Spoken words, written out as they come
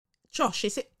Josh,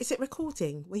 is it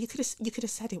recording? Well, you could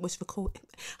have said it was recording.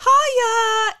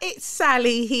 Hiya, it's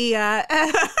Sally here.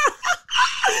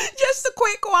 Just a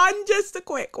quick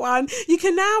one. You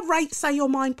can now rate Say Your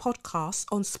Mind podcast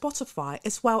on Spotify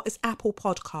as well as Apple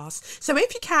Podcasts. So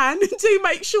if you can, do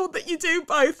make sure that you do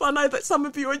both. I know that some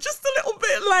of you are just a little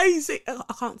bit lazy.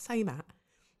 I can't say that.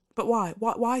 But why?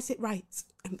 Why is it rate?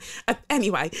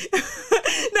 Anyway,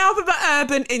 now for the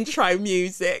urban intro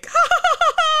music.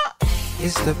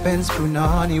 It's the Benz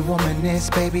Brunani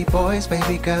womanist. Baby boys,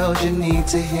 baby girls, you need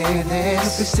to hear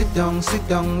this. Sit down,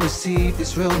 receive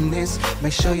this realness.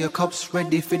 Make sure your cup's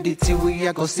ready for the tea. We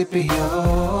are go sip it here.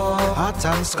 Hard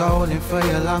time scrolling for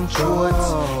your long shorts.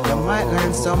 You might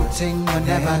learn something you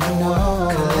never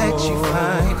know. Collect you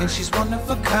fine, and she's one of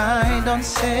a kind. Don't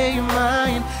say you're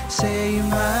mine, say you're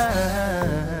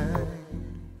mine.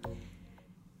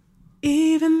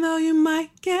 Even though you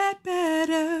might get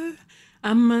better,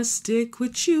 I must stick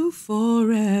with you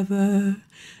forever.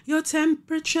 Your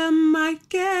temperature might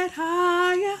get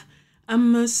higher, I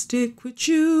must stick with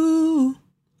you.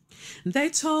 They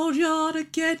told y'all to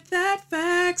get that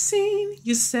vaccine.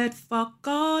 You said fuck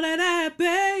all of that,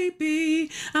 baby.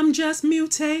 I'm just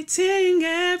mutating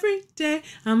every day.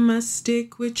 I must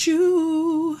stick with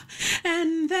you.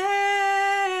 And there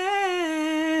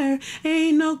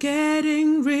ain't no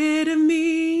getting rid of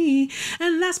me.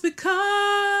 And that's because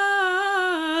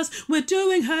we're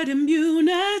doing herd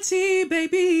immunity,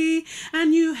 baby.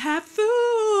 And you have food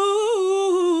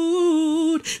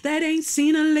that ain't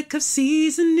seen a lick of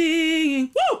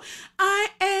seasoning. Woo! I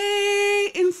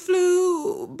ain't in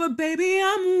flu, but baby,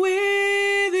 I'm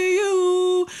with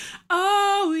you.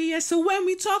 Oh, yeah, so when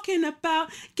we talking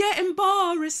about getting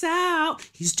Boris out,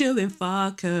 he's doing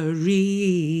fuckery.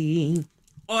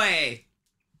 Oi!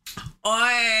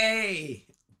 Oi!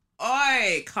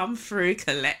 Oi! Come through,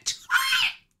 collect.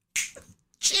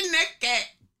 Chineke!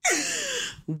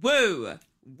 Woo!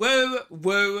 Woo,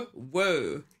 woo,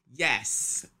 woo.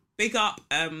 Yes. Big up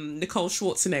Nicole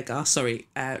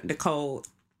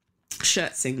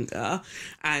Scherzinger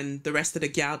and the rest of the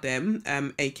gal them,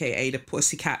 aka the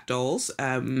Pussycat Dolls.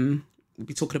 We'll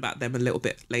be talking about them a little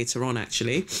bit later on,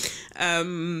 actually.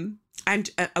 And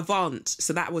Avant.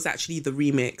 So that was actually the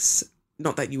remix.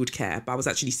 Not that you would care, but I was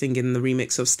actually singing the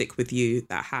remix of Stick With You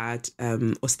that had,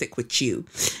 or Stick With You,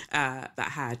 that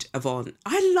had Avant.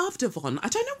 I loved Avant. I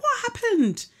don't know what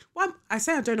happened. Well, I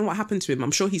say I don't know what happened to him.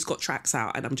 I'm sure he's got tracks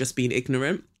out and I'm just being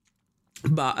ignorant.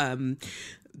 But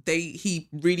he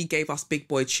really gave us big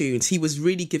boy tunes. He was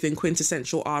really giving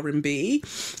quintessential R&B.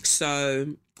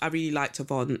 So I really liked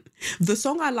Avant. The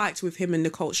song I liked with him and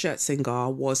Nicole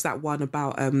Scherzinger was that one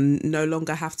about No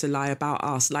Longer Have to Lie About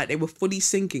Us. Like they were fully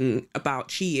singing about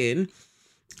cheating.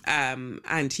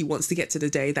 And he wants to get to the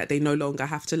day that they no longer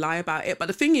have to lie about it. But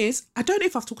the thing is, I don't know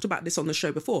if I've talked about this on the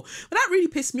show before, but that really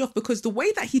pissed me off because the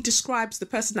way that he describes the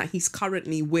person that he's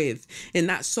currently with in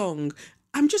that song,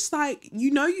 I'm just like,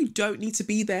 you don't need to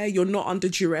be there. You're not under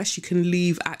duress. You can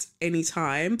leave at any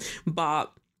time.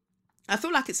 But I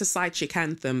feel like it's a side chick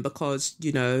anthem because,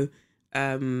 what's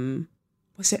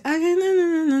it? I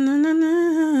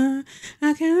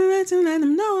can't wait to let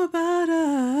them know about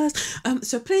us.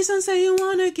 So please don't say you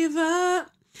want to give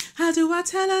up. How do I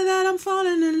tell her that I'm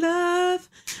falling in love?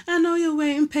 I know you're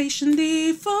waiting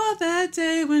patiently for that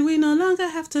day when we no longer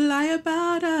have to lie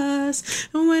about us.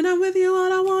 And when I'm with you,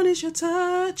 all I want is your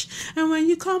touch. And when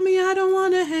you call me, I don't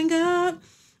want to hang up.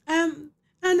 And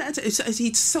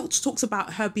he sort of talks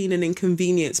about her being an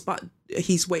inconvenience, but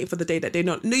he's waiting for the day that they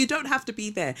know. No, you don't have to be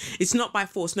there. It's not by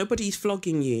force. Nobody's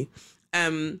flogging you.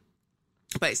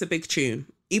 But it's a big tune.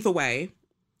 Either way,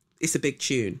 it's a big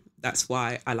tune. That's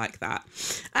why I like that.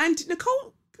 And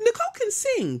Nicole can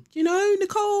sing,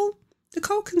 Nicole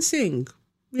can sing,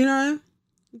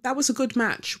 That was a good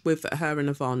match with her and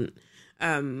Avant.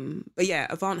 But yeah,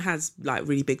 Avant has like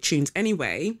really big tunes.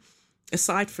 Anyway,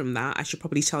 aside from that, I should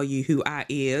probably tell you who our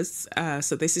ears.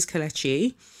 So this is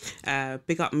Kelechi.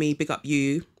 Big up me, big up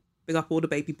you. Big up all the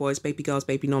baby boys, baby girls,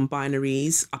 baby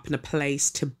non-binaries, up in a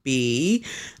place to be.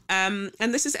 And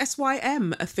this is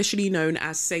SYM, officially known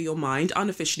as Say Your Mind,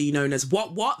 unofficially known as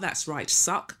What? That's right,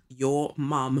 Suck Your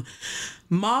Mum.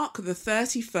 Mark the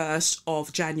 31st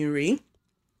of January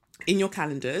in your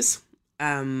calendars.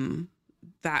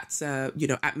 That's,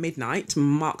 at midnight.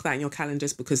 Mark that in your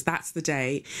calendars because that's the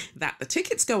day that the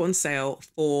tickets go on sale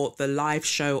for the live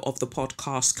show of the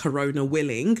podcast, Corona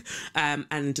Willing.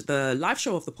 And the live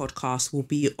show of the podcast will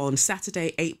be on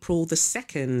Saturday, April the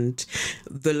 2nd.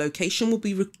 The location will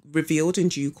be revealed in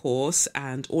due course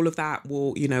and all of that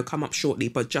will, come up shortly.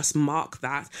 But just mark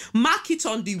that. Mark it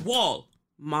on the wall.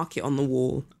 Mark it on the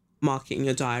wall. Mark it in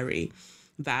your diary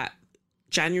that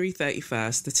January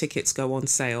 31st, the tickets go on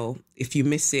sale. If you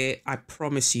miss it, I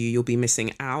promise you'll be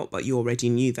missing out, but you already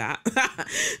knew that.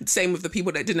 Same with the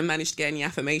people that didn't manage to get any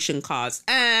affirmation cards.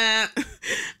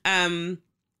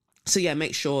 So yeah,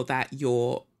 make sure that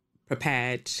you're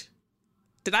prepared.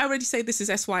 Did I already say this is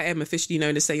SYM, officially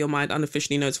known as Say Your Mind,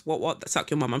 unofficially known as what?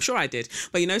 Suck Your Mum. I'm sure I did.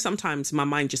 But sometimes my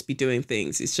mind just be doing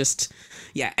things. It's just,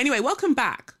 yeah. Anyway, welcome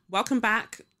back. Welcome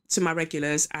back to my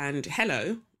regulars, and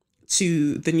hello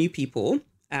to the new people.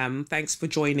 Thanks for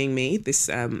joining me. This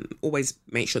always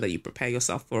make sure that you prepare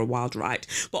yourself for a wild ride.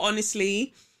 But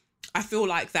honestly, I feel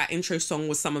like that intro song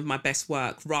was some of my best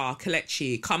work. Ra,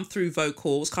 Kelechi, come through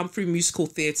vocals, come through musical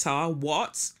theatre.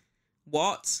 What?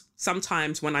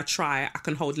 Sometimes when I try, I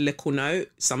can hold a little note.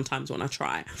 Sometimes when I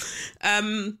try.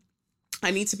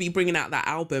 I need to be bringing out that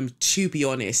album, to be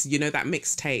honest. That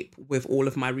mixtape with all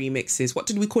of my remixes. What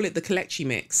did we call it? The Kelechi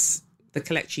mix. The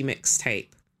Kelechi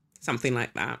mixtape. Something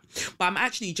like that. But I'm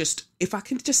actually if I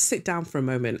can just sit down for a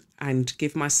moment and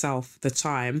give myself the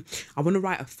time, I want to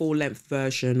write a full-length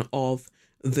version of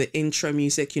the intro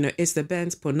music. Is the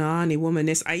Benz Punani woman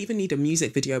is. I even need a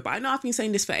music video, but I know I've been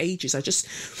saying this for ages.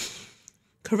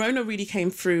 Corona really came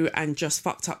through and just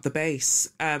fucked up the bass.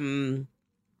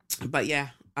 But yeah,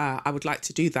 I would like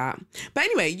to do that. But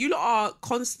anyway, you lot are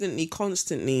constantly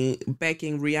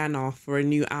begging Rihanna for a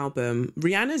new album.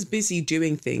 Rihanna's busy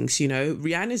doing things,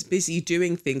 Rihanna's busy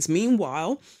doing things.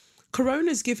 Meanwhile,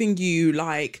 Corona's giving you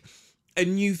like a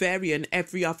new variant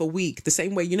every other week. The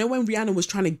same way, when Rihanna was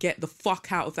trying to get the fuck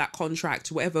out of that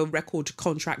contract, whatever record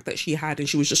contract that she had, and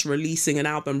she was just releasing an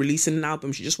album. She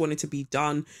just wanted to be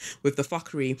done with the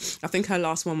fuckery. I think her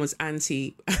last one was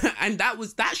Anti. And that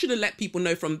should have let people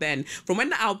know from then. From when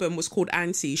the album was called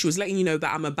Anti, she was letting you know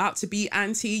that I'm about to be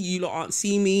Anti. You lot aren't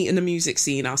seeing me in the music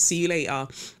scene. I'll see you later.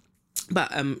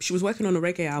 But she was working on a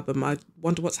reggae album. I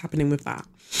wonder what's happening with that.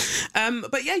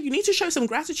 But yeah, you need to show some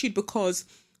gratitude because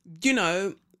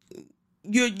you're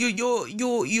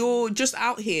just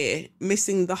out here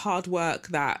missing the hard work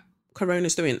that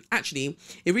Corona's doing. Actually,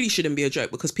 it really shouldn't be a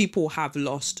joke because people have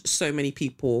lost so many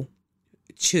people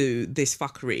to this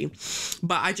fuckery.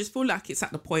 But I just feel like it's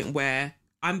at the point where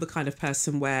I'm the kind of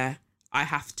person where I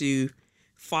have to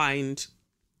find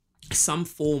some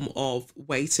form of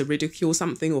way to ridicule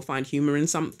something or find humor in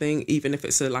something, even if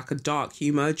it's a dark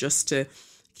humor, just to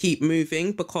keep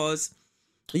moving, because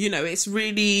it's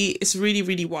really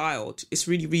wild. It's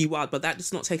really, really wild. But that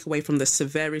does not take away from the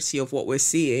severity of what we're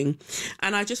seeing.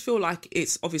 And I just feel like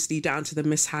it's obviously down to the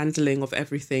mishandling of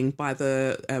everything by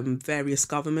the various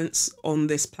governments on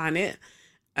this planet.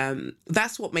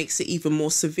 That's what makes it even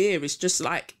more severe. It's just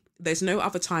like there's no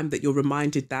other time that you're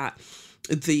reminded that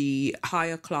the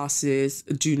higher classes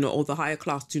do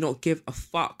not give a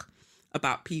fuck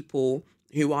about people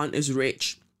who aren't as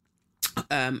rich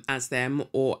as them,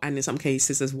 and in some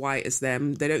cases as white as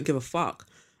them. They don't give a fuck,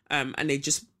 and they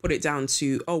just put it down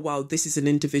to, oh well, this is an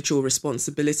individual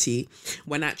responsibility,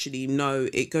 when actually no,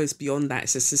 it goes beyond that.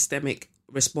 It's a systemic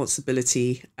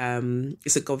responsibility.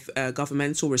 It's a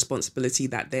governmental responsibility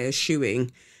that they're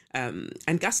eschewing, and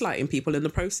gaslighting people in the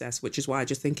process, which is why I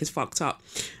just think it's fucked up.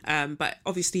 But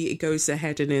obviously it goes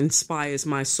ahead and inspires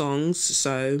my songs,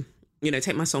 so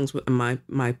take my songs and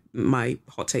my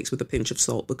hot takes with a pinch of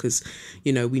salt, because,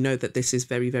 we know that this is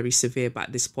very, very severe. But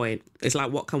at this point, it's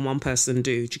like, what can one person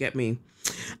do? Do you get me?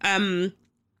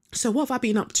 So what have I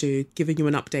been up to? Giving you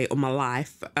an update on my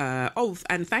life.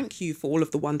 And thank you for all of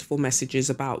the wonderful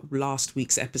messages about last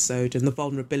week's episode and the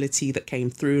vulnerability that came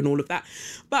through and all of that.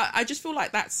 But I just feel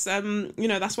like that's,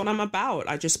 that's what I'm about.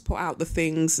 I just put out the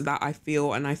things that I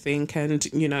feel and I think,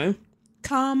 and,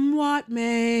 come what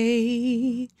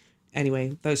may.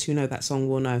 Anyway, those who know that song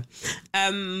will know.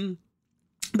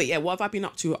 But yeah, what have I been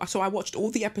up to? So I watched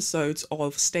all the episodes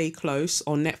of Stay Close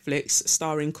on Netflix,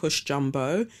 starring Kush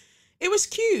Jumbo. It was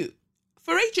cute.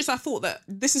 For ages, I thought that,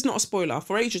 this is not a spoiler,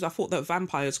 for ages I thought that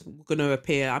vampires were going to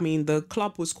appear. I mean, the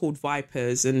club was called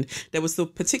Vipers, and there was the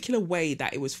particular way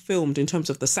that it was filmed in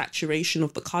terms of the saturation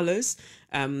of the colours,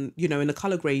 in the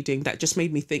colour grading, that just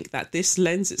made me think that this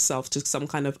lends itself to some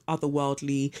kind of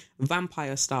otherworldly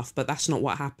vampire stuff, but that's not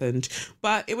what happened.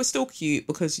 But it was still cute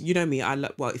because, me,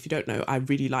 if you don't know, I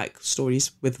really like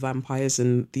stories with vampires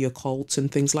and the occult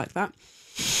and things like that.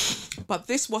 But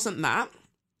this wasn't that.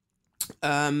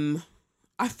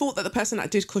 I thought that the person that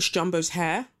did Kush Jumbo's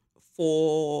hair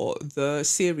for the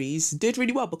series did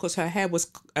really well, because her head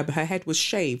was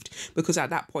shaved, because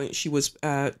at that point she was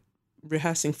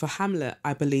rehearsing for Hamlet,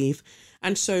 I believe,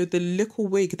 and so the little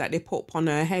wig that they put on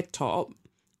her head top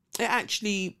it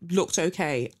actually looked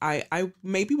okay. I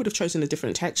maybe would have chosen a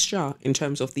different texture in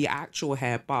terms of the actual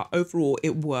hair, but overall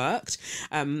it worked.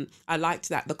 I liked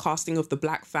that the casting of the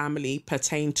black family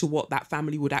pertained to what that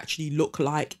family would actually look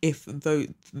like if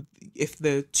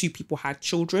the two people had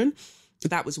children.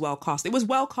 That was well cast. It was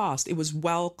well cast. It was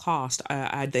well cast.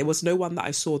 There was no one that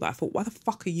I saw that I thought, why the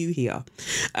fuck are you here?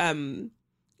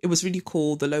 It was really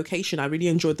cool. The location, I really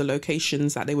enjoyed the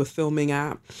locations that they were filming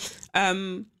at.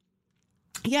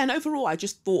 Yeah, and overall, I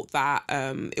just thought that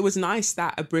it was nice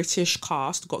that a British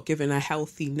cast got given a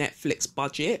healthy Netflix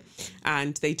budget,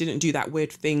 and they didn't do that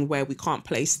weird thing where we can't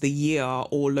place the year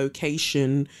or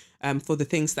location for the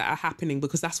things that are happening,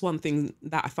 because that's one thing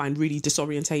that I find really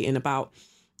disorientating about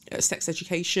sex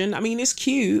education. I mean, it's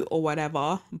cute or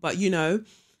whatever, but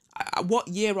what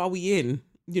year are we in?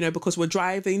 Because we're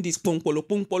driving these pong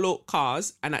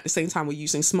cars, and at the same time we're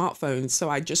using smartphones.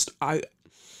 So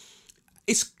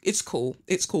it's cool.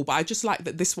 It's cool. But I just like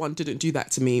that this one didn't do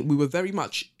that to me. We were very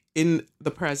much in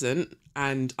the present,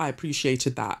 and I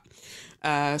appreciated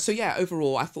that. So yeah,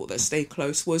 overall, I thought that Stay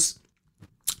Close was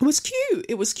cute.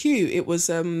 It was cute. It was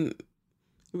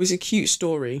a cute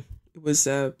story. It was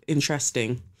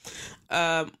interesting.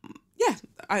 Yeah.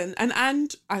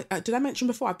 I did I mention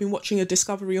before I've been watching A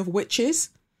Discovery of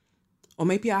Witches? Or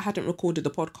maybe I hadn't recorded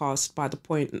the podcast by the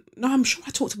point. No, I'm sure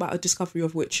I talked about A Discovery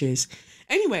of Witches.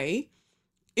 Anyway,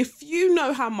 if you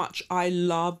know how much I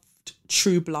loved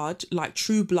True Blood, like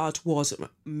True Blood was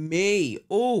me.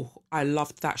 Oh, I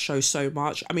loved that show so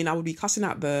much. I mean, I would be cussing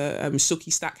out the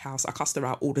Sookie Stackhouse. I cussed her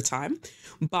out all the time.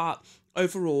 But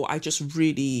overall, I just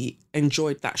really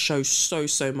enjoyed that show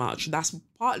so much. That's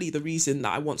partly the reason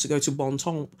that I want to go to Bon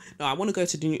Ton. No, I want to go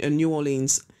to New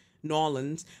Orleans.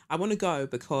 I want to go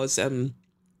because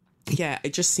yeah,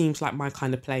 it just seems like my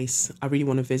kind of place. I really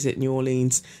want to visit New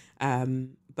Orleans.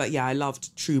 But yeah, I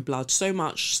loved True Blood so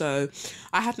much. So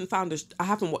I haven't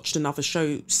watched another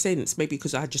show since, maybe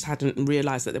because I just hadn't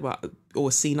realised that there were,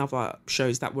 or seen other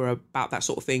shows that were about that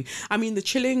sort of thing. I mean, The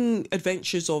Chilling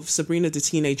Adventures of Sabrina the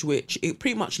Teenage Witch, it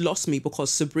pretty much lost me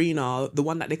because Sabrina, the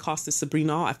one that they cast as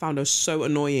Sabrina, I found her so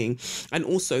annoying. And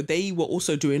also, they were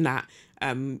also doing that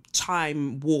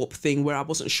time warp thing where I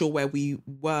wasn't sure where we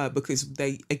were, because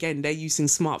they're using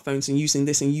smartphones and using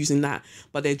this and using that,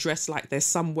 but they're dressed like they're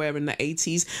somewhere in the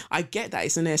 80s. I get that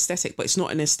it's an aesthetic, but it's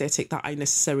not an aesthetic that I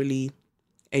necessarily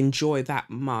enjoy that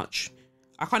much.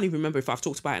 I can't even remember if I've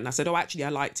talked about it and I said, oh, actually I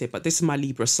liked it, but this is my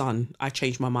Libra sun. I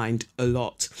changed my mind a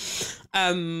lot.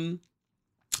 But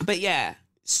yeah,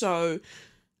 so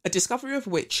A Discovery of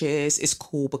Witches is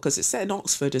cool because it's set in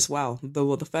Oxford as well.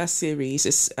 The first series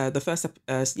is the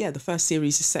first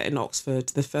series is set in Oxford.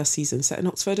 The first season set in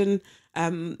Oxford, and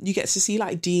you get to see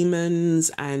like demons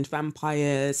and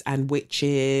vampires and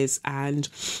witches, and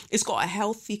it's got a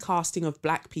healthy casting of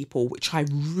black people, which I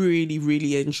really,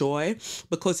 really enjoy,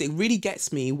 because it really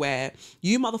gets me where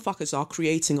you motherfuckers are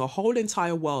creating a whole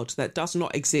entire world that does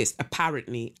not exist.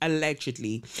 Apparently,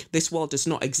 allegedly, this world does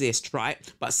not exist, right?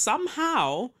 But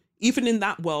somehow, even in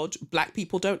that world, black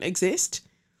people don't exist.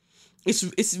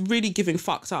 It's really giving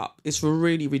fucked up. It's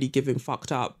really, really giving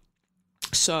fucked up.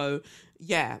 So,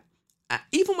 yeah.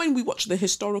 Even when we watch the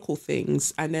historical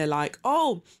things and they're like,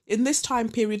 oh, in this time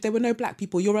period, there were no black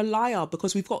people. You're a liar,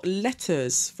 because we've got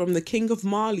letters from the King of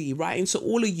Mali writing to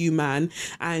all of you, man.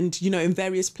 And, in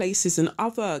various places, and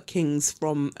other kings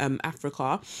from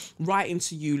Africa writing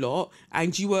to you lot.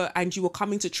 And you were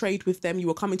coming to trade with them. You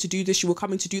were coming to do this. You were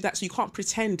coming to do that. So you can't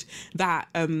pretend that...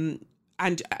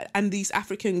 And these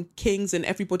African kings and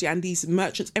everybody and these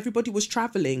merchants, everybody was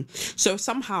traveling. So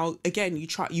somehow, again,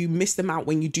 you miss them out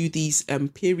when you do these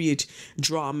period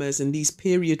dramas and these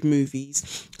period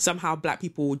movies. Somehow black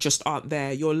people just aren't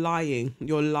there. You're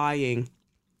lying.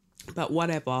 But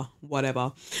whatever.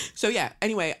 So yeah,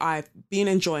 anyway, I've been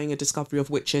enjoying A Discovery of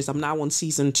Witches. I'm now on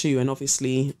season 2, and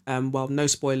obviously, no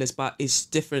spoilers, but it's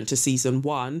different to season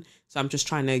 1. So I'm just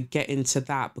trying to get into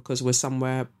that because we're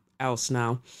somewhere else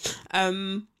now. But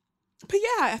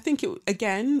yeah, I think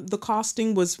the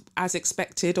casting was as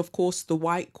expected. Of course, the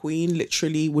White Queen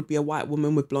literally would be a white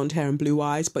woman with blonde hair and blue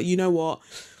eyes, but you know what,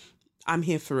 I'm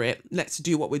here for it. Let's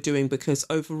do what we're doing, because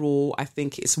overall I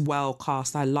think it's well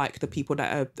cast. I like the people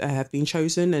that have been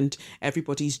chosen, and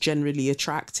everybody's generally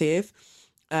attractive.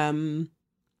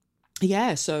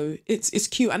 Yeah, so it's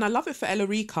cute, and I love it for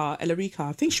Elarica.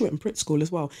 I think she went in Brit School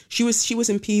as well. She was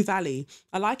in P-Valley.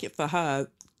 I like it for her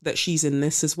that she's in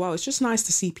this as well. It's just nice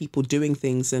to see people doing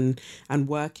things and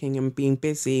working and being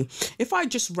busy. If I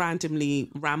just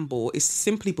randomly ramble, it's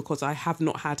simply because I have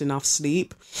not had enough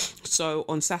sleep. So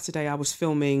on Saturday I was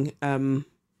filming an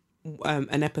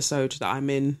episode that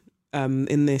I'm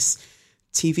in this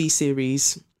TV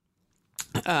series.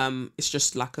 It's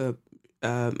just like a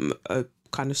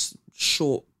kind of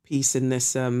short piece in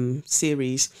this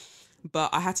series, but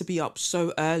I had to be up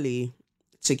so early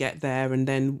to get there, and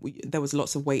then there was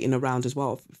lots of waiting around as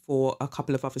well for a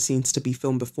couple of other scenes to be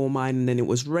filmed before mine, and then it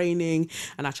was raining,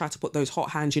 and I tried to put those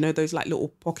hot hands, you know, those like little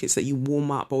pockets that you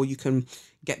warm up, or you can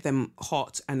get them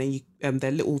hot, and then you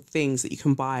they're little things that you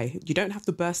can buy. You don't have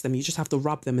to burst them, you just have to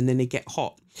rub them and then they get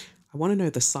hot. I want to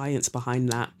know the science behind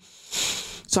that.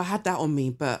 So I had that on me,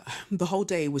 but the whole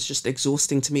day was just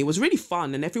exhausting to me. It was really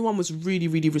fun, and everyone was really,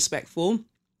 really respectful.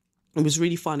 It was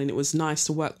really fun, and it was nice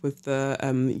to work with the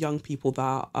young people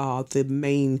that are the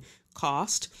main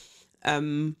cast.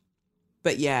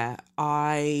 But yeah,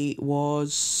 I'm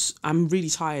really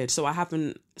tired. So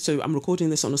I'm recording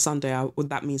this on a Sunday.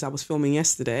 That means I was filming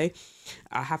yesterday.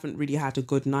 I haven't really had a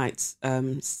good night's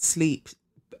sleep.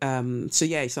 So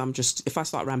I'm just, if I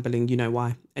start rambling, you know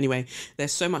why. Anyway,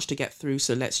 there's so much to get through,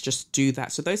 so let's just do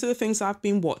that. So those are the things I've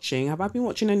been watching. Have I been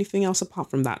watching anything else apart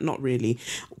from that? Not really.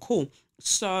 Cool.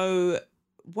 So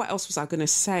what else was I going to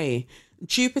say?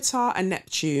 Jupiter and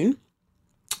Neptune.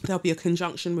 There'll be a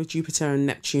conjunction with Jupiter and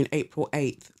Neptune April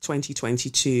 8th,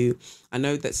 2022. I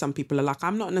know that some people are like,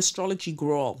 I'm not an astrology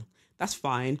girl. That's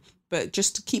fine. But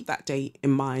just to keep that date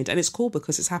in mind. And it's cool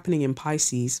because it's happening in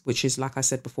Pisces, which is, like I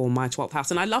said before, my 12th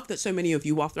house. And I love that so many of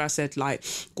you, after I said, like,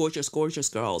 gorgeous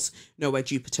girls know where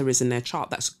Jupiter is in their chart.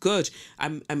 That's good.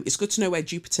 It's good to know where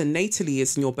Jupiter natally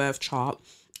is in your birth chart,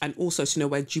 and also to know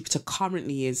where Jupiter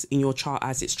currently is in your chart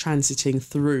as it's transiting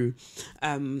through.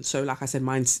 So like I said,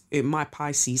 my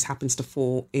Pisces happens to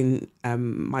fall in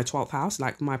my 12th house.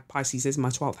 Like my Pisces is my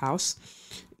 12th house.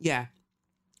 Yeah.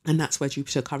 And that's where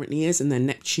Jupiter currently is. And then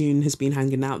Neptune has been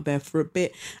hanging out there for a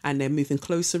bit, and they're moving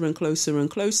closer and closer and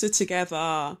closer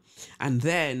together. And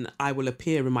then I will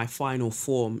appear in my final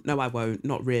form. No, I won't.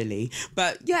 Not really.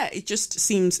 But yeah, it just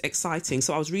seems exciting.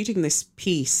 So I was reading this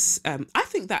piece. I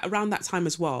think that around that time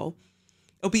as well,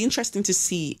 it'll be interesting to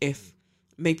see if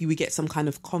maybe we get some kind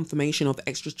of confirmation of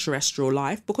extraterrestrial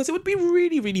life, because it would be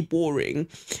really, really boring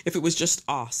if it was just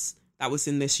us that was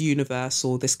in this universe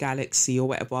or this galaxy or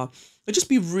whatever. It'd just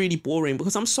be really boring,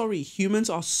 because I'm sorry, humans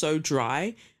are so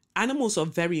dry. Animals are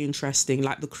very interesting,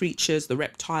 like the creatures, the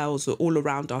reptiles are all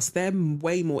around us. They're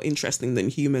way more interesting than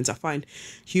humans. I find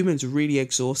humans really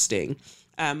exhausting.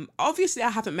 Obviously, I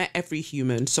haven't met every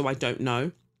human, so I don't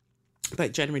know.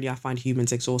 But generally, I find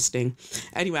humans exhausting.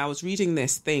 Anyway, I was reading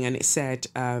this thing, and it said,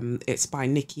 it's by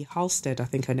Nikki Halstead, I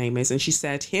think her name is. And she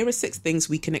said, here are 6 things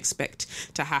we can expect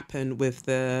to happen with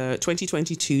the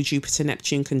 2022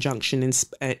 Jupiter-Neptune conjunction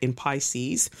in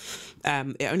Pisces.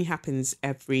 It only happens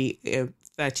every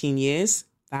 13 years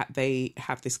that they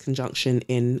have this conjunction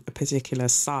in a particular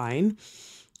sign.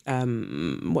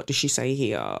 What does she say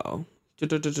here?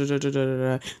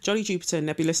 Jolly Jupiter,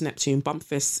 nebulous Neptune bump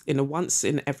fists in a once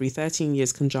in every 13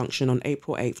 years conjunction on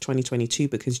April 8th, 2022.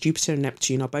 Because Jupiter and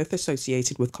Neptune are both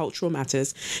associated with cultural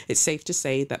matters, it's safe to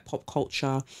say that pop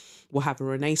culture will have a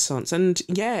renaissance. And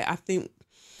yeah, I think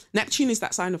Neptune is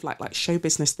that sign of like show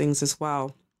business things as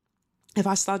well. If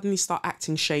I suddenly start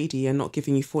acting shady and not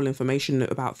giving you full information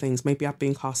about things, maybe I've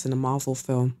been cast in a Marvel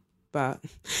film. But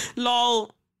lol,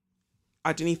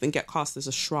 I didn't even get cast as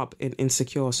a shrub in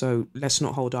Insecure, so let's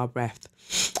not hold our breath.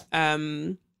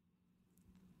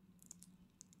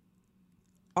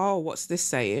 What's this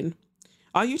saying?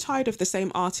 Are you tired of the same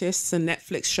artists and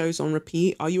Netflix shows on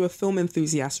repeat? Are you a film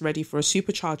enthusiast ready for a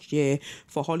supercharged year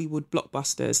for Hollywood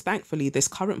blockbusters? Thankfully, this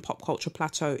current pop culture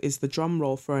plateau is the drum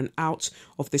roll for an out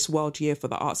of this world year for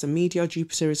the arts and media.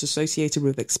 Jupiter is associated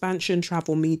with expansion,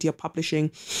 travel, media,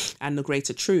 publishing, and the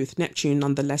greater truth. Neptune,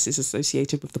 nonetheless, is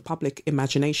associated with the public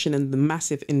imagination and the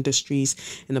massive industries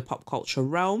in the pop culture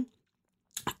realm.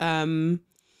 So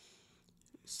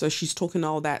she's talking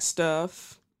all that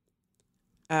stuff.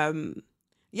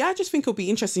 Yeah, I just think it'll be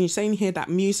interesting. You're saying here that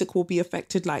music will be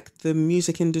affected, like the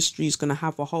music industry is going to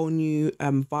have a whole new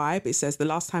vibe. It says the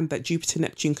last time that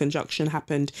Jupiter-Neptune conjunction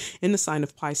happened in the sign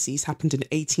of Pisces happened in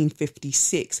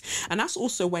 1856. And that's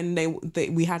also when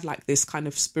we had like this kind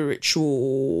of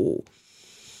spiritual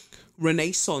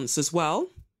renaissance as well.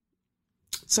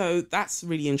 So that's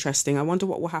really interesting. I wonder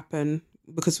what will happen,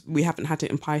 because we haven't had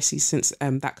it in Pisces since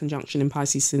that conjunction in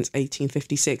Pisces since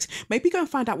 1856. Maybe go and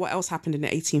find out what else happened in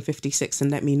 1856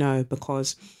 and let me know,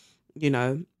 because, you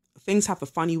know, things have a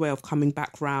funny way of coming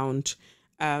back round.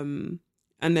 And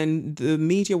then the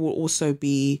media will also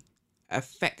be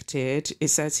affected. It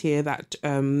says here that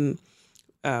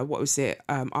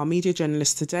our media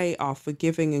journalists today are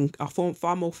forgiving and are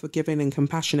far more forgiving and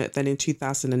compassionate than in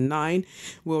 2009.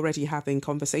 We're already having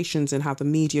conversations in how the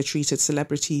media treated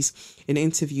celebrities in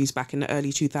interviews back in the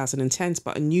early 2010s,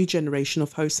 but a new generation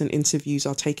of hosts and interviews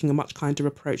are taking a much kinder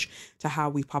approach to how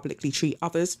we publicly treat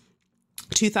others.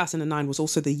 2009 was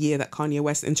also the year that Kanye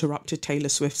West interrupted Taylor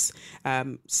Swift's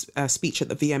speech at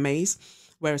the VMAs,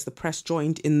 whereas the press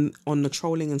joined in on the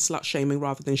trolling and slut-shaming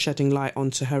rather than shedding light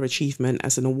onto her achievement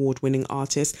as an award-winning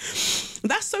artist.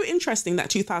 That's so interesting that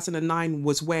 2009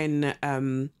 was when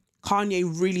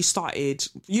Kanye really started,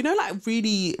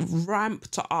 really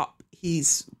ramped up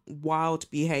his wild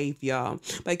behaviour.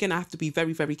 But again, I have to be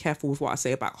very, very careful with what I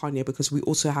say about Kanye, because we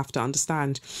also have to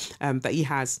understand that he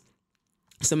has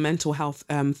some mental health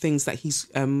things that he's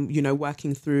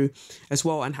working through as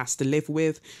well and has to live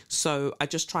with. So I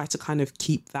just try to kind of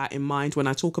keep that in mind when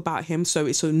I talk about him. So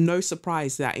it's no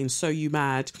surprise that in So You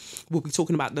Mad we'll be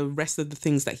talking about the rest of the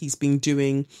things that he's been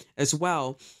doing as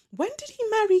well. When did he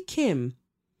marry Kim?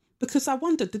 Because I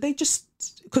wondered, did they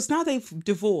just, because now they've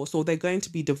divorced, or they're going to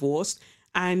be divorced,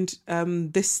 and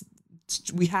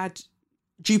we had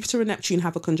Jupiter and Neptune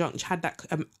have a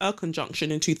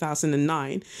conjunction in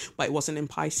 2009, but it wasn't in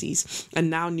Pisces.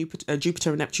 And now Jupiter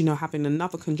and Neptune are having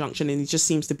another conjunction, and it just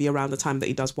seems to be around the time that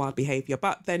he does wild behavior.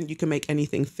 But then you can make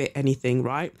anything fit anything,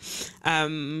 right?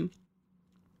 And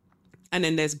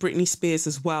then there's Britney Spears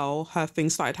as well. Her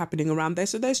thing started happening around there.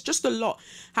 So there's just a lot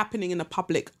happening in the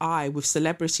public eye with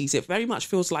celebrities. It very much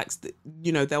feels like,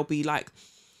 there'll be like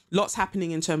lots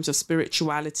happening in terms of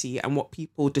spirituality and what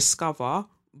people discover,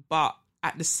 but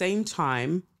at the same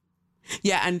time,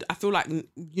 and I feel like,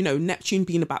 Neptune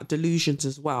being about delusions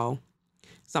as well,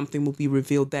 something will be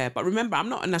revealed there. But remember, I'm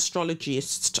not an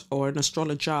astrologist or an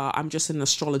astrologer. I'm just an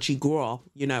astrology girl.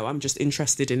 I'm just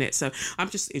interested in it. So I'm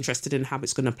just interested in how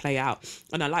it's going to play out.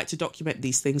 And I like to document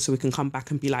these things so we can come back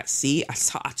and be like, see, I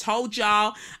told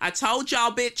y'all,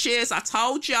 bitches, I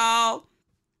told y'all.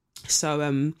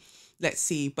 So, let's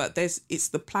see. But it's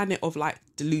the planet of like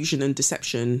delusion and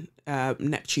deception,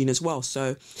 Neptune as well.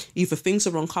 So either things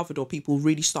are uncovered or people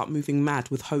really start moving mad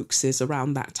with hoaxes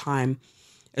around that time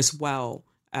as well.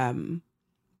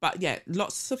 But yeah,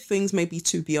 lots of things maybe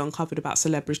to be uncovered about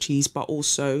celebrities, but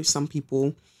also some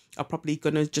people are probably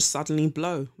going to just suddenly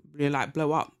blow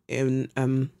up in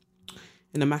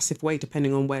a massive way,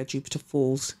 depending on where Jupiter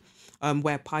falls,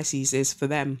 where Pisces is for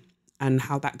them, and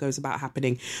how that goes about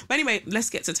happening. But anyway,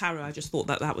 let's get to tarot. I just thought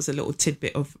that was a little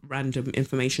tidbit of random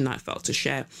information that I felt to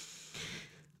share.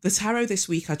 The tarot this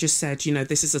week, I just said,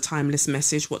 this is a timeless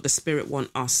message, what the spirit want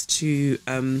us to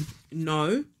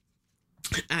know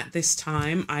at this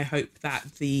time. I hope that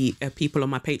the people on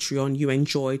my Patreon, you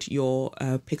enjoyed your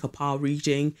Pick a Par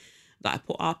reading that I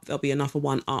put up. There'll be another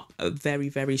one up very,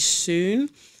 very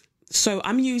soon. So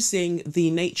I'm using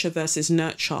the Nature versus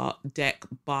Nurture deck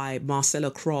by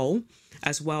Marcella Kroll,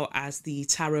 as well as the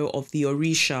Tarot of the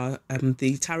Orisha,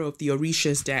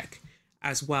 deck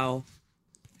as well.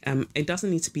 It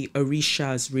doesn't need to be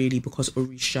Orishas really, because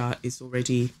Orisha is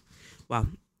already, well,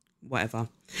 whatever.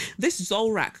 This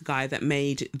Zolrak guy that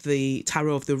made the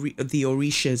Tarot of the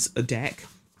Orishas deck,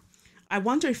 I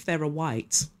wonder if they're a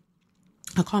white.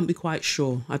 I can't be quite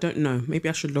sure. I don't know. Maybe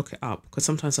I should look it up, because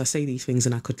sometimes I say these things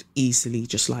and I could easily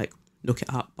just look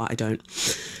it up, but I don't.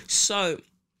 So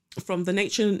from the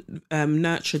Nature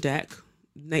Nurture deck,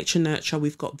 Nature Nurture,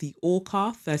 we've got the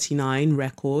Orca 39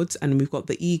 records, and we've got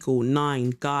the Eagle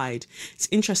 9 guide. It's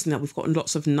interesting that we've got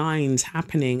lots of 9s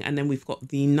happening, and then we've got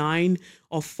the 9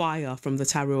 of Fire from the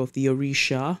Tarot of the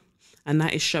Orisha, and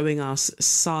that is showing us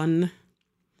Sun.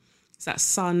 Is that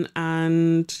Sun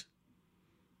and...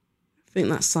 I think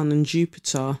that's Sun and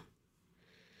Jupiter.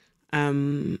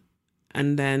 And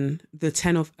then the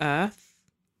 10 of Earth.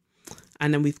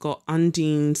 And then we've got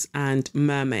Undines and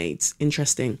Mermaids.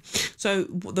 Interesting. So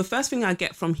the first thing I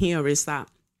get from here is that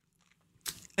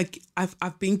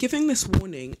I've been giving this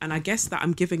warning, and I guess that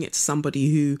I'm giving it to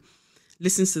somebody who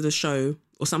listens to the show,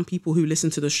 or some people who listen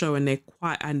to the show and they're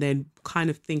kind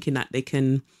of thinking that they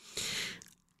can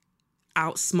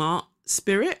outsmart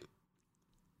spirit.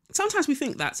 Sometimes we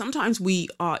think that. Sometimes we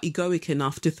are egoic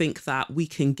enough to think that we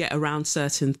can get around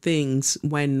certain things,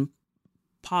 when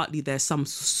partly there's some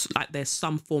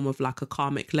form of like a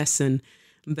karmic lesson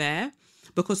there.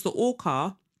 Because the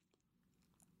orca,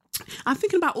 I'm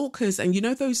thinking about orcas, and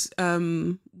those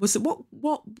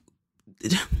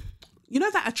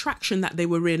that attraction that they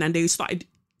were in, and they started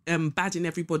badding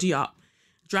everybody up,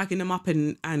 dragging them up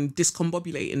and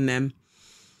discombobulating them.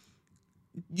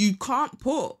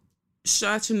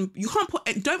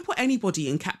 Don't put anybody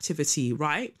in captivity,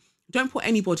 right? don't put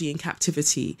anybody in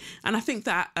captivity. And I think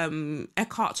that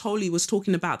Eckhart Tolle was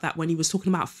talking about that when he was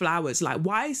talking about flowers. Like,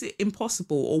 why is it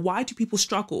impossible, or why do people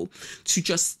struggle to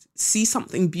just see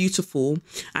something beautiful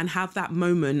and have that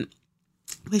moment?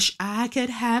 Wish I could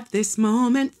have this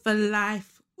moment for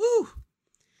life. Woo!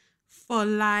 For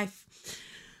life.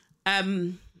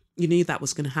 You knew that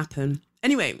was going to happen.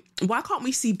 Anyway, why can't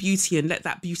we see beauty and let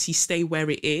that beauty stay where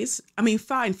it is? I mean,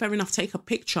 fine, fair enough, take a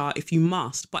picture if you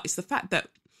must, but it's the fact that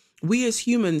we as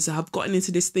humans have gotten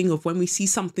into this thing of when we see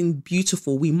something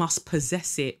beautiful, we must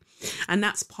possess it. And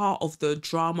that's part of the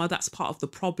drama, that's part of the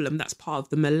problem, that's part of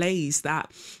the malaise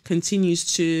that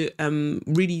continues to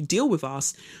really deal with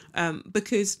us.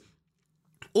 Because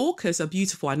orcas are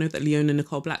beautiful. I know that Leona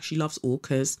Nicole Black, she loves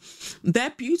orcas.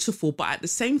 They're beautiful, but at the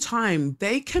same time,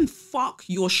 they can fuck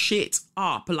your shit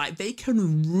up. Like, they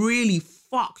can really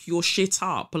fuck your shit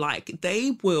up. Like,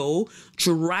 they will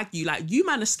drag you. Like, you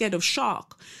man are scared of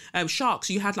sharks.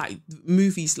 You had like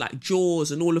movies like Jaws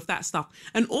and all of that stuff.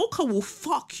 An orca will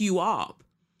fuck you up.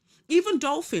 Even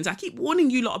dolphins. I keep warning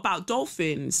you lot about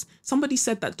dolphins. Somebody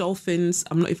said that dolphins,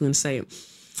 I'm not even going to say it.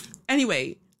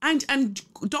 Anyway, and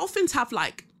dolphins have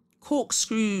like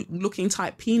corkscrew looking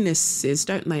type penises,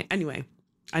 don't they? Anyway,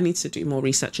 I need to do more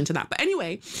research into that. But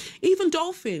anyway, even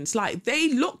dolphins, like,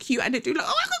 they look you and they do like,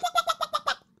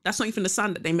 that's not even the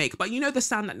sound that they make, but you know the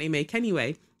sound that they make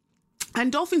anyway.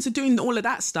 And dolphins are doing all of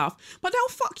that stuff, but they'll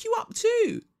fuck you up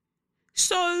too.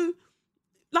 So,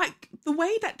 like, the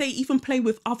way that they even play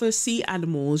with other sea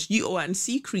animals, and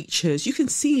sea creatures, you can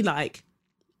see, like,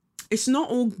 it's not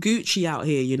all Gucci out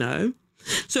here, you know?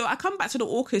 So I come back to the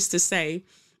orcas to say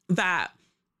that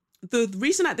the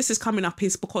reason that this is coming up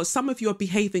is because some of you are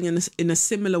behaving in a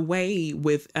similar way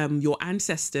with your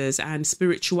ancestors and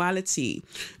spirituality.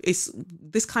 It's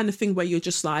this kind of thing where you're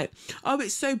just like, oh,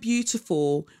 it's so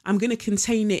beautiful. I'm going to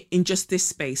contain it in just this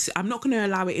space. I'm not going to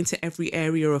allow it into every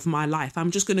area of my life. I'm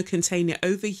just going to contain it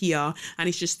over here. And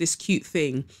it's just this cute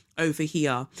thing over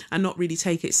here and not really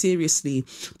take it seriously.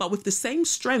 But with the same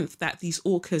strength that these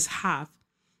orcas have,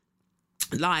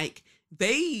 like,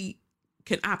 they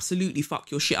can absolutely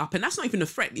fuck your shit up. And that's not even a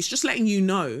threat. It's just letting you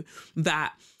know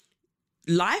that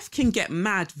life can get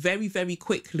mad very, very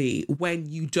quickly when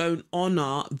you don't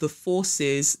honor the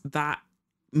forces that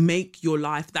make your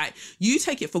life, that you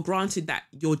take it for granted that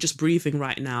you're just breathing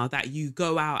right now, that you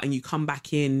go out and you come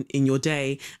back in your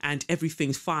day and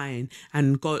everything's fine.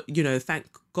 And God, you know, thank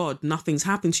God nothing's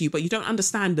happened to you, but you don't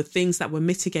understand the things that were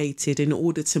mitigated in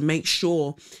order to make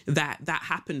sure that that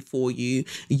happened for you.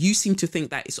 You seem to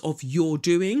think that it's of your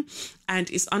doing, and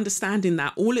it's understanding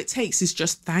that all it takes is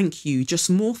just thank you, just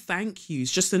more thank yous,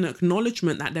 just an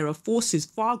acknowledgement that there are forces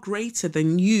far greater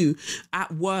than you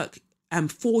at work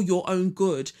for your own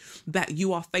good that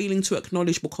you are failing to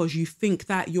acknowledge because you think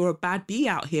that you're a bad bee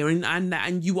out here,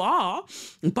 and you are,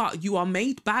 but you are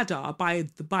made badder by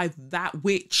that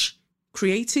which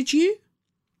created you.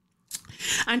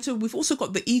 And so we've also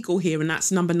got the eagle here, and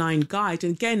that's number 9 guide.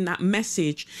 And again, that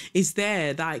message is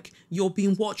there, like, you're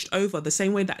being watched over the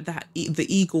same way that the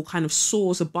eagle kind of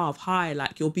soars above high,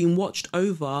 like you're being watched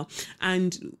over.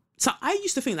 And so I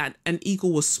used to think that an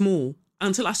eagle was small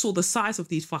until I saw the size of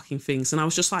these fucking things, and I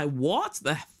was just like, what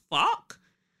the fuck?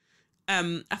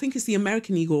 I think it's the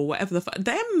American eagle or whatever the fuck.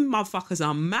 Them motherfuckers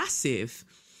are massive.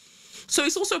 So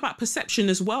it's also about perception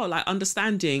as well, like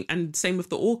understanding, and same with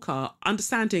the orca,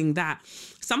 understanding that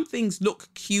some things look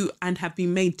cute and have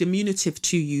been made diminutive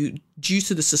to you due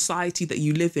to the society that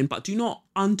you live in, but do not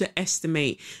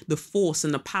underestimate the force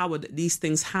and the power that these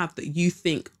things have that you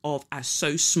think of as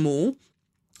so small.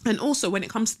 And also when it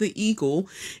comes to the eagle,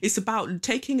 it's about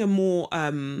taking a more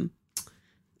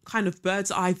kind of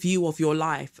bird's eye view of your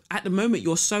life. At the moment,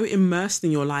 you're so immersed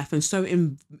in your life and so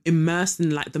immersed in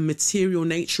like the material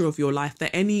nature of your life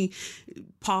that any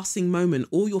passing moment,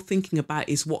 all you're thinking about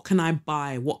is, what can I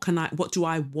buy? What do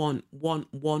I want?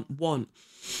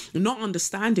 Not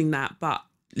understanding that, but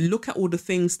look at all the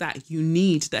things that you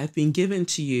need that have been given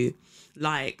to you.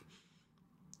 Like,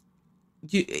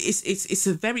 it's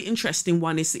a very interesting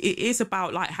one. It is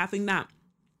about like having that,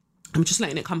 I'm just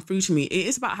letting it come through to me. It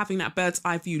is about having that bird's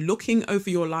eye view, looking over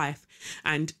your life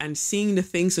and seeing the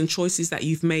things and choices that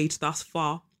you've made thus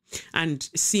far, and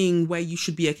seeing where you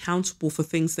should be accountable for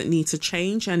things that need to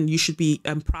change, and you should be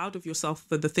proud of yourself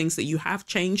for the things that you have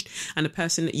changed and the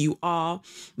person that you are.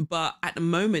 But at the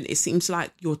moment, it seems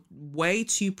like you're way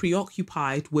too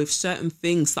preoccupied with certain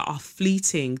things that are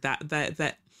fleeting, that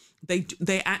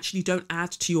they actually don't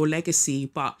add to your legacy,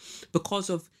 but because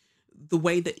of the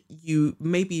way that you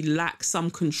maybe lack some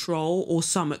control or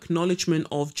some acknowledgement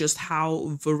of just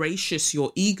how voracious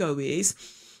your ego is,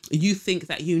 you think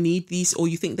that you need these, or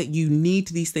you think that you need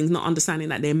these things, not understanding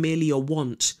that they're merely a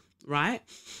want, right?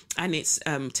 And it's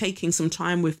taking some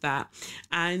time with that.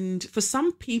 And for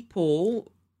some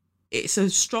people, it's a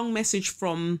strong message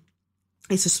from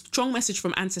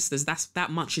ancestors. That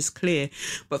much is clear.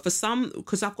 But for some,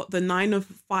 because I've got the 9 of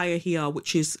fire here,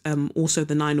 which is also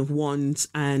the 9 of wands,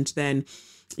 and then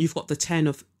you've got the 10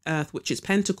 of earth, which is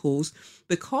pentacles.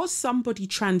 Because somebody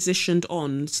transitioned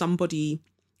on, somebody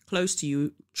close to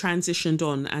you transitioned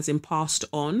on, as in passed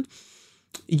on,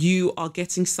 you are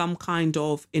getting some kind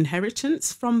of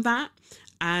inheritance from that.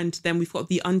 And then we've got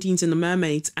the undines and the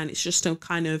mermaids, and it's just a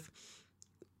kind of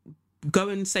go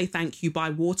and say thank you by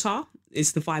water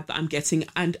is the vibe that I'm getting.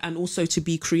 And also to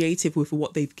be creative with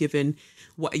what they've given,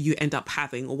 what you end up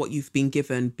having, or what you've been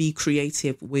given. Be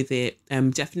creative with it.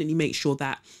 Definitely make sure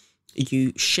that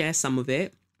you share some of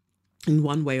it in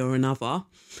one way or another,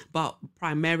 but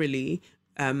primarily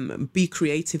be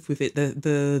creative with it.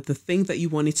 The thing that you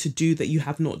wanted to do that you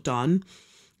have not done,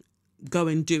 go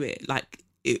and do it. Like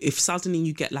if suddenly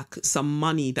you get like some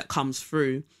money that comes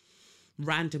through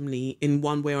randomly in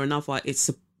one way or another, it's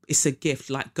a gift.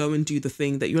 Like go and do the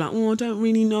thing that you're like, oh, I don't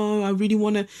really know, I really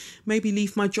want to maybe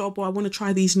leave my job, or I want to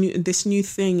try this new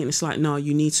thing, and it's like, no,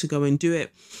 you need to go and do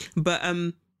it. But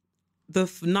the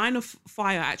 9 of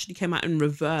fire actually came out in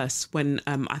reverse when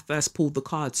I first pulled the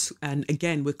cards. And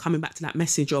again, we're coming back to that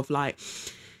message of like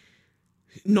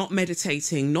not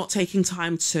meditating, not taking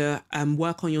time to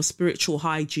work on your spiritual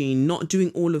hygiene, not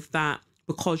doing all of that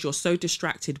because you're so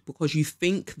distracted, because you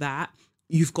think that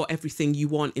you've got everything you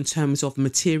want in terms of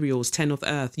materials. 10 of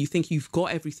earth, you think you've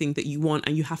got everything that you want,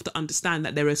 and you have to understand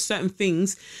that there are certain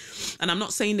things, and I'm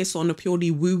not saying this on a purely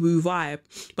woo-woo vibe,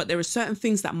 but there are certain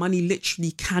things that money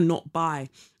literally cannot buy.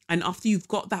 And after you've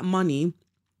got that money,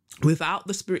 without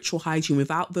the spiritual hygiene,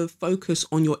 without the focus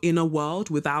on your inner world,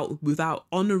 without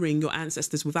honoring your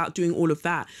ancestors, without doing all of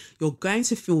that, you're going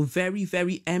to feel very,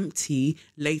 very empty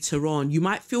later on. You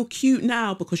might feel cute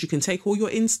now because you can take all your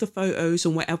Insta photos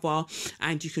and whatever,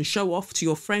 and you can show off to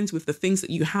your friends with the things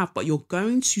that you have, but you're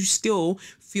going to still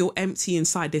feel empty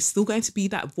inside. There's still going to be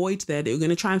that void there that you're going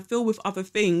to try and fill with other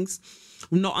things,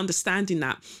 not understanding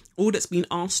that all that's been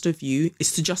asked of you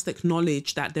is to just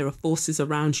acknowledge that there are forces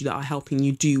around you that are helping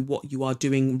you do what you are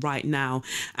doing right now,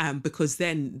 because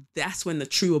then that's when the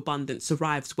true abundance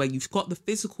arrives, where you've got the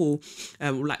physical,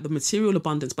 like the material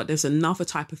abundance, but there's another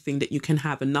type of thing that you can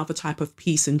have, another type of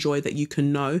peace and joy that you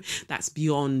can know that's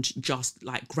beyond just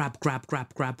like grab,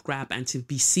 and to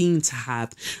be seen to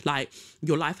have. Like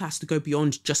your life has to go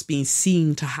beyond just being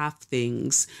seen to have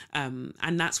things,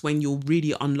 and that's when you'll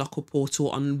really unlock a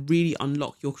portal and really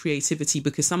unlock your creativity.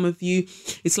 Because some of you,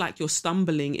 it's like you're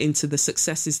stumbling into the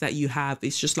successes that you have.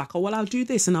 It's just like, oh well, I'll do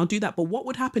this and I'll do that, but what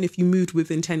would happen if you moved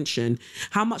with intention?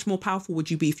 How much more powerful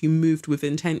would you be if you moved with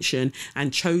intention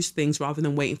and chose things rather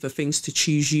than waiting for things to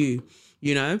choose you,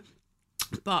 you know?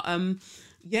 But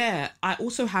yeah, I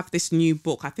also have this new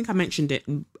book. I think I mentioned it,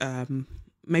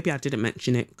 maybe I didn't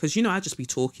mention it, because I just be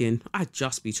talking.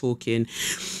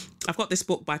 I've got this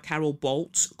book by Carol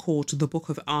Bolt called The Book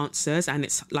of Answers, and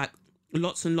it's like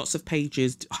lots and lots of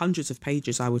pages, hundreds of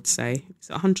pages, I would say. Is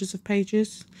it hundreds of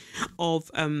pages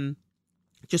of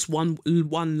just one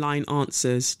line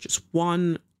answers,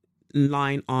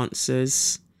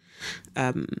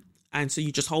 and so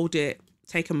you just hold it,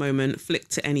 take a moment, flick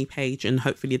to any page, and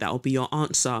hopefully that'll be your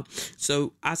answer.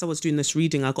 So as I was doing this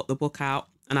reading, I got the book out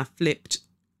and I flipped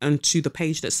onto the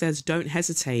page that says, don't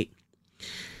hesitate.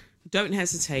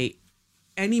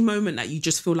 Any moment that you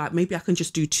just feel like, maybe I can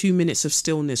just do 2 minutes of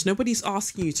stillness. Nobody's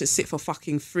asking you to sit for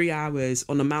fucking 3 hours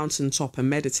on a mountaintop and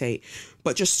meditate,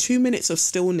 but just 2 minutes of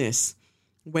stillness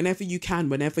whenever you can,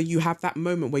 whenever you have that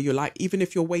moment where you're like, even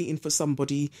if you're waiting for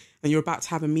somebody and you're about to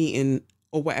have a meeting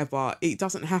or whatever, it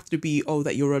doesn't have to be, oh,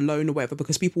 that you're alone or whatever,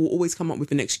 because people will always come up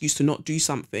with an excuse to not do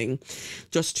something.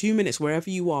 Just 2 minutes, wherever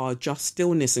you are, just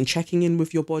stillness and checking in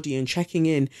with your body and checking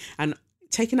in and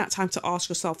taking that time to ask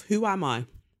yourself, who am I?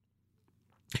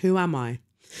 Who am I?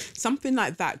 Something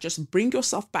like that. Just bring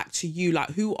yourself back to you.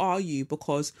 Like, who are you?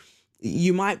 Because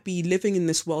you might be living in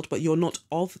this world, but you're not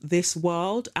of this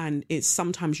world. And it's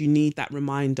sometimes you need that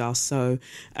reminder. So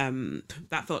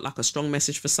that felt like a strong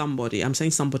message for somebody. I'm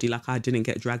saying somebody like I didn't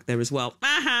get dragged there as well.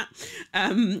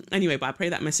 Anyway, but I pray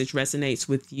that message resonates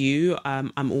with you.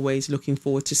 I'm always looking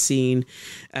forward to seeing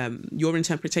your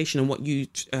interpretation and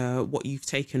what you've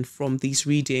taken from these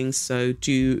readings. So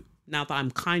now that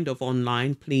I'm kind of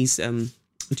online, please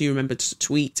do remember to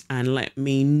tweet and let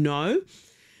me know.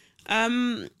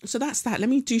 So that's that. Let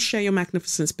me do share your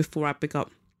magnificence before I pick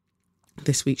up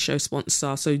this week's show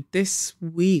sponsor. So this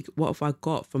week, what have I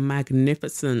got for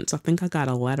Magnificence? I think I got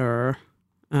a letter.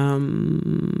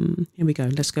 Here we go.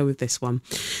 Let's go with this one.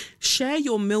 Share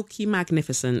your milky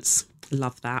magnificence.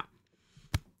 Love that.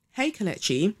 Hey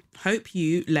Kelechi, hope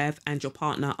you, Lev, and your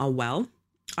partner are well.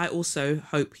 I also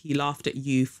hope he laughed at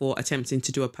you for attempting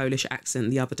to do a Polish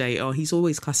accent the other day. Oh, he's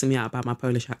always cussing me out about my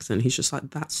Polish accent. He's just like,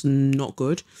 that's not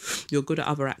good. You're good at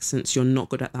other accents. You're not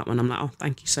good at that one. I'm like, oh,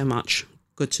 thank you so much.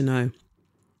 Good to know.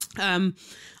 I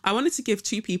wanted to give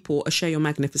two people a share your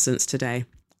magnificence today.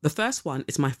 The first one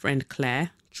is my friend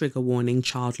Claire, trigger warning,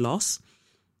 child loss.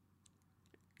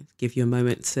 Give you a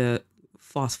moment to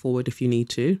fast forward if you need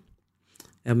to.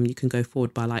 You can go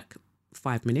forward by like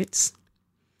 5 minutes.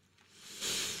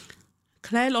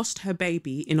 Claire lost her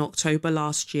baby in October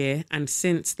last year and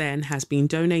since then has been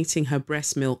donating her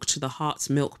breast milk to the Heart's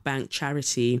Milk Bank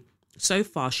charity. So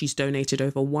far, she's donated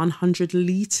over 100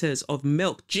 litres of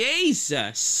milk.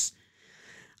 Jesus!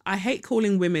 I hate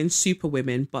calling women super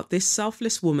women, but this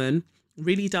selfless woman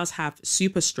really does have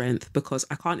super strength because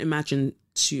I can't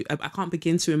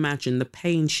begin to imagine the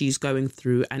pain she's going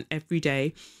through, and every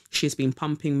day she has been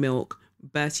pumping milk,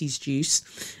 Bertie's juice,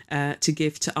 to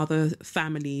give to other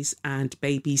families and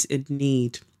babies in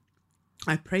need.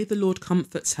 I pray the Lord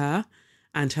comforts her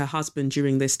and her husband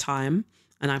during this time,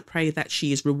 and I pray that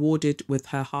she is rewarded with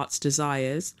her heart's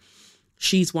desires.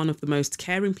 She's one of the most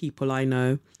caring people I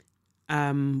know.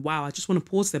 Wow, I just want to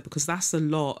pause there because that's a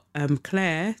lot.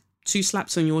 Claire, 2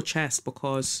 slaps on your chest,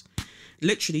 because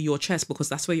literally your chest, because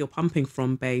that's where you're pumping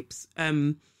from, babes.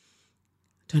 Don't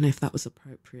know if that was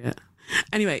appropriate.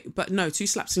 Anyway, but no, 2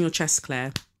 slaps on your chest,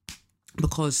 Claire,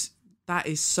 because that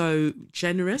is so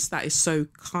generous. That is so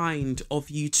kind of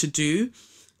you to do.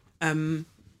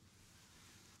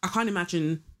 I can't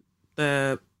imagine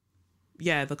the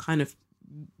kind of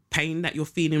pain that you're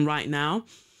feeling right now.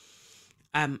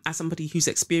 As somebody who's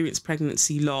experienced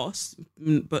pregnancy loss,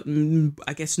 but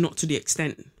I guess not to the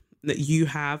extent that you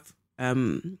have,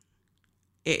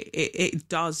 it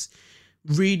does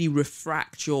really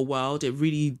refract your world. It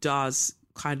really does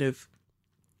kind of,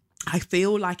 I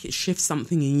feel like it shifts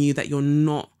something in you that it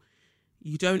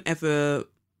doesn't ever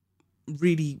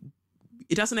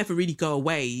really go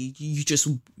away. You just,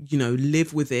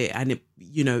 live with it, and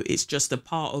it's just a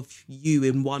part of you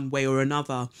in one way or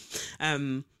another.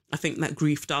 I think that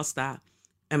grief does that.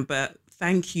 But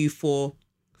thank you for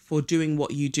doing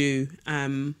what you do,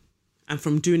 and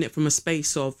from doing it from a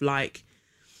space of like,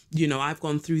 I've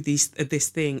gone through this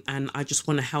thing and I just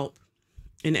want to help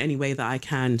in any way that I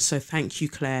can. So thank you,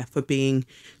 Claire, for being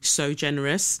so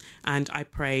generous. And I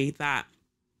pray that,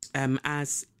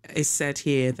 as is said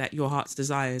here, that your heart's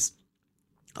desires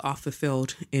are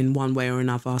fulfilled in one way or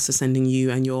another. So sending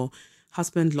you and your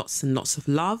husband lots and lots of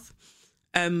love.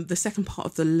 The second part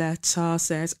of the letter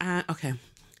says, okay.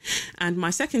 And my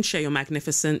second share your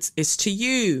magnificence is to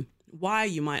you. Why,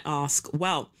 you might ask?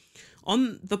 Well,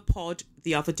 on the pod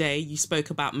the other day, you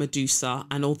spoke about Medusa,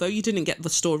 and although you didn't get the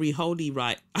story wholly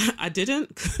right, I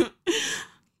didn't.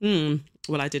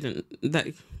 Well, I didn't.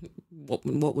 What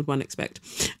would one expect?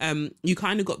 You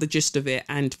kind of got the gist of it,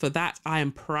 and for that, I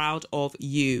am proud of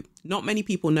you. Not many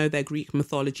people know their Greek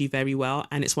mythology very well,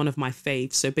 and it's one of my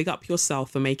faves. So big up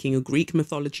yourself for making a Greek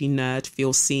mythology nerd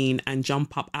feel seen and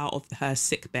jump up out of her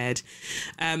sick bed.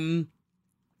 I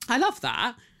love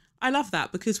that.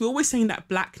 Because we're always saying that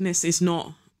blackness is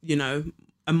not,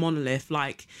 a monolith.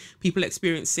 Like, people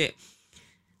experience this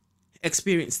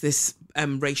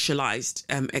racialized,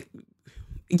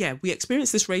 we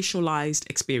experience this racialized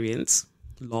experience,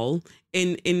 lol,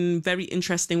 in very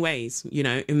interesting ways.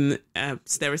 There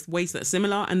are ways that are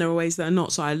similar and there are ways that are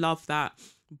not. So I love that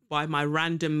by my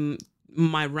random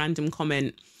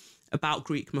comment about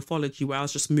Greek mythology, where I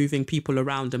was just moving people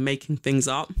around and making things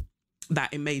up,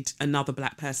 that it made another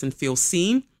black person feel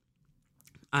seen.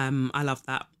 I love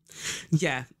that.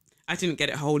 Yeah, I didn't get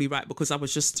it wholly right because I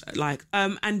was just like,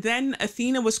 and then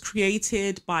Athena was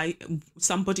created by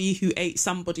somebody who ate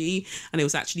somebody, and it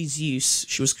was actually Zeus.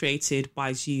 She was created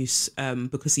by Zeus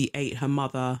because he ate her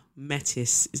mother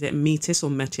Metis. Is it Metis or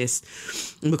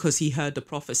Metis? Because he heard the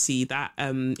prophecy that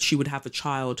she would have a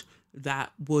child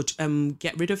that would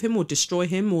get rid of him or destroy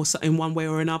him or in one way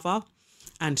or another.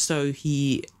 And so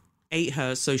he ate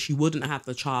her so she wouldn't have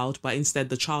the child, but instead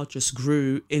the child just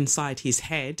grew inside his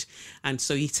head, and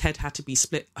so his head had to be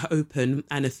split open,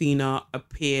 and Athena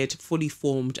appeared fully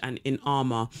formed and in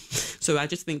armor. So I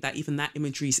just think that even that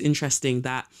imagery is interesting,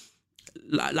 that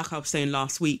like I was saying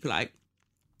last week, like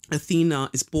Athena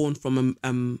is born from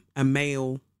a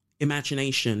male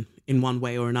imagination in one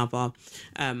way or another,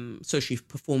 so she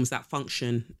performs that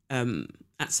function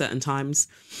at certain times.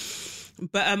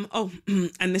 But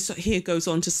and this here goes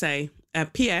on to say,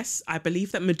 P.S. I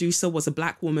believe that Medusa was a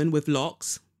black woman with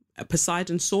locks.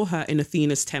 Poseidon saw her in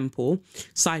Athena's temple.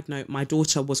 Side note, my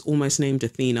daughter was almost named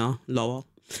Athena, lol,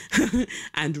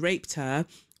 and raped her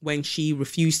when she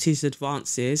refused his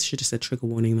advances. Should have said trigger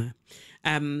warning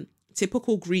there.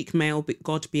 Typical Greek male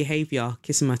god behavior,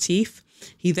 kissing my teeth.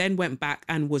 He then went back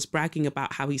and was bragging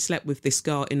about how he slept with this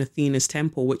girl in Athena's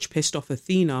temple, which pissed off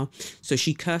Athena. So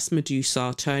she cursed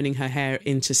Medusa, turning her hair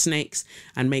into snakes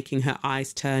and making her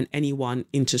eyes turn anyone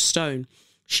into stone.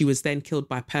 She was then killed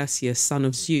by Perseus, son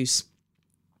of Zeus.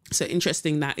 So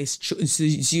interesting that it's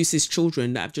Zeus's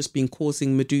children that have just been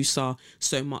causing Medusa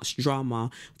so much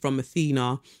drama, from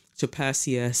Athena to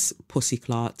Perseus,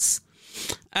 pussyclats.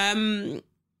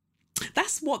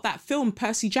 That's what that film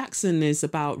Percy Jackson is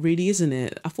about, really, isn't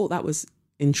it? I thought that was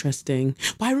interesting.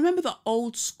 But I remember the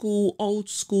old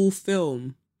school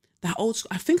film.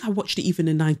 I think I watched it even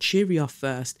in Nigeria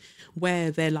first,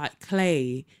 where they're like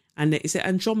clay, and is it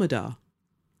Andromeda?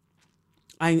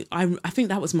 I think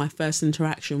that was my first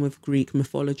interaction with Greek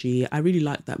mythology. I really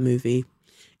liked that movie.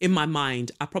 In my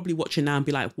mind, I probably watch it now and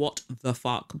be like, what the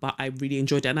fuck? But I really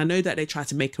enjoyed it. And I know that they tried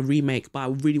to make a remake, but I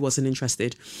really wasn't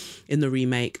interested in the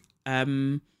remake.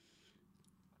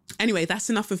 Anyway, that's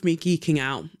enough of me geeking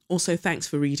out. Also, thanks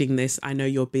for reading this. I know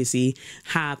you're busy.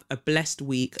 Have a blessed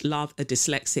week. Love, a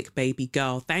dyslexic baby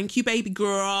girl. Thank you, baby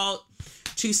girl.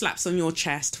 2 slaps on your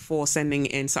chest for sending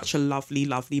in such a lovely,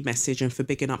 lovely message and for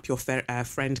bigging up your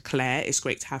friend Claire. It's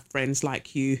great to have friends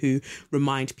like you who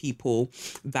remind people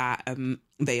that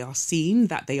they are seen,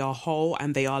 that they are whole,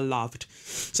 and they are loved.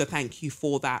 So thank you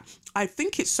for that. I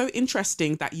think it's so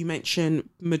interesting that you mentioned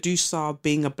Medusa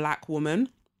being a black woman,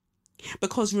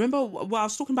 because remember what I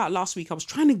was talking about last week? I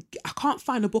can't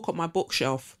find a book on my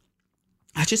bookshelf.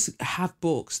 I just have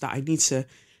books that I need to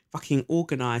fucking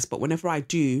organize, but whenever I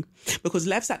do, because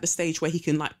Lev's at the stage where he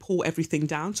can like pull everything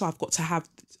down, so I've got to have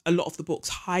a lot of the books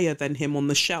higher than him on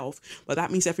the shelf, but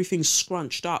that means everything's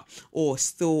scrunched up or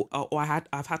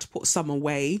I've had to put some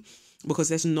away because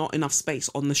there's not enough space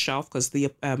on the shelf because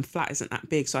the flat isn't that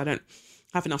big, so I don't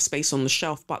have enough space on the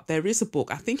shelf. But there is a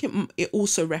book, I think it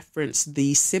also referenced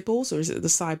the Sibyls, or is it the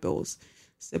Sibyls?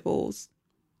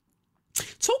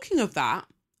 Talking of that,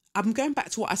 I'm going back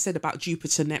to what I said about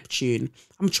Jupiter, Neptune.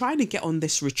 I'm trying to get on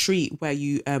this retreat where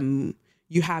you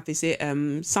have, is it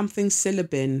something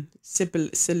Syllabin?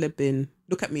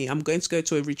 Look at me. I'm going to go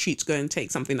to a retreat to go and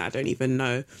take something that I don't even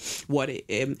know what it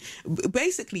is.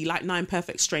 Basically like 9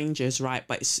 Perfect Strangers, right?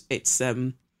 But it's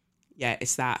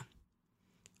that.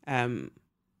 And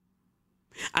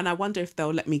I wonder if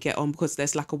they'll let me get on because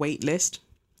there's like a wait list.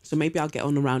 So maybe I'll get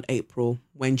on around April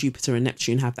when Jupiter and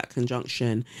Neptune have that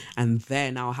conjunction, and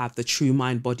then I'll have the true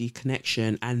mind-body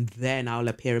connection, and then I'll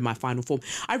appear in my final form.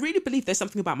 I really believe there's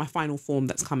something about my final form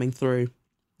that's coming through,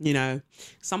 you know,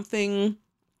 something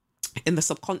in the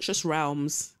subconscious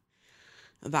realms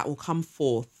that will come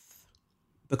forth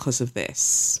because of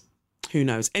this. Who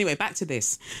knows? Anyway, back to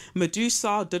this.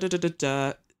 Medusa,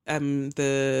 the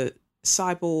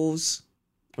Sibyls,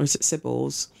 or is it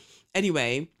Sibyls?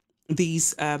 Anyway,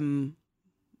 these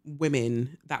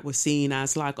women that were seen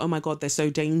as like, oh my God, they're so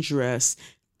dangerous.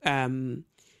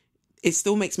 It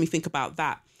still makes me think about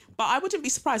that. But I wouldn't be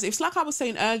surprised. It's like I was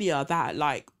saying earlier that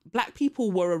like black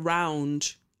people were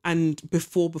around and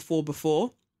before.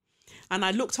 And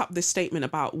I looked up this statement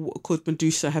about could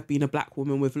Medusa have been a black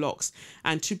woman with locks.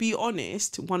 And to be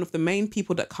honest, one of the main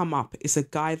people that come up is a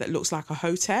guy that looks like a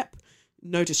Hotep.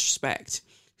 No disrespect.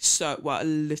 So, well, a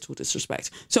little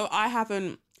disrespect. So I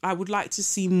would like to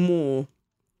see more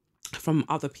from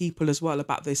other people as well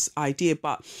about this idea.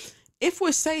 But if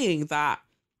we're saying that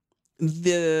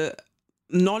the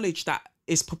knowledge that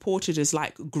is purported as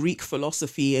like Greek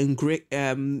philosophy and Greek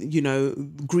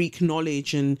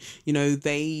knowledge, and, you know,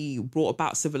 they brought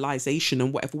about civilization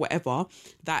and whatever,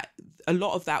 that a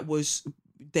lot of that was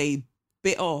they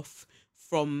bit off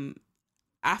from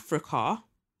Africa,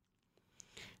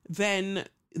 then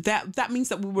that means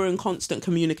that we were in constant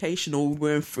communication, or we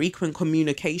were in frequent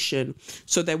communication.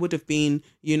 So there would have been,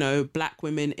 you know, black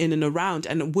women in and around.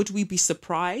 And would we be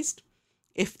surprised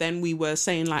if then we were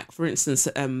saying, like, for instance,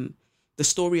 the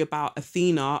story about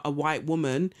Athena, a white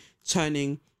woman,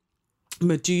 turning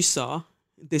Medusa,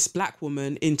 this black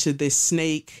woman, into this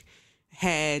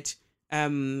snake-haired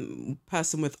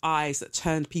person with eyes that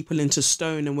turned people into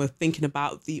stone, and we're thinking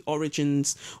about the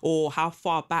origins or how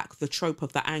far back the trope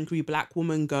of the angry black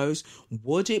woman goes.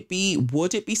 Would it be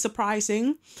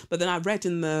surprising? But then I read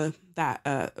in the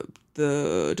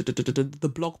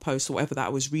blog post or whatever that I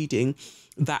was reading,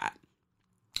 that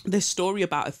this story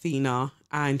about Athena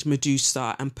and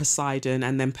Medusa and Poseidon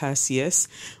and then Perseus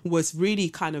was really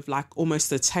kind of like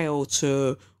almost a tale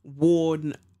to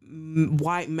warn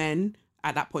white men,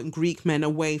 at that point Greek men,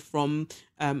 away from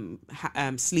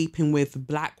sleeping with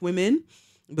black women,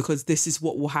 because this is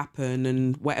what will happen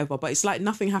and whatever. But it's like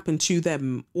nothing happened to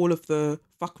them. All of the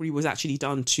fuckery was actually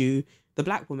done to the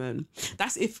black woman.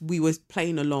 That's if we were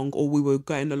playing along, or we were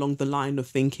going along the line of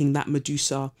thinking that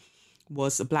Medusa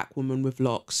was a black woman with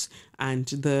locks, and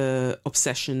the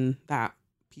obsession that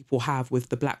people have with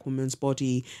the black woman's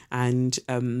body and,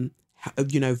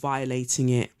 violating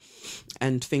it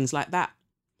and things like that.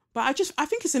 But I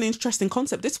think it's an interesting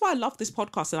concept. That's why I love this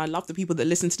podcast, and I love the people that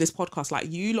listen to this podcast. Like,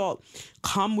 you lot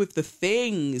come with the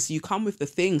things. You come with the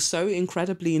things. So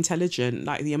incredibly intelligent.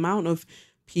 Like, the amount of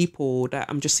people that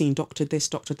I'm just seeing, doctor this,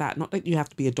 doctor that. Not that you have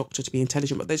to be a doctor to be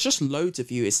intelligent, but there's just loads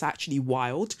of you. It's actually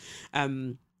wild.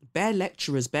 Bare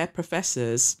lecturers, bare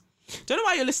professors. Don't know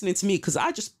why you're listening to me, because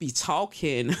I just be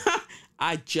talking.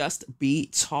 I just be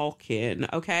talking,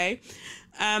 okay?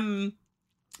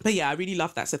 But yeah, I really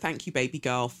love that. So thank you, baby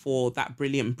girl, for that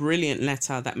brilliant, brilliant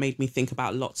letter that made me think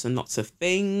about lots and lots of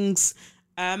things.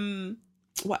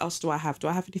 What else do I have? Do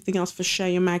I have anything else for Share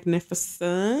Your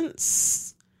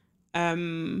Magnificence?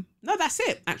 No, that's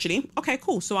it, actually. Okay,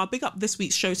 cool. So I'll big up this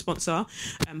week's show sponsor,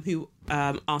 who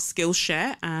are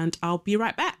Skillshare, and I'll be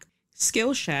right back.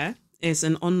 Skillshare is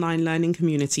an online learning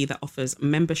community that offers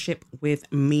membership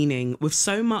with meaning. With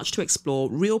so much to explore,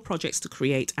 real projects to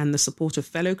create, and the support of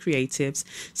fellow creatives,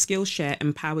 Skillshare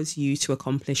empowers you to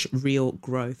accomplish real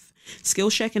growth.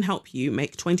 Skillshare can help you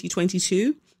make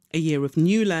 2022 a year of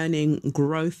new learning,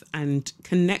 growth, and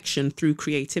connection through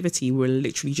creativity. We're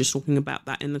literally just talking about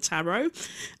that in the tarot.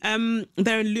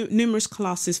 There are numerous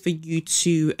classes for you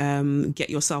to get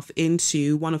yourself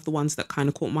into. One of the ones that kind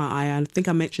of caught my eye, I think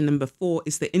I mentioned them before,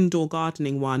 is the indoor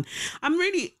gardening one. I'm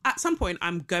really, at some point,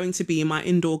 I'm going to be in my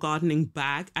indoor gardening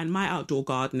bag and my outdoor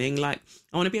gardening. Like,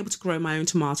 I want to be able to grow my own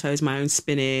tomatoes, my own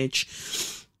spinach,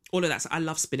 all of that. So I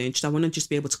love spinach. So I want to just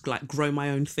be able to like grow my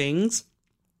own things.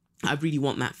 I really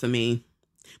want that for me.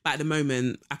 But at the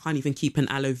moment, I can't even keep an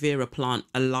aloe vera plant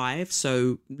alive.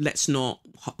 So let's not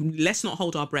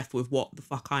hold our breath with what the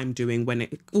fuck I'm doing when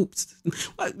it... Oops.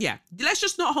 Well, yeah. Let's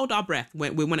just not hold our breath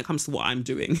when it comes to what I'm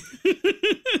doing.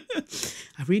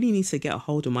 I really need to get a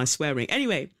hold of my swearing.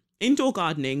 Anyway, indoor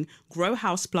gardening, grow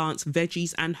houseplants,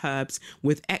 veggies and herbs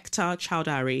with Ekta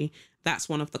Chowdhury. That's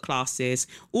one of the classes.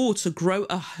 Or to grow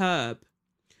a herb.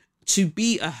 To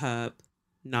be a herb.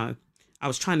 No. I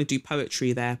was trying to do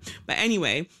poetry there. But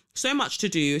anyway, so much to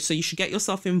do. So you should get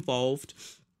yourself involved.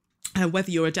 And whether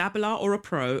you're a dabbler or a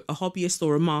pro, a hobbyist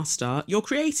or a master, you're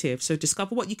creative. So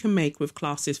discover what you can make with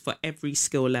classes for every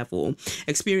skill level.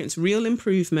 Experience real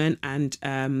improvement, and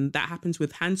that happens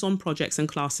with hands-on projects and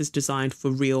classes designed for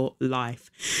real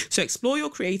life. So explore your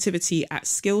creativity at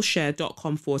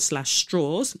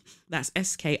skillshare.com/straws. That's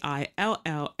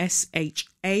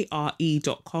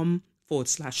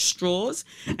skillshare.com/straws,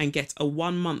 and get a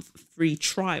 1 month free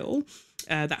trial.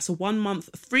 That's a 1 month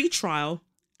free trial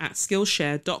at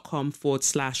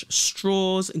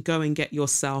skillshare.com/straws. Go and get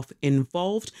yourself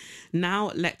involved.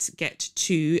 Now let's get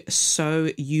to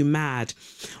So You Mad.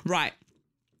 Right.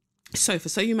 So for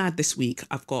So You Mad this week,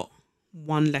 I've got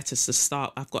a letter to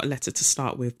start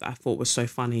with that I thought was so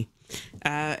funny.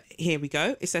 Here we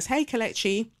go. It says, "Hey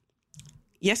Kelechi,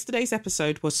 yesterday's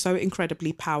episode was so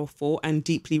incredibly powerful and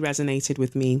deeply resonated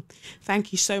with me.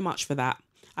 Thank you so much for that.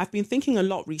 I've been thinking a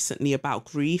lot recently about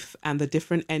grief and the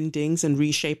different endings and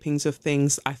reshapings of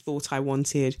things I thought I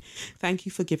wanted. Thank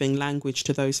you for giving language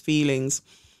to those feelings.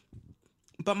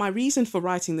 But my reason for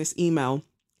writing this email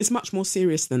is much more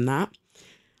serious than that.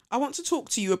 I want to talk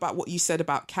to you about what you said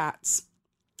about cats.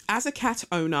 As a cat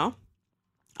owner,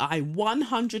 I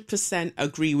 100%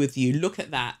 agree with you. Look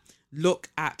at that. Look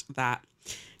at that.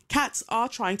 Cats are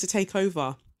trying to take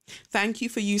over. Thank you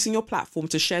for using your platform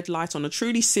to shed light on a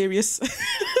truly serious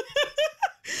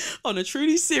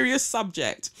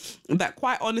subject that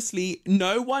quite honestly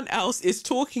no one else is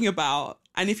talking about.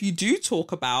 And if you do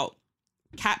talk about,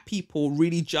 cat people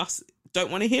really just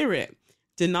don't want to hear it.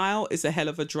 Denial is a hell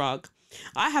of a drug.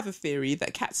 I have a theory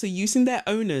that cats are using their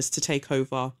owners to take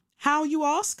over. How, you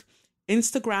ask?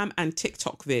 Instagram and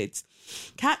TikTok vids.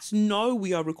 Cats know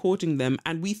we are recording them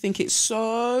and we think it's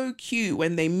so cute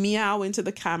when they meow into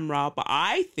the camera, but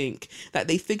I think that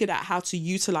they figured out how to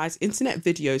utilize internet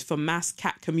videos for mass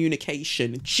cat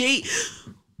communication. Gee,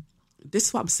 this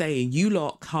is what I'm saying. You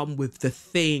lot come with the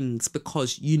things,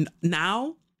 because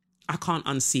now I can't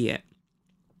unsee it.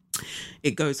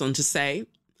 It goes on to say,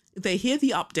 they hear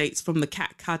the updates from the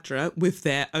cat cadre with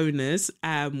their owners,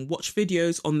 watch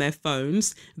videos on their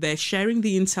phones. They're sharing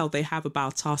the intel they have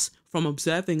about us from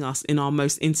observing us in our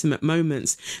most intimate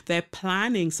moments. They're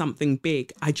planning something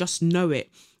big. I just know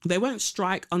it. They won't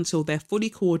strike until they're fully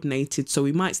coordinated, so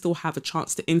we might still have a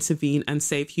chance to intervene and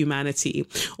save humanity.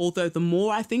 Although the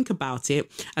more I think about it,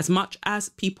 as much as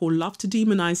people love to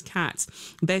demonize cats,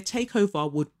 their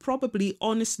takeover would probably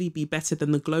honestly be better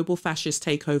than the global fascist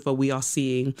takeover we are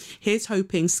seeing. Here's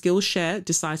hoping Skillshare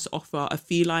decides to offer a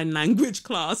feline language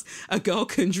class a girl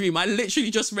can dream. I literally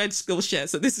just read Skillshare,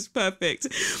 so this is perfect.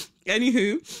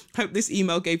 Anywho, hope this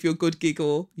email gave you a good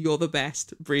giggle. You're the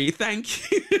best, Brie.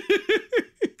 Thank you.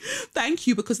 Thank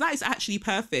you, because that is actually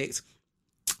perfect.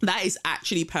 That is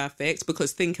actually perfect,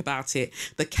 because think about it.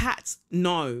 The cats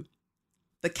know.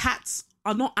 The cats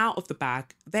are not out of the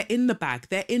bag. They're in the bag.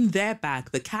 They're in their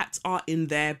bag. The cats are in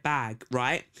their bag,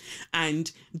 right?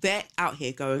 And they're out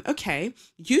here going, okay,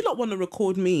 you lot want to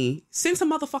record me. Since a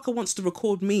motherfucker wants to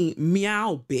record me,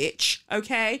 meow, bitch,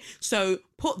 okay? So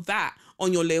put that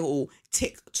on your little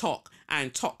TikTok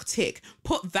and tick.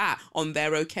 Put that on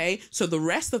there, okay? So the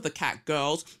rest of the cat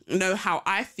girls know how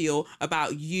I feel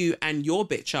about you and your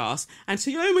bitch ass. And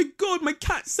say, oh my God, my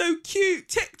cat's so cute.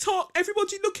 TikTok,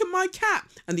 everybody look at my cat.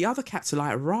 And the other cats are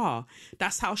like, rah.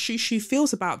 That's how Shushu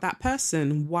feels about that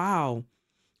person. Wow.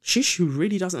 Shushu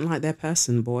really doesn't like their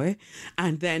person, boy.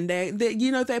 And then they're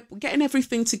getting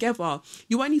everything together.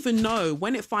 You won't even know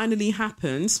when it finally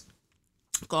happens.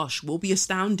 Gosh, we'll be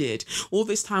astounded. All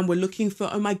this time we're looking for,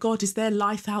 oh my God, is there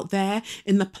life out there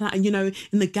in the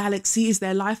in the galaxy? Is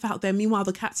there life out there? Meanwhile,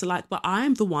 the cats are like, but I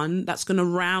am the one that's going to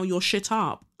row your shit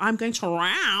up. I'm going to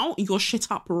row your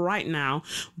shit up right now.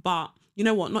 But you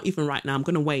know what? Not even right now. I'm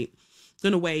going to wait.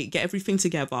 Get everything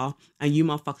together, and you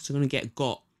motherfuckers are going to get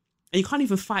got. And you can't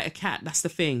even fight a cat. That's the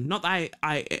thing. Not that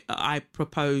I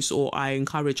propose or I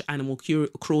encourage animal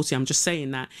cruelty. I'm just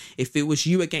saying that if it was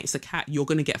you against a cat, you're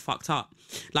going to get fucked up.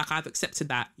 Like, I've accepted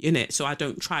that, innit? So I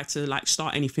don't try to like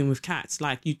start anything with cats.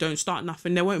 Like, you don't start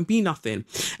nothing, there won't be nothing.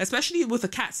 Especially with the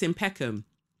cats in Peckham.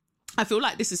 I feel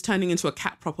like this is turning into a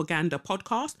cat propaganda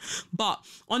podcast. But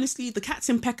honestly, the cats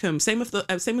in Peckham, same as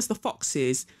the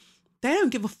foxes, they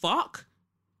don't give a fuck.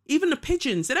 Even the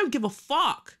pigeons, they don't give a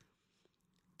fuck.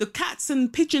 The cats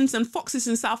and pigeons and foxes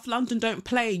in South London don't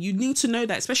play. You need to know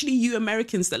that, especially you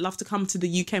Americans that love to come to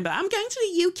the UK. But I'm going to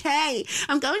the UK.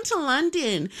 I'm going to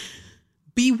London.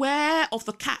 Beware of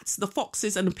the cats, the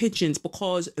foxes and the pigeons,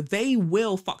 because they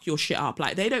will fuck your shit up.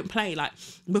 Like, they don't play. Like,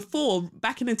 before,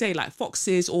 back in the day, like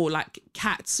foxes or like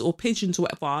cats or pigeons or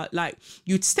whatever, like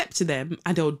you'd step to them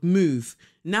and they would move.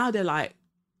 Now they're like,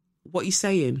 what you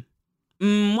saying?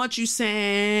 What'd you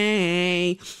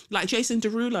say? Like Jason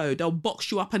Derulo, they'll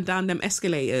box you up and down them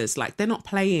escalators. Like, they're not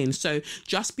playing. So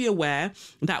just be aware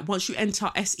that once you enter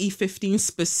SE15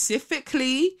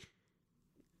 specifically,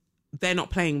 they're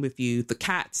not playing with you. The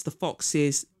cats, the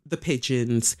foxes, the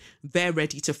pigeons, they're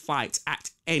ready to fight at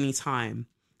any time.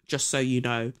 Just so you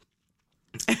know.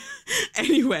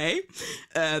 Anyway,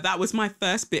 that was my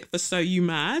first bit for So You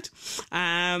Mad.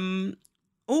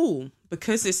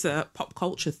 Because it's a pop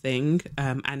culture thing,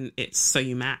 and it's So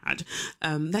You Mad,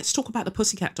 let's talk about the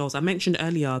Pussycat Dolls. I mentioned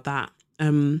earlier that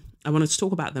I wanted to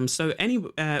talk about them. So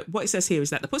what it says here is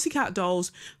that the Pussycat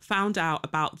Dolls found out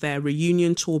about their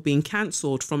reunion tour being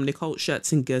cancelled from Nicole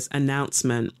Scherzinger's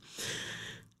announcement.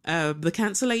 The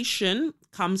cancellation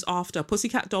comes after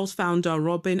Pussycat Dolls founder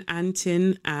Robin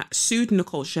Antin sued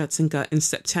Nicole Scherzinger in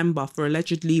September for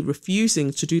allegedly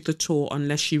refusing to do the tour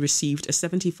unless she received a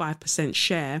 75%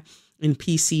 share in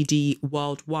PCD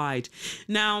worldwide.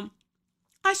 Now,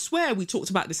 I swear we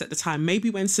talked about this at the time, maybe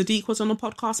when Sadiq was on the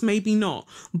podcast, maybe not.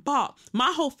 But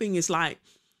my whole thing is like,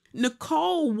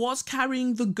 Nicole was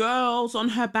carrying the girls on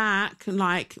her back.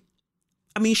 Like,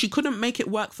 I mean, she couldn't make it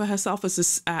work for herself as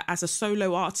a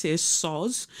solo artist,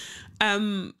 soz.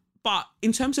 But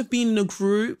in terms of being in a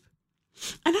group,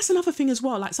 and that's another thing as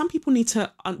well. Like, some people need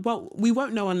to, we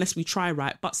won't know unless we try,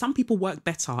 right? But some people work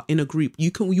better in a group.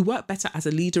 You work better as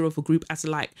a leader of a group as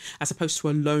opposed to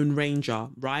a lone ranger,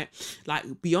 right? Like,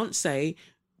 Beyonce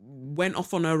went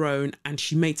off on her own and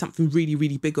she made something really,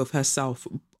 really big of herself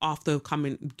after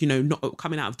not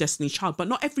coming out of Destiny's Child. But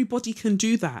not everybody can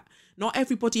do that. Not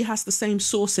everybody has the same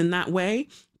source in that way.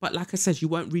 But like I said, you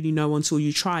won't really know until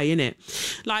you try, innit?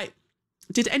 Like,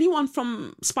 did anyone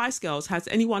from Spice Girls, out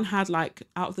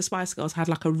of the Spice Girls, had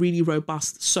like a really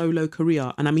robust solo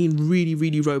career? And I mean really,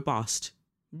 really robust.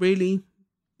 Really?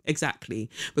 Exactly.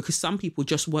 Because some people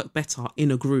just work better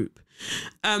in a group.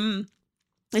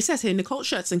 It says here, Nicole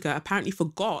Scherzinger apparently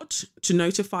forgot to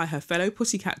notify her fellow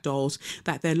Pussycat Dolls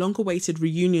that their long-awaited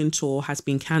reunion tour has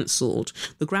been cancelled.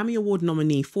 The Grammy Award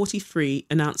nominee, 43,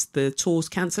 announced the tour's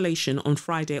cancellation on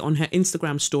Friday on her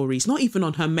Instagram stories, not even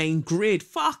on her main grid.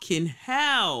 Fucking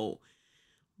hell.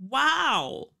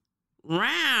 Wow.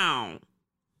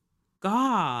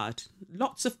 God.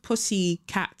 Lots of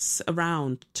pussycats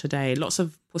around today. Lots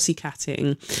of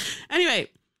pussycatting. Anyway,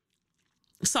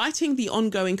 citing the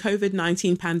ongoing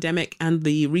COVID-19 pandemic and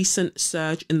the recent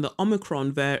surge in the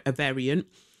Omicron variant,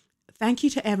 thank you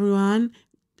to everyone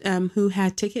who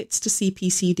had tickets to see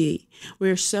PCD.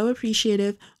 We're so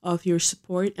appreciative of your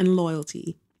support and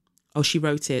loyalty. Oh, she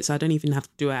wrote it, so I don't even have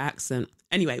to do her accent.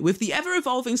 Anyway, with the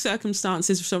ever-evolving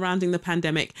circumstances surrounding the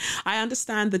pandemic, I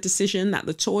understand the decision that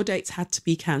the tour dates had to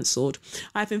be cancelled.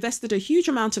 I've invested a huge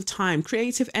amount of time,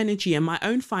 creative energy, and my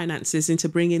own finances into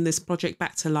bringing this project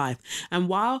back to life. And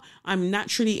while I'm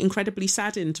naturally incredibly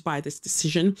saddened by this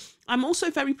decision, I'm also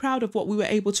very proud of what we were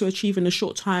able to achieve in a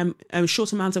short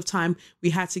amount of time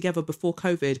we had together before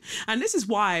COVID. And this is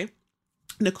why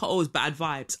Nicole is bad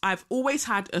vibes. I've always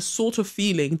had a sort of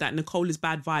feeling that Nicole is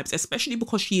bad vibes, especially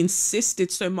because she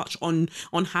insisted so much on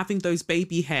having those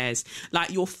baby hairs. Like,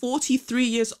 you're 43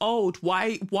 years old.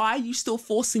 Why are you still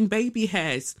forcing baby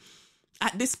hairs?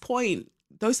 At this point,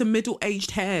 those are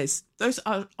middle-aged hairs. Those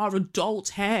are adult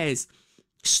hairs.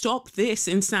 Stop this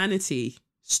insanity.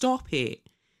 Stop it.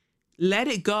 Let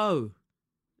it go.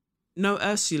 No,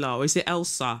 Ursula, or is it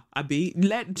Elsa, Abby?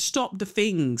 Stop the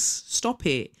things. Stop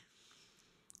it.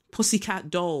 Pussycat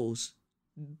dolls.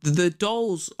 The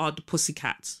dolls are the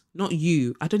pussycats, not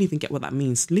you. I don't even get what that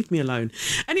means. Leave me alone.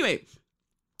 Anyway,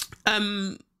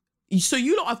 so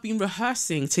you lot have been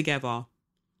rehearsing together.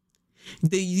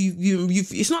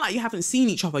 It's not like you haven't seen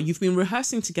each other. You've been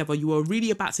rehearsing together. You were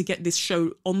really about to get this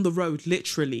show on the road,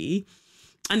 literally.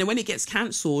 And then when it gets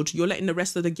cancelled, you're letting the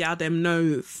rest of the gal them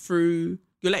know through.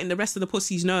 You're letting the rest of the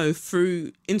pussies know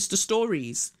through Insta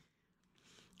stories.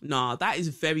 Nah, that is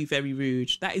very, very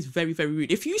rude. That is very, very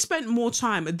rude. If you spent more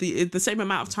time, the same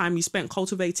amount of time you spent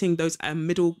cultivating those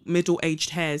middle-aged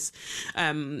hairs,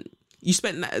 you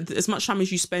spent as much time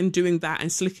as you spend doing that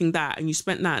and slicking that, and you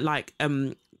spent that like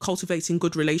cultivating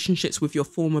good relationships with your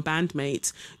former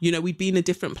bandmates, you know, we'd be in a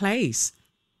different place.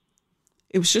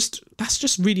 That's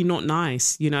just really not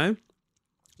nice, you know?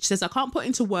 She says, I can't put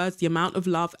into words the amount of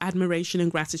love, admiration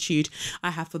and gratitude I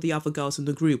have for the other girls in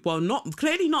the group. Well,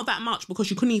 clearly not that much,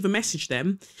 because you couldn't even message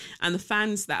them. And the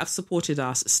fans that have supported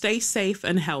us. Stay safe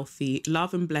and healthy.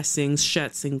 Love and blessings,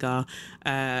 Scherzinger.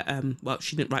 Well,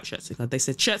 she didn't write Scherzinger. They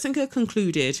said Scherzinger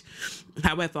concluded,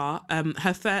 however,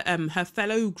 her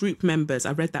fellow group members,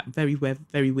 I read that very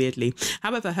weirdly.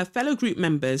 However, her fellow group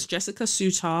members, Jessica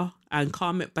Sutar and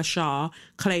Karmit Bashar,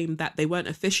 claimed that they weren't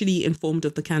officially informed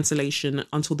of the cancellation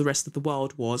until the rest of the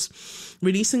world was.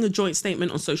 Releasing a joint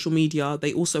statement on social media,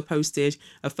 they also posted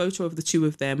a photo of the two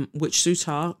of them, which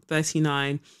Sutar,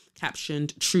 39,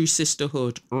 captioned, "True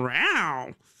sisterhood."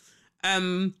 Wow.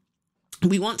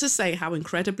 We want to say how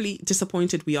incredibly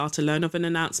disappointed we are to learn of an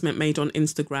announcement made on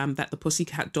Instagram that the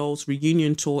Pussycat Dolls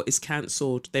reunion tour is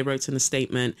cancelled, they wrote in a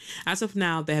statement. As of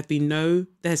now, there has been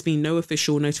no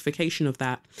official notification of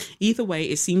that. Either way,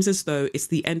 it seems as though it's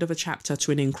the end of a chapter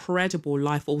to an incredible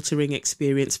life-altering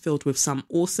experience filled with some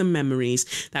awesome memories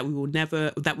that we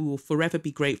will forever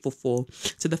be grateful for.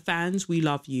 To the fans, we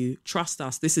love you. Trust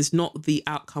us, this is not the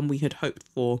outcome we had hoped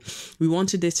for. We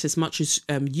wanted it as much as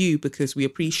you, because we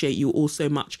appreciate you all so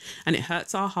much, and it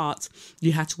hurts our hearts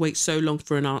you had to wait so long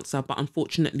for an answer, but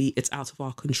unfortunately it's out of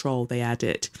our control, they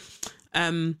added.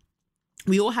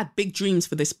 We all had big dreams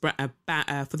for this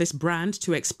brand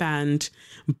to expand,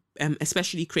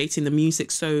 especially creating the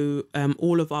music so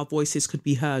all of our voices could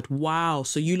be heard. Wow,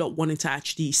 so you lot wanted to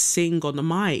actually sing on the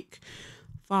mic.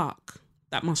 Fuck,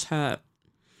 that must hurt.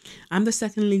 I'm the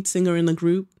second lead singer in the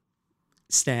group.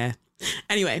 Stare.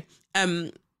 Anyway,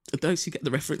 those who get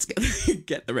the reference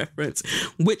get the reference,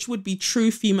 which would be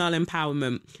true female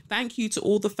empowerment. Thank you to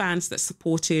all the fans that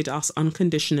supported us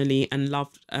unconditionally and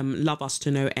love us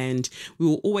to no end. We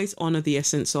will always honour the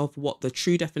essence of what the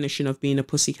true definition of being a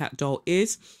pussycat doll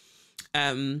is.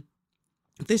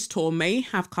 This tour may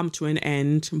have come to an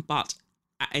end, but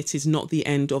it is not the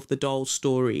end of the doll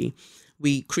story.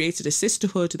 We created a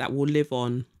sisterhood that will live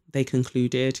on, they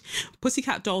concluded.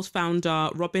 Pussycat Dolls founder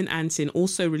Robin Antin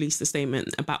also released a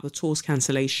statement about the tour's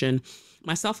cancellation.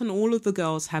 Myself and all of the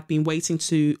girls have been waiting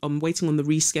on the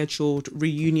rescheduled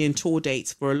reunion tour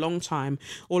dates for a long time.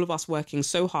 All of us working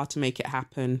so hard to make it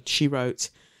happen, she wrote.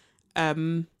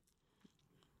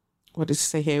 what does it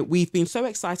say here? We've been so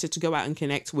excited to go out and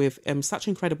connect with such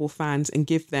incredible fans and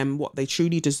give them what they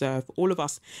truly deserve. All of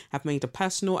us have made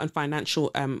personal and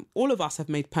financial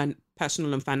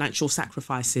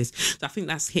sacrifices. So I think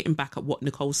that's hitting back at what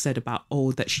Nicole said about,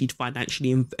 that she'd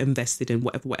financially invested in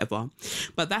whatever.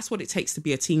 But that's what it takes to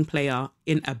be a team player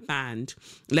in a band.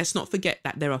 Let's not forget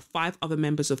that there are 5 other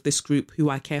members of this group who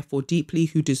I care for deeply,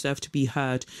 who deserve to be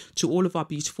heard. To all of our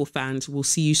beautiful fans, we'll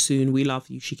see you soon. We love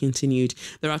you, she continued.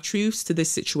 There are truths to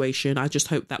this situation. I just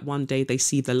hope that one day they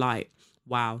see the light.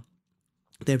 Wow.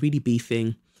 They're really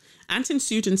beefing. Antin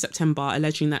sued in September,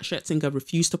 alleging that Scherzinger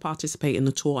refused to participate in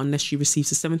the tour unless she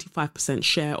receives a 75%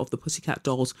 share of the Pussycat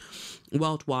Dolls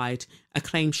worldwide, a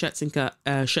claim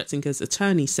Scherzinger's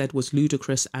attorney said was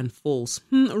ludicrous and false.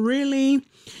 Really?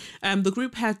 The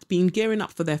group had been gearing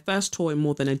up for their first tour in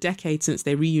more than a decade since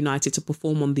they reunited to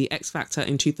perform on the X Factor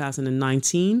in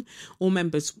 2019. All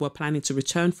members were planning to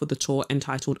return for the tour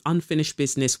entitled Unfinished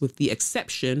Business, with the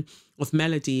exception of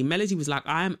Melody. Melody was like,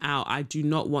 I am out. I do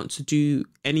not want to do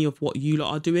any of what you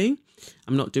lot are doing.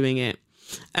 I'm not doing it.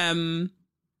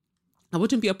 I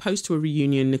wouldn't be opposed to a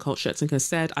reunion, Nicole Scherzinger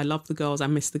said. I love the girls. I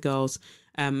miss the girls.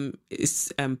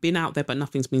 It's been out there, but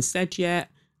nothing's been said yet,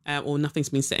 or nothing's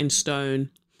been set in stone.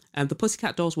 The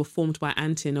Pussycat Dolls were formed by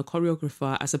Antin, a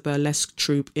choreographer, as a burlesque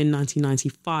troupe in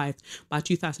 1995. By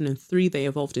 2003, they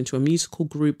evolved into a musical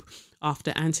group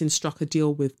after Antin struck a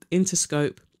deal with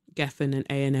Interscope, Geffen and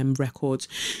A&M Records.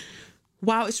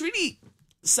 Wow, it's really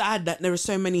sad that there are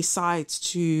so many sides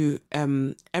to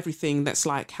everything that's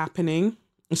like happening.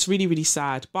 It's really, really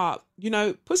sad. But,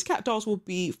 Pussycat Dolls will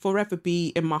forever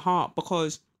be in my heart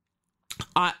because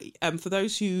for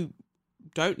those who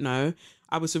don't know,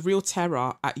 I was a real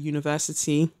terror at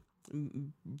university,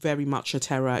 very much a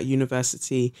terror at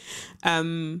university.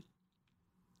 And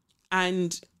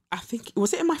I think,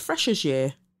 was it in my freshers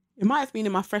year? It might have been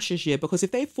in my freshers year, because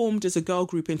if they formed as a girl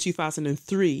group in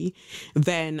 2003,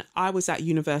 then I was at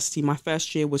university. My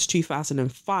first year was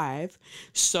 2005.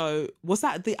 So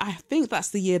I think that's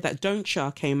the year that Don't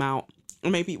Cha came out. Or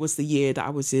maybe it was the year that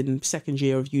I was in second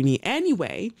year of uni.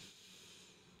 Anyway,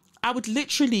 I would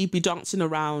literally be dancing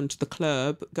around the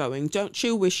club going, don't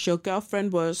you wish your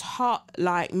girlfriend was hot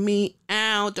like me?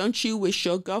 Ow, don't you wish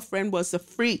your girlfriend was a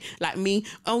freak like me?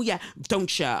 Oh yeah,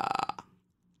 don't ya?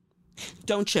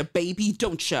 Don't ya, baby,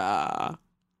 don't ya?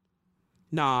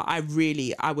 Nah, I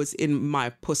was in my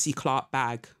Pussy Clark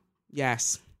bag.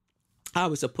 Yes, I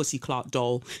was a Pussy Clark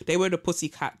doll. They were the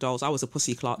Pussycat Dolls. I was a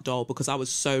Pussy Clark doll because I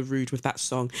was so rude with that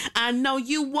song. I know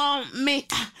you want me.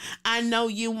 I know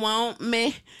you want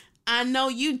me. I know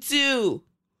you do.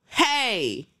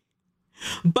 Hey.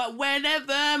 But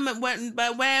whenever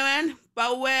I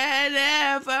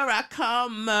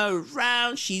come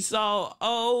around, she's all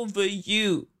over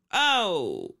you.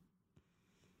 Oh.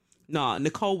 Nah,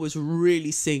 Nicole was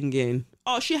really singing.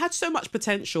 Oh, she had so much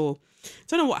potential.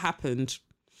 Don't know what happened.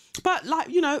 But,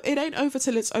 it ain't over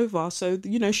till it's over. So,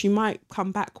 she might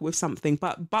come back with something.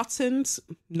 But Buttons,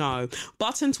 no.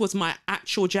 Buttons was my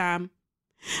actual jam.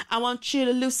 I want you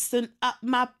to loosen up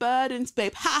my burdens,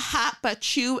 babe. Ha ha,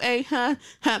 but you ain't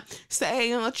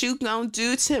saying what you gonna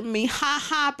do to me. Ha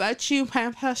ha, but you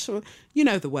have. You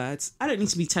know the words. I don't need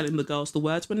to be telling the girls the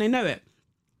words when they know it.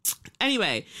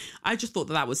 Anyway, I just thought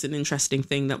that was an interesting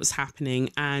thing that was happening,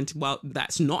 and well,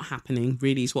 that's not happening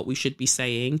really is what we should be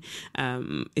saying.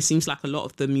 It seems like a lot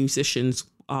of the musicians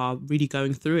are really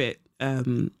going through it.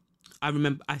 I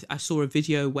remember I saw a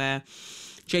video where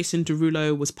Jason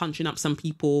Derulo was punching up some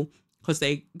people because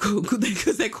they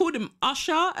called him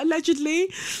Usher,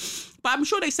 allegedly. But I'm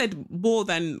sure they said more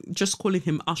than just calling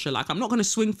him Usher. Like, I'm not going to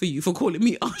swing for you for calling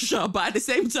me Usher. But at the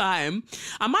same time,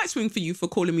 I might swing for you for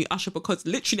calling me Usher because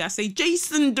literally I say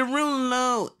Jason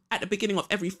Derulo at the beginning of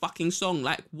every fucking song.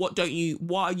 Like, what are you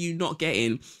not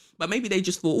getting? But maybe they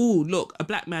just thought, oh, look, a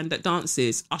black man that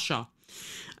dances, Usher.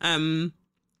 But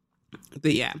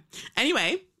yeah.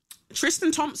 Anyway,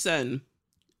 Tristan Thompson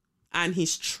and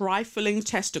his trifling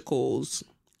testicles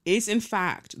is in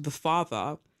fact the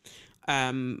father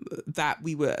that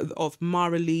we were of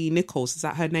Mara Lee Nichols. Is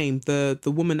that her name? The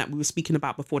woman that we were speaking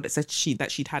about before that said she'd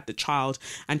had the child,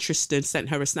 and Tristan sent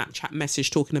her a Snapchat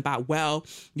message talking about, well,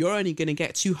 you're only going to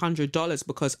get $200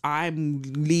 because I'm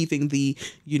leaving the,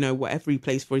 whatever he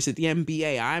plays for. He said the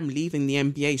NBA. I'm leaving the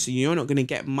NBA, so you're not going to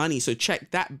get money. So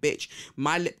check that, bitch.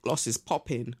 My lip gloss is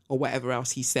popping, or whatever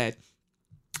else he said.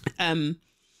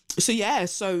 So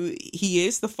he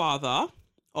is the father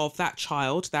of that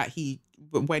child that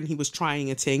when he was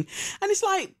trying a thing, and it's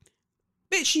like,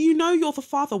 bitch, you're the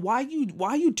father. Why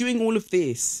are you doing all of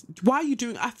this? Why are you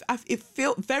doing? It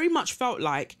very much felt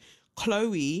like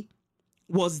Chloe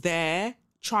was there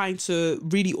trying to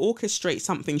really orchestrate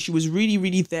something. She was really,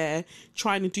 really there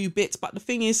trying to do bits. But the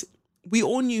thing is, we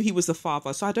all knew he was the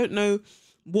father. So I don't know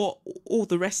what all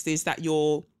the rest is that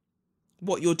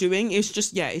what you're doing. It's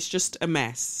just a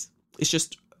mess. It's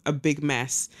just a big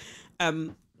mess.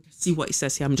 Let's see what he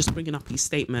says here. I'm just bringing up his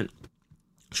statement.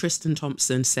 Tristan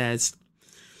Thompson says,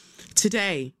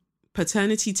 today,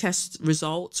 paternity test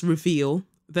results reveal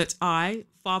that I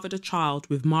fathered a child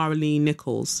with Marlene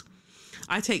Nichols.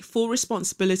 I take full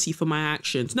responsibility for my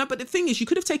actions. No, but the thing is, you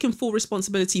could have taken full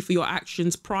responsibility for your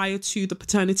actions prior to the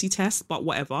paternity test, but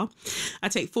whatever. I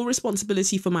take full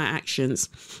responsibility for my actions.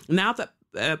 Now that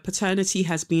paternity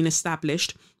has been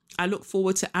established, I look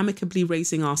forward to amicably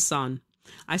raising our son.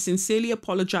 I sincerely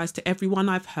apologize to everyone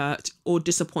I've hurt or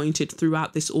disappointed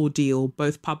throughout this ordeal,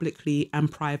 both publicly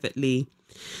and privately.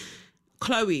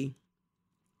 Chloe,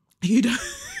 you don't...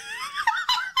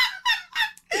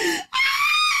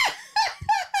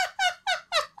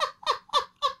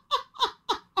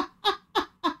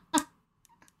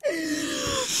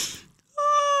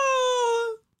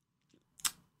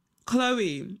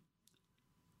 Chloe.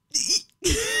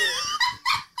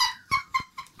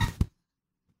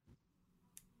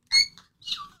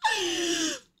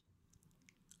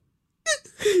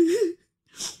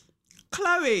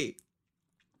 Chloe,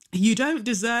 you don't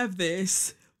deserve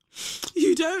this.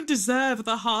 You don't deserve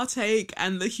the heartache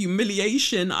and the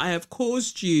humiliation I have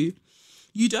caused you.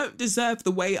 You don't deserve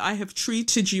the way I have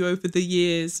treated you over the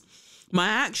years. My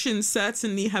actions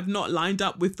certainly have not lined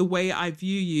up with the way I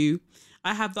view you.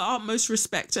 I have the utmost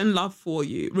respect and love for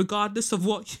you, regardless of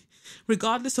what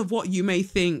you may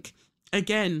think.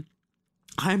 Again,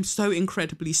 I am so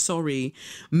incredibly sorry.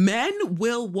 Men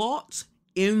will what?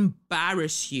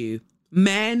 Embarrass you.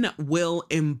 Men will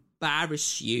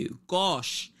embarrass you.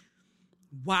 Gosh.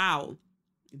 Wow.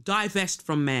 Divest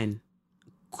from men.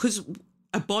 Because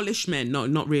abolish men. No,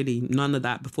 not really. None of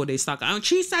that before they start going,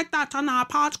 she said that on our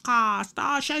podcast.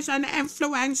 Oh, she's an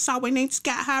influencer. We need to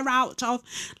get her out of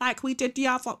like we did the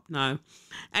other. No.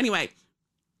 Anyway.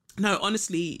 No,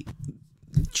 honestly,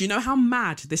 do you know how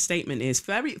mad this statement is?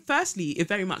 Firstly, it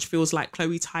very much feels like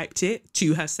Chloe typed it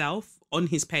to herself on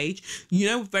his page. You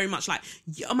know, very much like,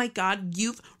 oh my God,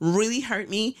 you've really hurt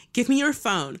me. Give me your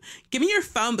phone. Give me your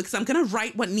phone because I'm going to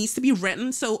write what needs to be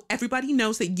written so everybody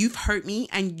knows that you've hurt me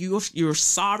and you're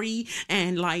sorry.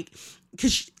 And like,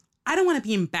 because I don't want to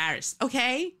be embarrassed,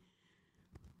 okay?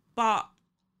 But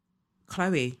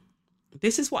Chloe,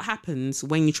 this is what happens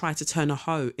when you try to turn a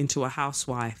hoe into a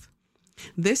housewife.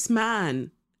 This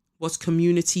man was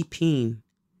community peen.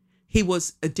 He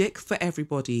was a dick for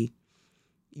everybody.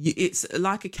 It's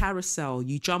like a carousel.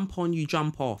 You jump on, you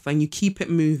jump off, and you keep it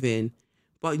moving.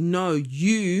 But no,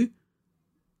 you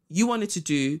wanted to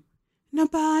do,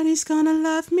 nobody's gonna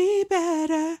love me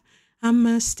better. I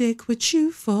must stick with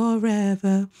you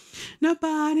forever.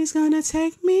 Nobody's gonna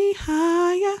take me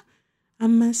higher. I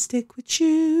must stick with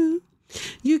you.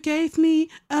 You gave me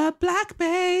a black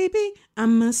baby. I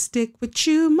must stick with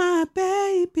you, my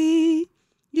baby.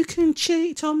 You can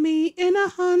cheat on me in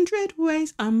 100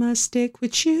 ways. I must stick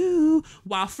with you.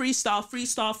 Wow, freestyle.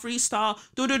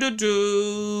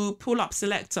 Do. Pull up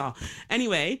selector.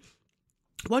 Anyway,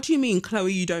 what do you mean,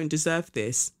 Chloe, you don't deserve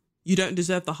this? You don't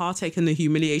deserve the heartache and the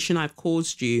humiliation I've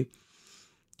caused you.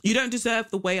 You don't deserve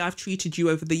the way I've treated you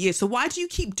over the years. So why do you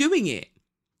keep doing it?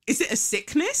 Is it a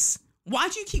sickness? Why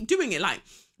do you keep doing it? Like,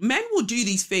 men will do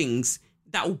these things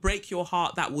that will break your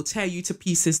heart, that will tear you to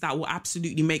pieces, that will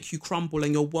absolutely make you crumble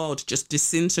and your world just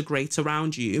disintegrate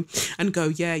around you and go,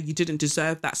 yeah, you didn't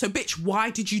deserve that. So, bitch,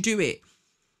 why did you do it?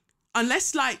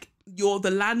 Unless, like, you're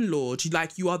the landlord,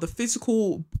 like you are the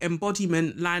physical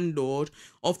embodiment landlord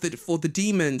for the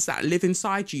demons that live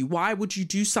inside you. Why would you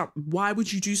do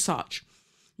such?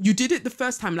 You did it the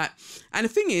first time, like, and the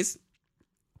thing is,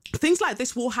 things like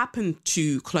this will happen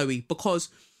to Chloe because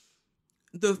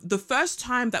the first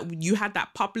time that you had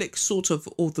that public sort of,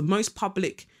 or the most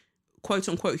public quote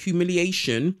unquote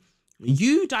humiliation,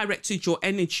 you directed your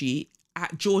energy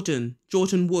at Jordan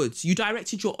Woods. You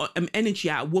directed your energy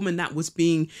at a woman that was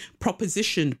being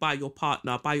propositioned by your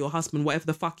partner, by your husband, whatever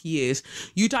the fuck he is.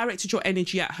 You directed your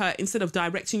energy at her instead of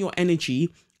directing your energy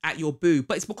at your boo.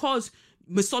 But it's because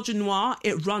misogynoir,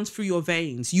 it runs through your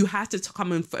veins. You had to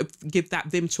come and give that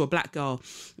vim to a black girl.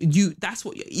 That's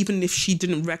what, even if she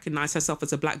didn't recognize herself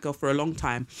as a black girl for a long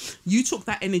time, you took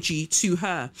that energy to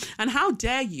her. And how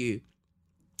dare you?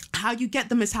 How you get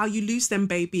them is how you lose them,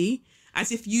 baby.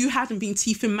 As if you hadn't been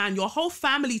teething man. Your whole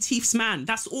family teeths man.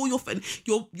 That's all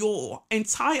your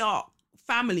entire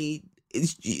family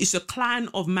is a clan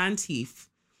of man teeth.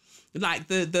 Like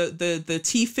the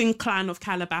teething clan of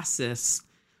Calabasas.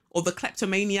 Or the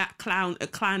kleptomaniac clown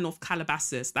of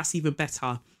Calabasas. That's even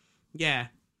better. Yeah.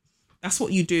 That's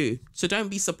what you do. So don't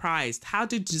be surprised. How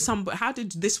did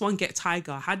this one get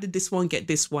Tiger? How did this one get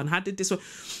this one? How did this one?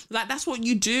 Like, that's what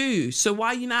you do. So why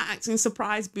are you not acting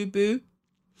surprised, boo-boo?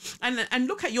 And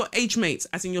look at your age mates,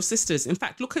 as in your sisters. In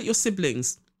fact, look at your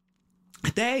siblings.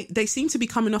 They seem to be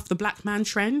coming off the black man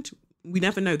trend. We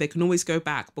never know. They can always go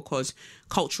back because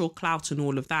cultural clout and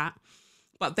all of that.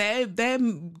 But they're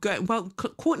going, well,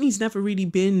 Courtney's never really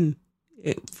been,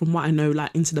 from what I know, like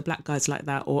into the black guys like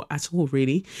that or at all,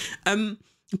 really.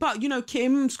 But, you know,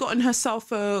 Kim's gotten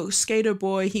herself a skater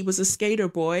boy. He was a skater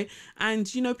boy.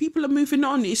 And, you know, people are moving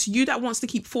on. It's you that wants to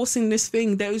keep forcing this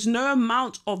thing. There is no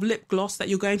amount of lip gloss that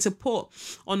you're going to put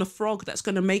on a frog that's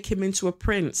going to make him into a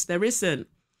prince. There isn't.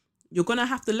 You're going to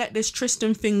have to let this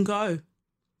Tristan thing go.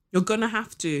 You're going to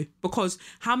have to. Because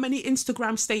how many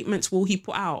Instagram statements will he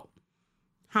put out?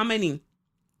 How many?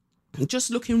 Just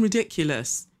looking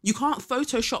ridiculous. You can't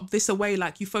Photoshop this away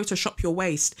like you Photoshop your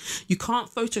waist. You can't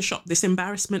Photoshop this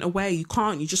embarrassment away. You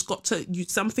can't. You just got to,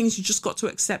 some things you just got to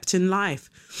accept in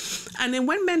life. And then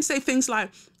when men say things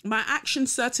like, my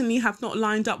actions certainly have not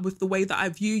lined up with the way that I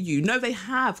view you. No, they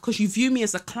have, because you view me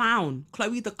as a clown.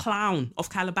 Chloe the clown of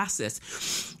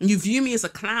Calabasas. You view me as a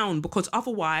clown because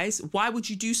otherwise, why would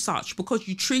you do such? Because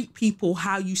you treat people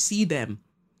how you see them.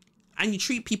 And you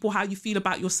treat people how you feel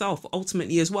about yourself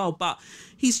ultimately as well. But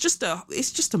it's just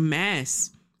a mess.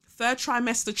 Third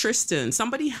trimester Tristan.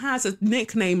 Somebody has a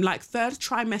nickname like third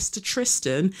trimester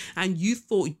Tristan, and you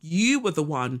thought you were the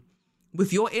one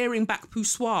with your earring back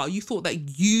poussoir. You thought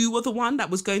that you were the one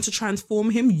that was going to transform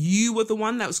him. You were the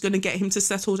one that was going to get him to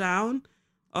settle down.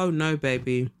 Oh no,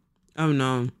 baby. Oh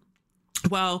no.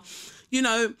 Well, you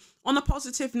know, on a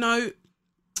positive note,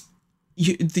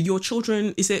 your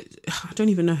children, I don't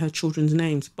even know her children's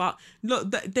names, but look,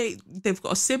 they've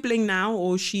got a sibling now,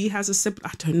 or she has a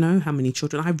sibling. I don't know how many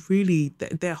children.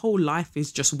 Their whole life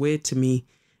is just weird to me.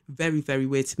 Very, very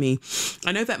weird to me.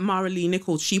 I know that Mara Lee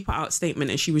Nichols, she put out a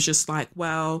statement and she was just like,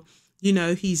 well, you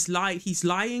know, he's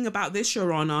lying about this,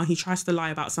 Your Honor. He tries to lie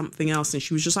about something else. And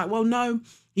she was just like, well, no,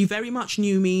 he very much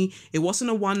knew me. It wasn't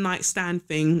a one night stand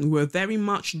thing. We were very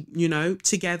much, you know,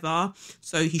 together.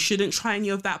 So he shouldn't try any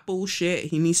of that bullshit.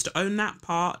 He needs to own that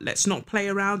part. Let's not play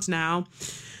around now.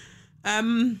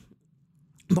 But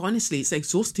honestly, it's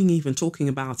exhausting even talking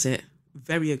about it.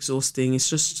 Very exhausting. It's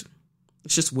just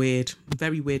weird.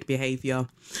 Very weird behaviour.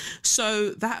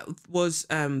 So that was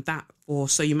that for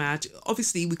So You Mad.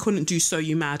 Obviously, we couldn't do So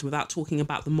You Mad without talking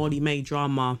about the Molly May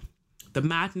drama. The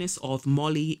madness of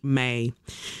Molly May.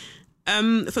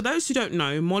 For those who don't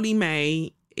know, Molly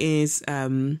May is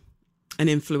an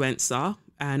influencer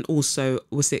and also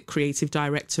creative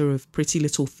director of Pretty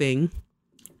Little Thing,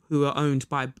 who are owned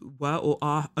by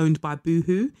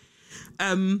Boohoo.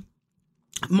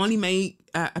 Molly May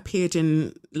appeared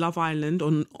in Love Island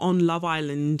on Love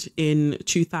Island in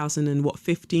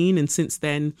 2015, and since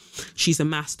then she's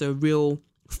amassed a real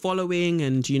following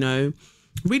and, you know,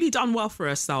 really done well for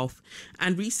herself.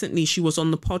 And recently she was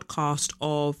on the podcast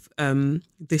of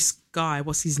this guy,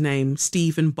 what's his name,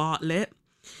 Stephen Bartlett.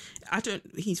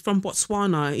 He's from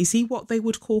Botswana. Is he what they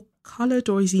would call coloured,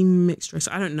 or is he mixed race?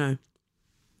 I don't know.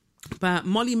 But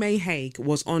Molly May Hague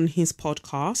was on his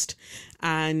podcast,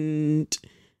 and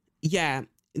yeah,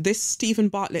 this Stephen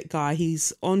Bartlett guy,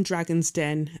 he's on Dragon's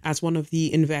Den as one of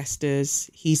the investors.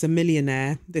 He's a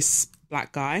millionaire, this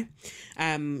black guy.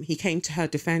 He came to her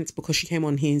defense because she came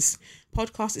on his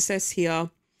podcast. It says here,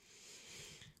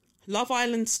 Love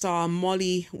Island star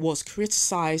Molly was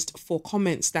criticised for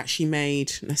comments that she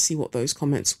made. Let's see what those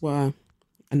comments were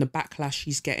and the backlash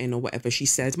she's getting or whatever she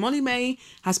said. Molly May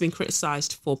has been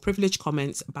criticised for privileged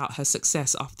comments about her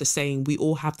success after saying we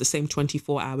all have the same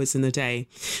 24 hours in a day.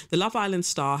 The Love Island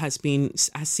star has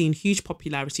seen huge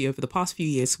popularity over the past few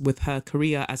years with her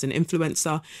career as an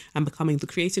influencer and becoming the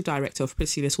creative director of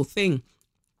Pretty Little Thing.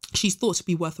 She's thought to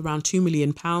be worth around £2 million,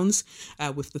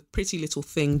 with the Pretty Little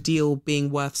Thing deal being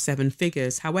worth 7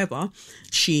 figures. However,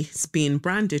 she's been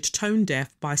branded tone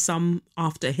deaf by some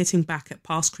after hitting back at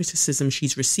past criticism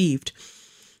she's received.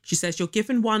 She says, you're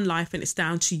given one life and it's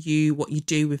down to you what you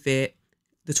do with it.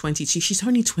 She's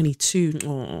only 22.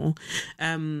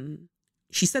 Aww.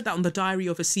 She said that on the Diary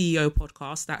of a CEO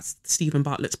podcast. That's Stephen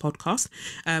Bartlett's podcast.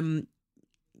 And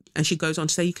she goes on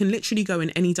to say, you can literally go in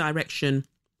any direction.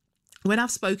 When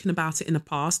I've spoken about it in the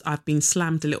past, I've been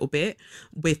slammed a little bit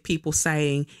with people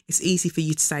saying it's easy for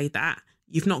you to say that.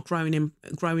 You've not grown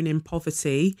in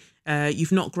poverty.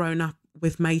 You've not grown up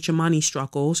with major money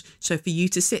struggles. So for you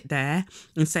to sit there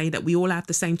and say that we all have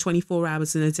the same 24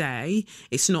 hours in a day,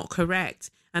 it's not correct.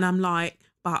 And I'm like,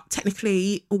 but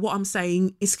technically what I'm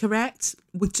saying is correct.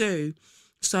 We do.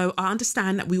 So I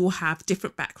understand that we all have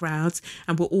different backgrounds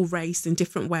and we're all raised in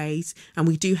different ways and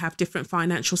we do have different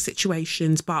financial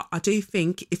situations. But I do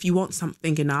think if you want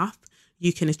something enough,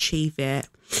 you can achieve it.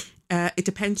 It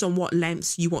depends on what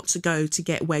lengths you want to go to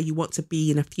get where you want to be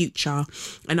in the future.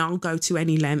 And I'll go to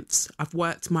any lengths. I've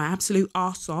worked my absolute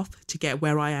arse off to get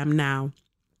where I am now.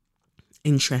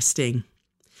 Interesting.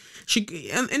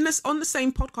 She on the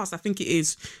same podcast, I think it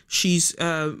is, she's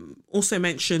also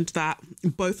mentioned that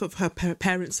both of her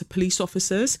parents are police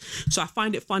officers. So I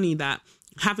find it funny that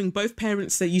having both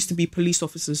parents that used to be police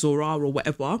officers or are or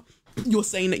whatever, you're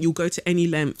saying that you'll go to any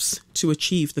lengths to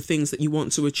achieve the things that you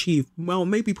want to achieve. Well,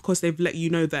 maybe because they've let you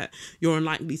know that you're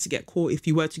unlikely to get caught if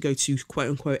you were to go to quote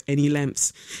unquote any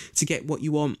lengths to get what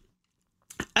you want.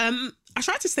 I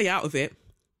tried to stay out of it,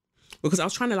 because I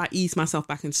was trying to like ease myself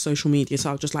back into social media.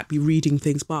 So I'll just like be reading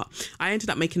things. But I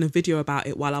ended up making a video about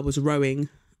it while I was rowing.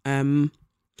 I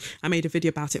made a video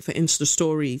about it for Insta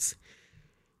stories.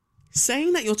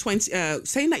 Saying that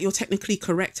you're technically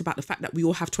correct about the fact that we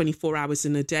all have 24 hours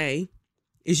in a day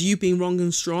is you being wrong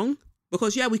and strong.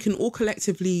 Because yeah, we can all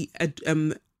collectively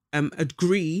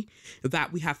agree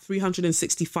that we have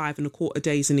 365 and a quarter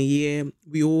days in a year.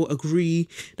 We all agree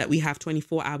that we have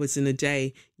 24 hours in a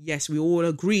day. Yes, we all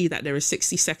agree that there are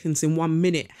 60 seconds in 1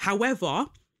 minute. However,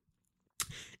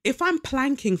 if I'm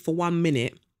planking for 1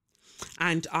 minute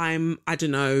and I'm,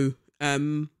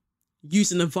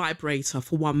 using a vibrator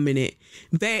for 1 minute,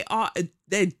 they're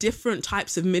different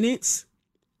types of minutes.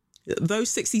 Those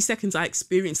 60 seconds, I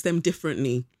experience them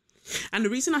differently. And the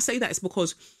reason I say that is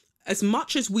because as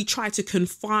much as we try to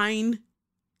confine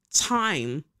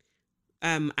time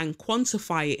and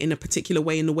quantify it in a particular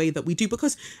way, in the way that we do,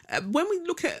 because when we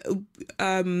look at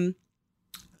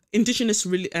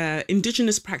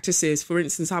indigenous practices, for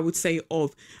instance, I would say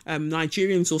of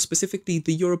Nigerians or specifically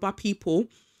the Yoruba people,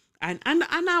 and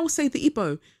I will say the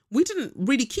Igbo, we didn't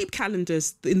really keep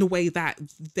calendars in the way that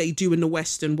they do in the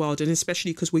Western world, and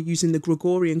especially because we're using the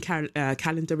Gregorian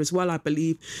calendar as well, I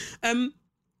believe.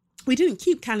 We didn't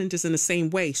keep calendars in the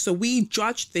same way. So we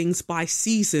judged things by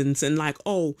seasons and like,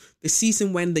 oh, the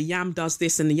season when the yam does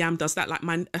this and the yam does that. Like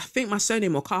I think my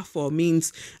surname Okafor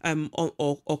means,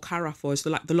 or Karafor is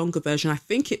like the longer version. I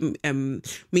think it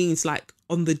means like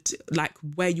on the, like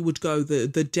where you would go, the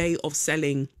day of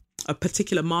selling, a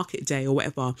particular market day or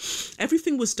whatever.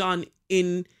 Everything was done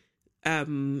in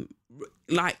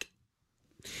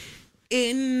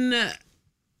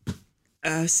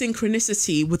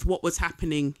synchronicity with what was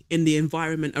happening in the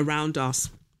environment around us.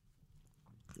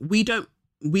 We don't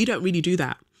really do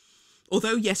that.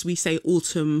 Although yes, we say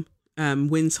autumn,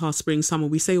 winter, spring, summer,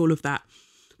 we say all of that,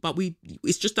 but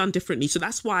it's just done differently. So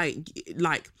that's why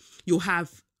like you'll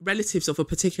have relatives of a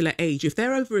particular age. If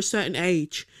they're over a certain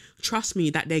age, trust me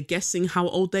that they're guessing how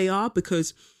old they are,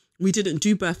 because we didn't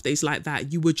do birthdays like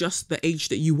that. You were just the age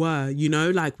that you were, you know,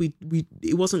 like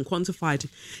it wasn't quantified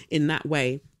in that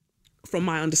way, from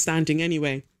my understanding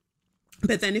anyway.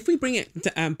 But then if we bring it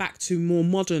back to more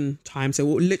modern times, so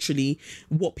literally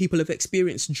what people have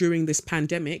experienced during this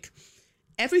pandemic,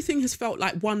 everything has felt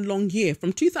like one long year.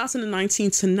 From 2019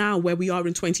 to now, where we are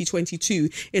in 2022,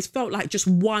 it's felt like just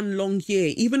one long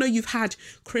year. Even though you've had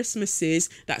Christmases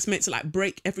that's meant to like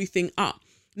break everything up.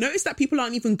 Notice that people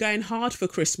aren't even going hard for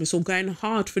Christmas or going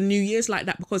hard for New Year's like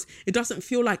that, because it doesn't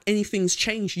feel like anything's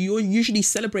changed. You're usually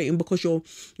celebrating because you're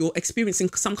experiencing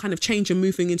some kind of change and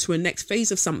moving into a next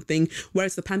phase of something,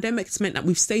 whereas the pandemic has meant that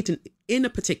we've stayed in a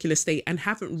particular state and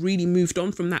haven't really moved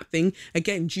on from that thing,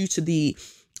 again, due to the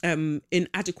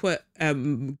inadequate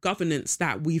governance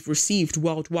that we've received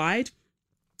worldwide.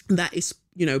 That is,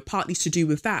 you know, partly to do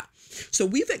with that. So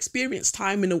we've experienced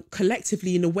time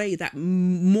collectively in a way that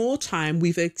more time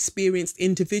we've experienced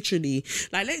individually.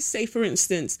 Like, let's say, for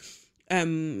instance,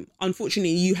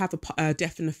 unfortunately, you have a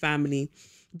death in the family.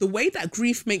 The way that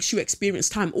grief makes you experience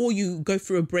time, or you go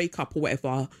through a breakup or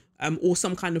whatever, or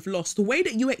some kind of loss, the way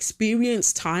that you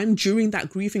experience time during that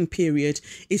grieving period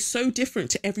is so different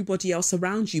to everybody else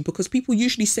around you, because people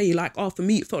usually say like, oh, for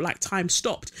me, it felt like time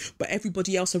stopped, but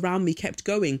everybody else around me kept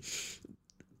going.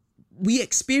 We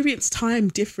experience time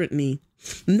differently.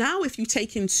 Now, if you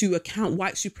take into account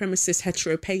white supremacist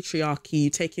heteropatriarchy, you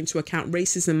take into account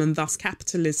racism and thus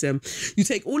capitalism, you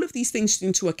take all of these things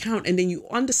into account, and then you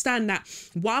understand that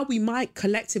while we might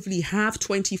collectively have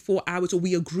 24 hours, or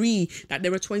we agree that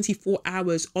there are 24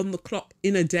 hours on the clock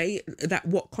in a day, that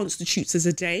what constitutes as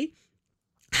a day,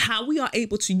 how we are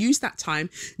able to use that time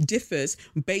differs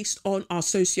based on our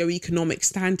socioeconomic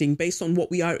standing, based on what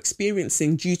we are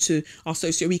experiencing due to our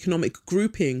socioeconomic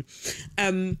grouping.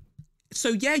 So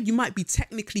yeah, you might be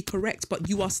technically correct, but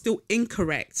you are still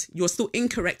incorrect. You're still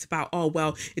incorrect about, oh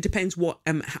well, it depends what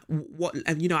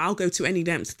I'll go to any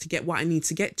lengths to get what I need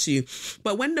to get to.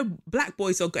 But when the black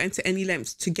boys are going to any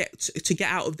lengths to get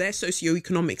out of their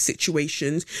socioeconomic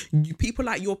situations, people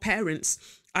like your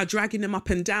parents are dragging them up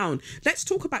and down. Let's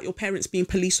talk about your parents being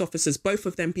police officers, both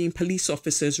of them being police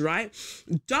officers, right?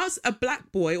 Does a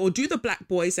black boy, or do the black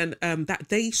boys and that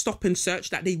they stop and search,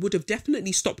 that they would have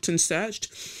definitely stopped and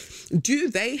searched, do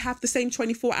they have the same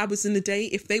 24 hours in a day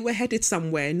if they were headed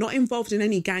somewhere, not involved in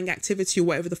any gang activity or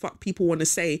whatever the fuck people want to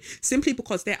say, simply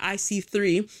because they're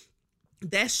IC3,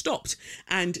 they're stopped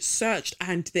and searched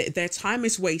and their time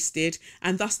is wasted,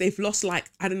 and thus they've lost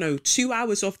 2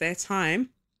 hours of their time.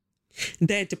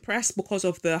 They're depressed because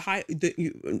of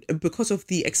because of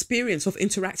the experience of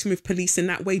interacting with police in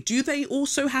that way. Do they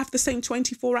also have the same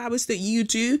 24 hours that you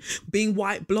do, being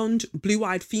white, blonde,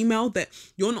 blue-eyed female, that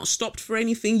you're not stopped for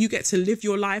anything? You get to live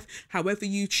your life however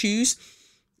you choose.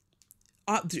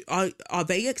 Are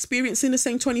they experiencing the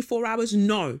same 24 hours?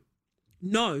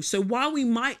 No. So while we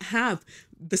might have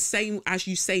the same, as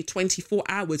you say, 24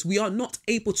 hours, we are not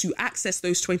able to access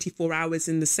those 24 hours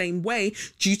in the same way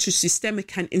due to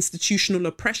systemic and institutional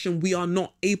oppression. We are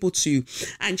not able to.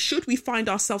 And should we find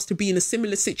ourselves to be in a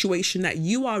similar situation that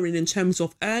you are in terms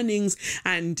of earnings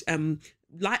and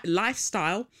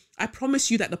lifestyle, I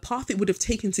promise you that the path it would have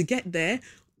taken to get there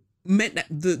meant that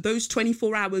those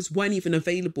 24 hours weren't even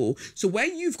available. So where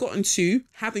you've gotten to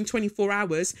having 24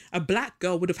 hours, a black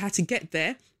girl would have had to get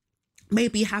there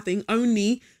maybe having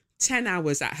only 10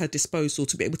 hours at her disposal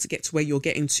to be able to get to where you're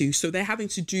getting to. So they're having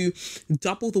to do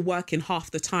double the work in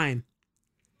half the time.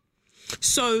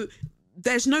 So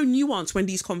there's no nuance when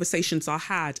these conversations are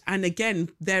had. And again,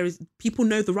 people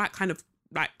know the right kind of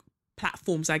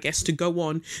platforms, I guess, to go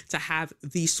on to have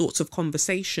these sorts of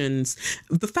conversations.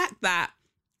 The fact that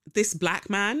this black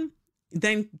man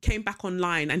then came back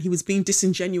online and he was being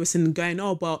disingenuous and going,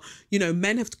 oh, well,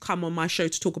 men have come on my show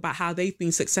to talk about how they've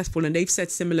been successful and they've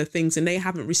said similar things and they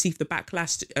haven't received the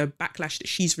backlash that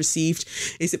she's received.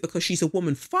 Is it because she's a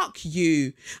woman? Fuck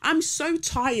you. I'm so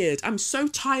tired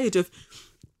of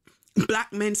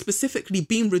black men specifically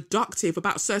being reductive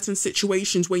about certain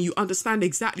situations when you understand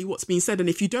exactly what's being said. And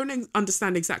if you don't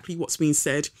understand exactly what's being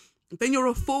said, then you're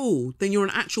a fool. Then you're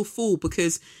an actual fool,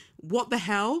 because what the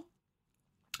hell?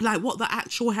 What the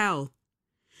actual hell?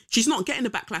 She's not getting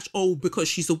the backlash, because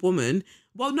she's a woman.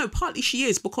 Well, no, partly she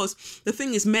is, because the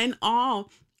thing is, men are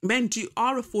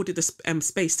afforded the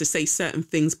space to say certain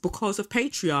things because of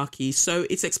patriarchy. So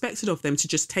it's expected of them to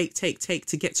just take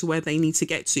to get to where they need to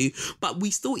get to. But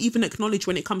we still even acknowledge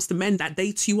when it comes to men that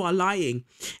they too are lying.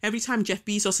 Every time Jeff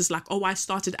Bezos is like, I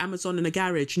started Amazon in a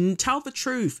garage. And tell the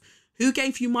truth. Who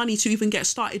gave you money to even get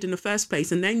started in the first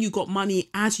place? And then you got money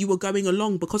as you were going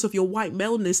along because of your white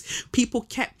maleness. People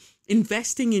kept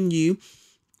investing in you,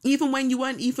 even when you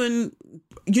weren't even,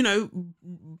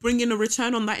 bringing a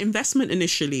return on that investment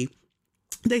initially.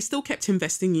 They still kept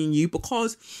investing in you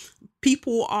because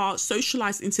people are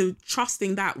socialized into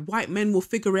trusting that white men will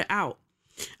figure it out.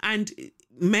 And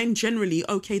men generally,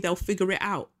 they'll figure it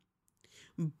out.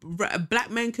 Black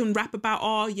men can rap about,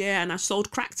 and I sold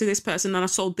crack to this person and I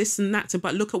sold this and that,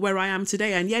 but look at where I am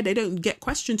today. And they don't get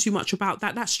questioned too much about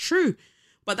that. That's true.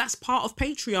 But that's part of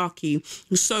patriarchy.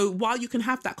 So while you can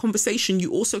have that conversation,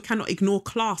 you also cannot ignore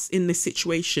class in this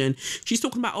situation. She's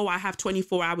talking about, I have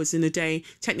 24 hours in a day.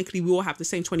 Technically, we all have the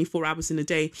same 24 hours in a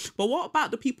day. But what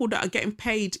about the people that are getting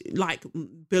paid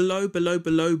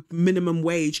below minimum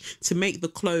wage to make the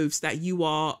clothes that you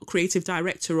are creative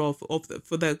director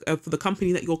for the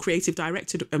company that you're creative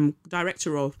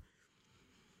director of?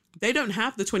 They don't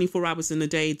have the 24 hours in a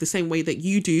day the same way that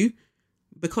you do,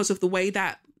 because of the way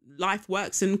that life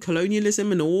works, and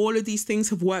colonialism and all of these things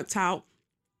have worked out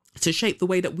to shape the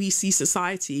way that we see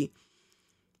society.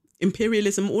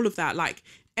 Imperialism, all of that,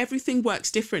 everything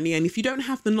works differently. And if you don't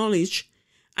have the knowledge,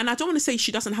 and I don't want to say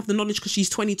she doesn't have the knowledge because she's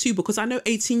 22, because I know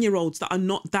 18-year-olds that are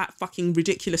not that fucking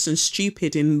ridiculous and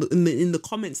stupid in the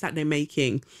comments that they're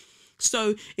making.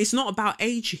 So it's not about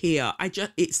age here.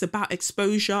 It's about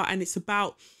exposure, and it's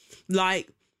about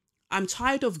I'm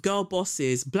tired of girl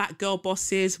bosses, black girl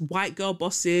bosses, white girl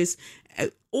bosses,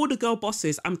 all the girl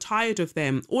bosses. I'm tired of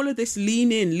them. All of this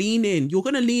lean in. You're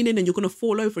going to lean in and you're going to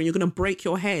fall over and you're going to break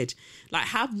your head.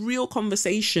 Have real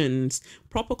conversations,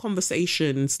 proper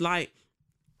conversations.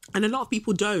 And a lot of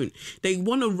people don't. They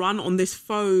want to run on this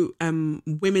faux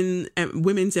women's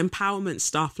empowerment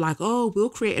stuff, like, oh, we'll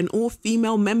create an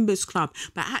all-female members club,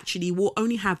 but actually we'll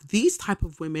only have these type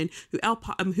of women who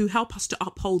help us to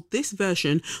uphold this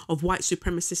version of white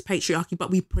supremacist patriarchy,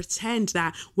 but we pretend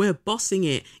that we're bossing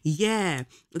it. Yeah,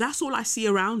 that's all I see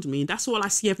around me. That's all I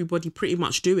see everybody pretty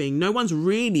much doing. No one's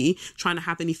really trying to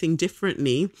have anything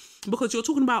differently, because you're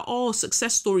talking about, oh,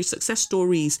 success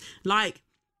stories, like,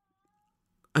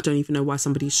 I don't even know why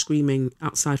somebody's screaming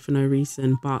outside for no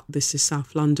reason, but this is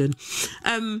South London.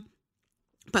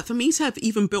 But for me to have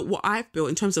even built what I've built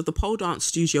in terms of the pole dance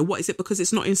studio, what is it? Because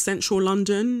it's not in central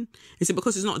London? Is it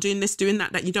because it's not doing this, doing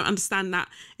that you don't understand that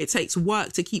it takes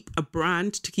work to keep a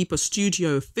brand, to keep a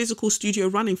physical studio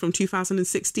running from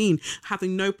 2016,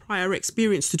 having no prior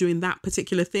experience to doing that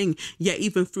particular thing. Yet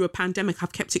even through a pandemic,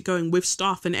 I've kept it going with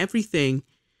staff and everything.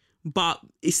 But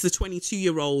it's the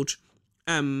 22-year-old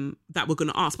that we're going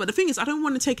to ask. But the thing is, I don't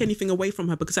want to take anything away from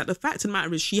her, because the fact of the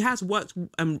matter is she has worked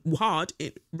hard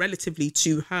relatively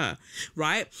to her,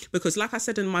 right? Because like I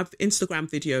said in my Instagram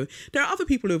video, there are other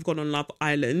people who have gone on Love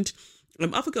Island,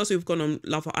 other girls who have gone on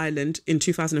Love Island in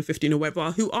 2015 or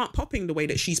whatever, who aren't popping the way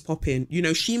that she's popping. You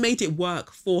know, she made it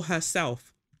work for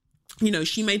herself. You know,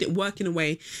 she made it work in a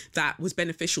way that was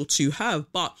beneficial to her.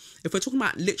 But if we're talking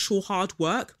about literal hard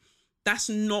work, that's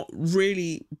not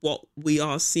really what we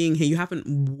are seeing here. You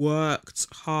haven't worked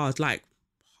hard, like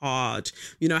hard.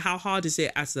 You know, how hard is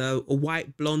it as a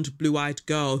white, blonde, blue-eyed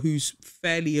girl who's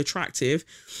fairly attractive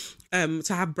to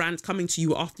have brands coming to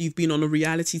you after you've been on a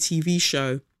reality TV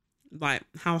show? Like,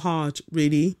 how hard,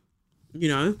 really? You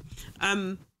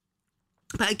know?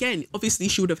 But again, obviously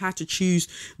she would have had to choose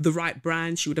the right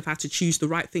brand. She would have had to choose the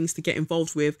right things to get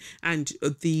involved with, and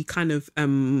the kind of,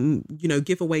 you know,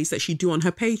 giveaways that she do on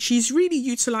her page. She's really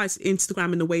utilized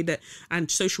Instagram in a way that,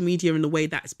 and social media in a way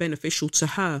that's beneficial to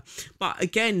her. But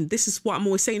again, this is what I'm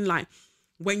always saying, like,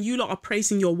 when you lot are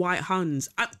praising your white huns,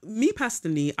 me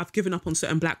personally, I've given up on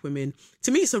certain black women.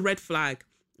 To me, it's a red flag.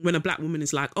 When a black woman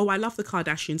is like, oh, I love the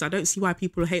Kardashians, I don't see why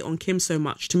people hate on Kim so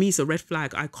much. To me, it's a red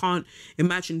flag. I can't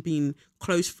imagine being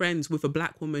close friends with a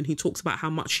black woman who talks about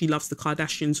how much she loves the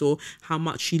Kardashians or how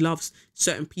much she loves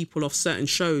certain people off certain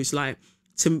shows. Like,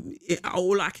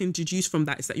 all I can deduce from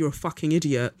that is that you're a fucking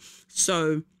idiot.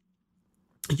 So,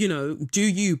 you know, do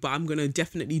you, but I'm going to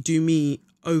definitely do me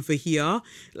over here.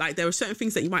 Like, there are certain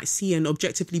things that you might see and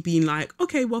objectively being like,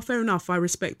 okay, well, fair enough, I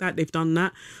respect that, they've done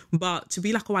that. But to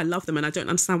be like, oh, I love them and I don't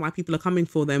understand why people are coming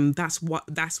for them, that's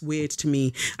weird to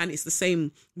me. And it's the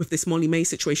same with this Molly-Mae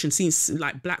situation. Seems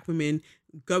like black women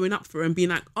going up for her and being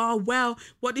like, oh, well,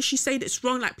 what did she say that's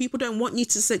wrong? Like, people don't want you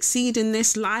to succeed in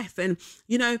this life, and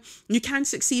you know, you can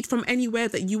succeed from anywhere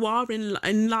that you are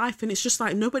in life. And it's just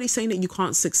like, nobody's saying that you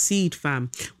can't succeed,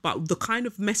 fam, but the kind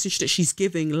of message that she's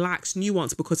giving lacks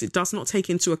nuance, because it does not take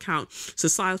into account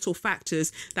societal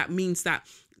factors. That means that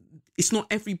it's not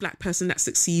every black person that's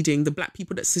succeeding. The black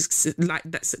people that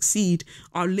succeed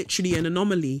are literally an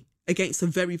anomaly against a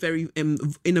very, very,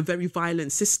 in a very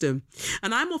violent system.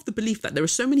 And I'm of the belief that there are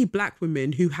so many black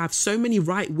women who have so many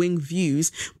right-wing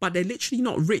views, but they're literally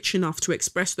not rich enough to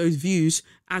express those views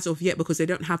as of yet, because they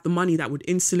don't have the money that would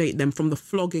insulate them from the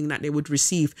flogging that they would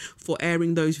receive for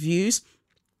airing those views.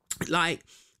 Like,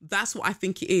 that's what I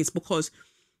think it is, because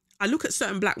I look at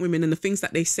certain black women and the things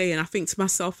that they say, and I think to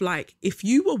myself, like, if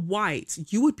you were white,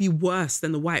 you would be worse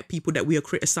than the white people that we are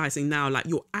criticizing now. Like,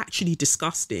 you're actually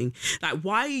disgusting. Like,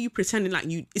 why are you pretending like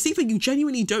you, it's either you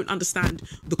genuinely don't understand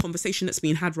the conversation that's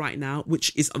being had right now,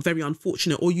 which is very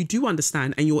unfortunate, or you do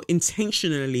understand and you're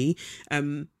intentionally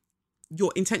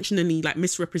like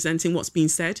misrepresenting what's being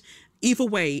said. Either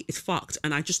way, it's fucked,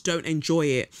 and I just don't enjoy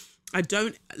it.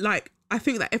 I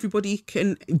think that everybody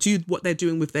can do what they're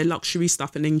doing with their luxury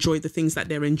stuff and enjoy the things that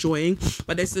they're enjoying.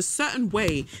 But there's a certain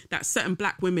way that certain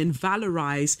black women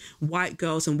valorize white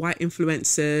girls and white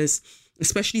influencers,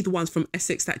 especially the ones from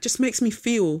Essex, that just makes me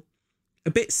feel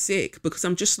a bit sick, because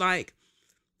I'm just like,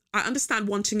 I understand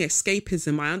wanting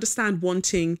escapism. I understand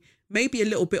wanting maybe a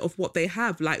little bit of what they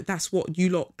have. Like, that's what you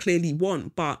lot clearly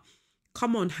want. But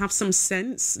come on, have some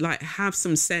sense. Like, have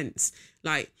some sense.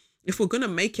 Like, if we're going to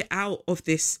make it out of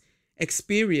this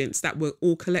experience that we're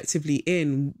all collectively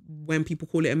in, when people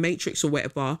call it a matrix or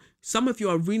whatever, some of you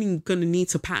are really gonna need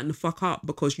to pattern the fuck up,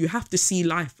 because you have to see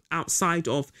life outside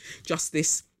of just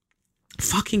this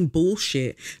fucking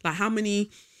bullshit. Like, how many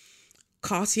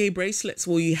Cartier bracelets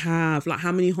will you have? Like,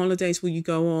 how many holidays will you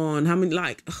go on? How many,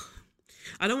 like,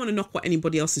 I don't want to knock what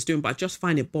anybody else is doing, but I just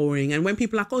find it boring. And when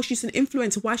people are like, oh, she's an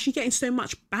influencer, why is she getting so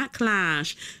much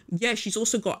backlash? Yeah, she's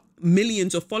also got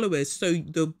millions of followers. So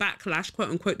the backlash, quote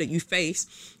unquote, that you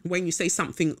face when you say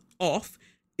something off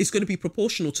is going to be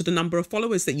proportional to the number of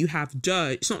followers that you have. Duh.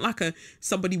 It's not like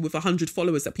somebody with 100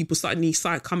 followers that people suddenly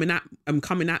start coming at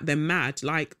them mad.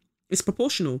 Like, it's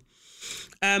proportional.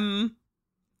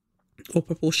 Or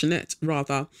proportionate,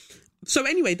 rather. So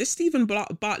anyway, this Stephen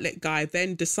Bartlett guy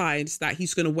then decides that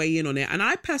he's going to weigh in on it. And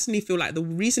I personally feel like the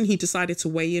reason he decided to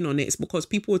weigh in on it is because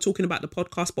people were talking about the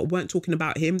podcast but weren't talking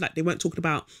about him. Like, they weren't talking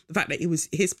about the fact that it was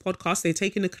his podcast. They'd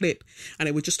taken a clip and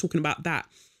they were just talking about that.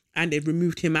 And they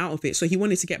removed him out of it. So he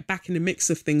wanted to get back in the mix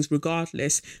of things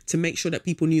regardless, to make sure that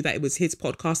people knew that it was his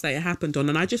podcast that it happened on.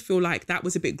 And I just feel like that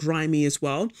was a bit grimy as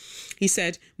well. He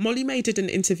said, Molly-Mae did an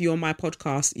interview on my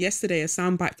podcast. Yesterday, a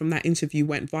soundbite from that interview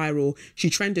went viral. She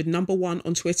trended #1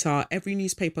 on Twitter. Every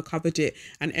newspaper covered it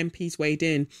and MPs weighed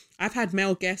in. I've had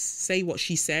male guests say what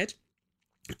she said.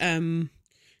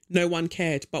 No one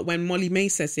cared. But when Molly-Mae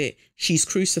says it, she's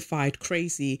crucified,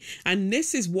 crazy. And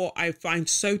this is what I find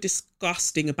so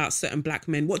disgusting about certain black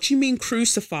men. What do you mean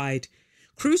crucified?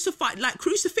 Crucified, like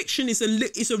crucifixion is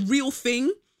a real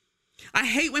thing. I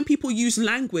hate when people use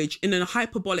language in a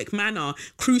hyperbolic manner.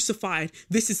 Crucified,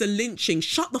 this is a lynching.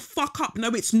 Shut the fuck up. No,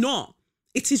 it's not.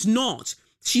 It is not.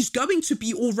 She's going to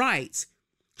be all right.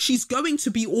 She's going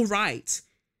to be all right.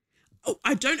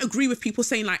 I don't agree with people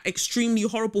saying like extremely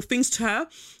horrible things to her,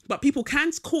 but people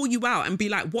can call you out and be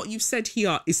like, what you've said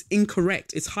here is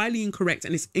incorrect. It's highly incorrect,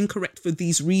 and it's incorrect for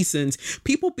these reasons.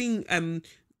 People being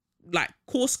like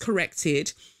course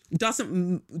corrected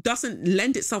doesn't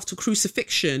lend itself to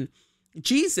crucifixion.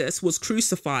 Jesus was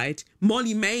crucified.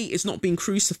 Molly-Mae is not being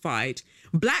crucified.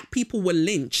 Black people were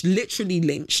lynched, literally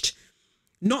lynched.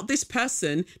 Not this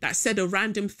person that said a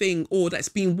random thing or that's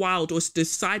being wild or is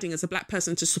deciding as a black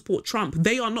person to support Trump.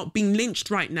 They are not being lynched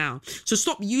right now. So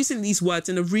stop using these words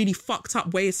in a really fucked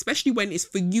up way, especially when it's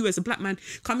for you as a black man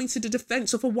coming to the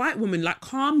defense of a white woman. Like,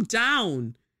 calm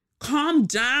down. Calm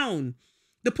down.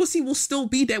 The pussy will still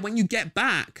be there when you get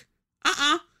back.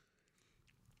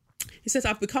 He says,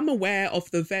 I've become very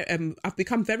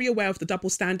aware of the double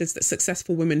standards that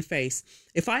successful women face.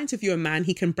 If I interview a man,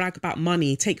 he can brag about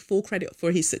money, take full credit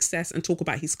for his success and talk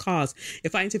about his cars.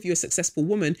 If I interview a successful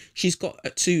woman, she's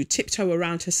got to tiptoe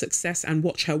around her success and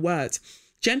watch her words.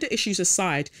 Gender issues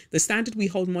aside, the standard we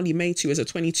hold Molly-Mae to as a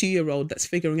 22-year-old that's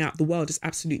figuring out the world is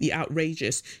absolutely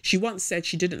outrageous. She once said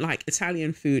she didn't like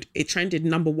Italian food. It trended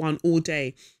 #1 all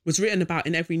day, was written about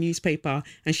in every newspaper,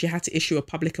 and she had to issue a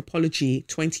public apology.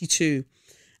 22.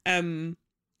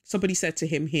 Somebody said to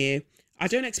him here, I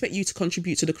don't expect you to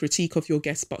contribute to the critique of your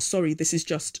guest, but sorry, this is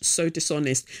just so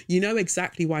dishonest. You know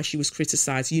exactly why she was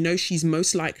criticised. You know she's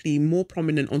most likely more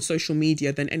prominent on social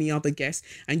media than any other guest,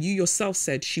 and you yourself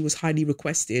said she was highly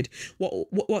requested.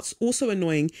 What's also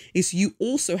annoying is you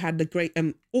also had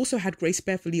Grace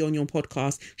Beverly on your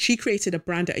podcast. She created a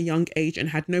brand at a young age and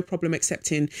had no problem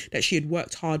accepting that she had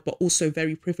worked hard, but also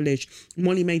very privileged.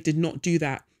 Molly-Mae did not do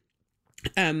that.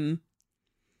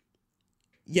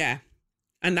 Yeah.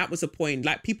 And that was a point.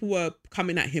 Like, people were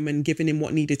coming at him and giving him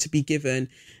what needed to be given.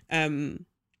 Yeah.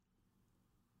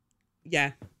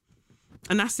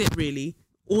 And that's it, really.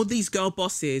 All these girl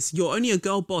bosses, you're only a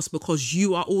girl boss because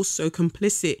you are also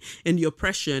complicit in the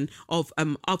oppression of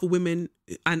other women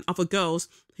and other girls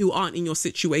who aren't in your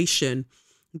situation.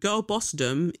 Girl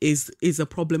bossdom is a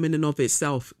problem in and of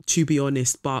itself, to be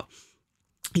honest. But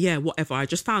yeah, whatever. I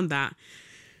just found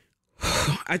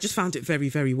it very,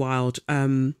 very wild.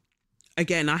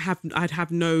 Again, I'd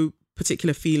have no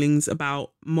particular feelings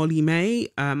about Molly-Mae.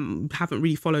 Haven't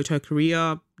really followed her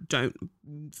career. Don't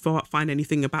find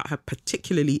anything about her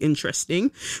particularly interesting.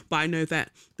 But I know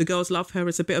that the girls love her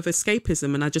as a bit of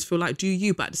escapism, and I just feel like, do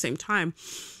you? But at the same time,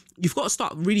 you've got to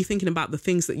start really thinking about the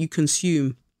things that you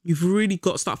consume. You've really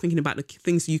got to start thinking about the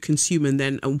things you consume, and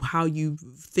then how you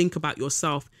think about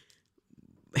yourself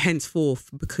henceforth,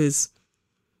 because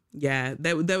yeah,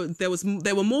 there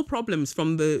were more problems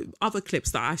from the other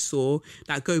clips that I saw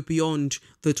that go beyond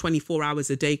the 24 hours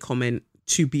a day comment,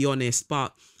 to be honest.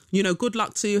 But, you know, good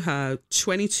luck to her.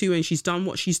 22 and she's done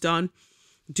what she's done.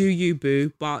 Do you,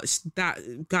 boo? But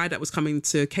that guy that was coming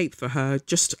to cape for her,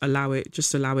 just allow it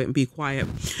and be quiet.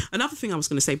 Another thing I was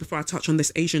going to say before I touch on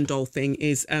this Asian doll thing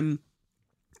is, it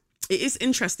is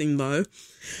interesting though,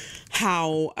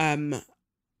 how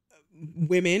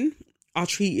women are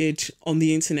treated on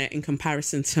the internet in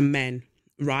comparison to men,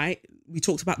 right? We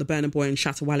talked about the Burna Boy and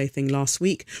Shatta Wale thing last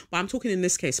week, but I'm talking in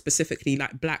this case specifically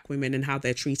like black women and how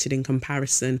they're treated in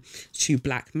comparison to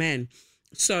black men.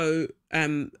 So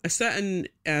a certain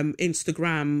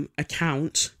Instagram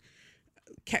account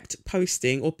kept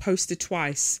posting, or posted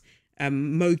twice,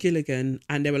 Mo Gilligan,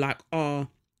 and they were like, oh,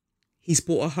 he's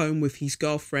bought a home with his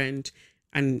girlfriend,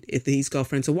 and his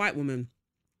girlfriend's a white woman.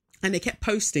 And they kept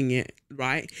posting it,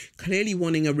 right? Clearly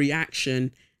wanting a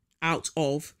reaction out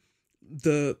of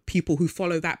the people who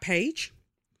follow that page.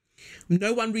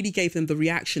 No one really gave them the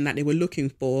reaction that they were looking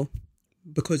for,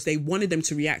 because they wanted them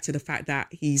to react to the fact that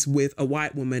he's with a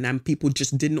white woman, and people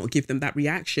just did not give them that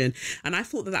reaction. And I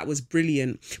thought that that was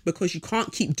brilliant, because you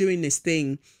can't keep doing this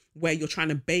thing where you're trying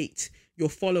to bait your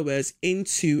followers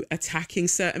into attacking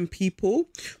certain people.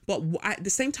 But at the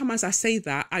same time as I say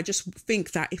that, I just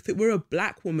think that if it were a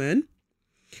black woman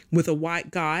with a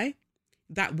white guy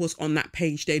that was on that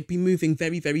page, they'd be moving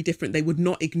very, very different. They would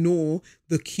not ignore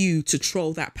the cue to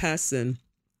troll that person.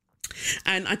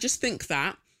 And I just think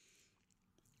that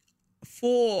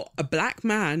for a black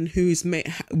man who's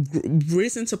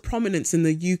risen to prominence in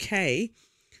the UK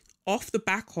off the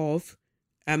back of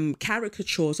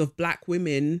caricatures of black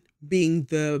women being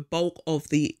the bulk of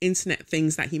the internet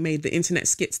things that he made, the internet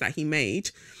skits that he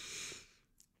made,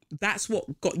 that's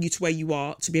what got you to where you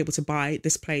are, to be able to buy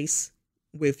this place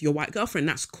with your white girlfriend.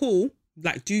 That's cool.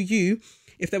 Like, do you?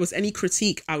 If there was any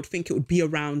critique, I would think it would be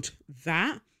around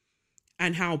that,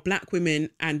 and how black women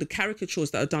and the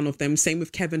caricatures that are done of them, same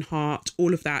with Kevin Hart,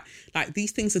 all of that. Like,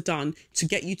 these things are done to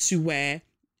get you to where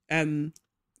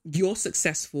you're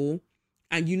successful,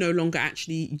 and you no longer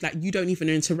actually, like, you don't even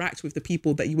interact with the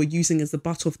people that you were using as the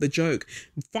butt of the joke.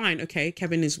 Fine, okay,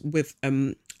 Kevin is with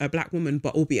a black woman,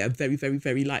 but albeit a very, very,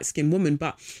 very light-skinned woman.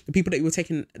 But the people that you were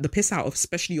taking the piss out of,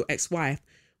 especially your ex-wife,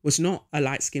 was not a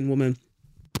light-skinned woman.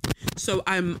 So,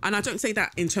 and I don't say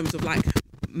that in terms of, like,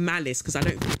 malice, because I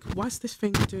don't think, why is this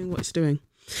thing doing what it's doing?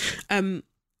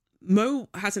 Mo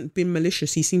hasn't been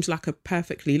malicious. He seems like a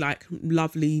perfectly, like,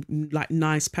 lovely, like,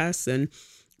 nice person.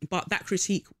 But that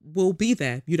critique will be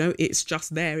there, you know, it's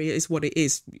just there. It is what it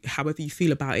is. However you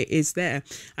feel about it is there.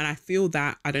 And I feel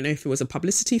that, I don't know if it was a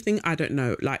publicity thing. I don't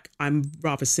know. Like, I'm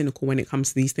rather cynical when it comes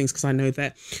to these things, because I know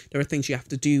that there are things you have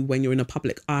to do when you're in a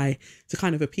public eye to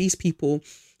kind of appease people.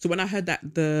 So when I heard that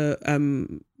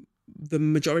the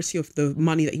majority of the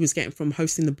money that he was getting from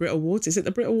hosting the Brit Awards, is it the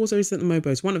Brit Awards or is it the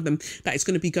Mobos? One of them, that it's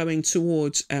going to be going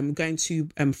towards going to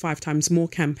 5 Times More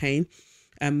campaign.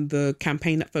 The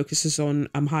campaign that focuses on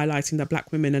highlighting that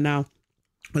black women are now,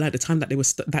 well, at the time that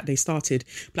they started,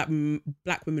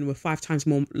 black women were 5 times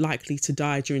more likely to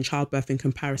die during childbirth in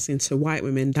comparison to white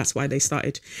women. That's why they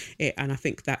started it. And I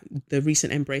think that the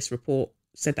recent Embrace report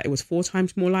said that it was 4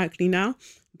 times more likely now.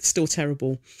 It's still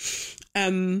terrible.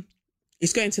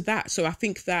 It's going to that. So I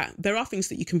think that there are things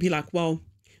that you can be like, well,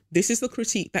 this is the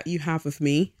critique that you have of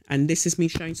me, and this is me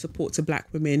showing support to black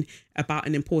women about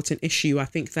an important issue. I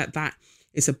think that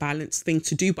is a balanced thing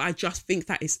to do. But I just think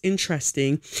that it's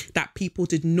interesting that people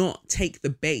did not take the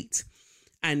bait.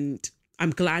 And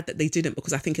I'm glad that they didn't,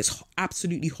 because I think it's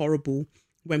absolutely horrible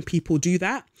when people do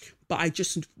that. But I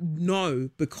just know,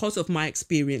 because of my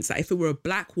experience, that if it were a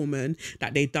black woman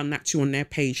that they'd done that to on their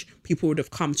page, people would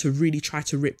have come to really try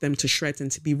to rip them to shreds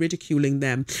and to be ridiculing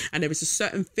them. And there is a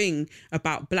certain thing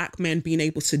about black men being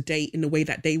able to date in the way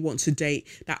that they want to date,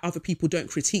 that other people don't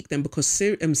critique them, because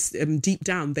deep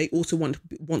down they also want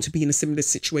to be in a similar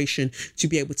situation, to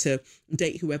be able to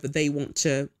date whoever they want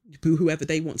to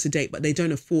date, but they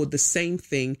don't afford the same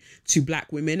thing to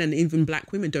black women, and even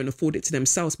black women don't afford it to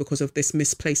themselves because of this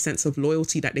misplaced sense of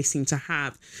loyalty that they seem to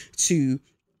have to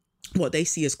what they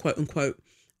see as quote unquote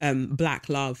black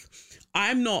love.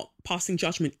 I'm not passing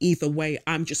judgment either way.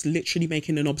 I'm just literally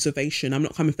making an observation. I'm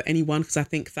not coming for anyone, because I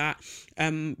think that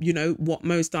you know, what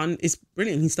Mo's done is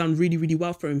brilliant. He's done really, really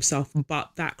well for himself, but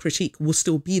that critique will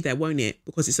still be there, won't it?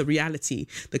 Because it's a reality.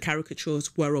 The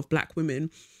caricatures were of black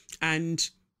women, and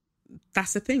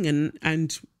that's the thing,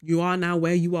 and you are now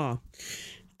where you are.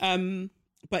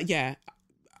 But yeah,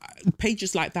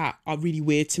 pages like that are really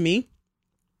weird to me,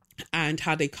 and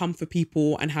how they come for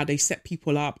people and how they set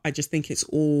people up. I just think it's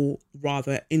all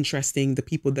rather interesting, the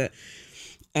people that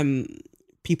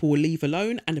people will leave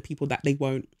alone and the people that they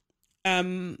won't.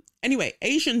 Anyway,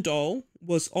 Asian Doll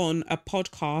was on a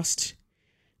podcast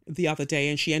the other day,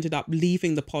 and she ended up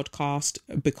leaving the podcast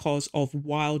because of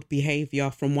wild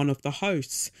behavior from one of the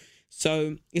hosts.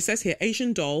 So it says here,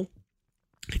 Asian Doll,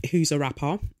 who's a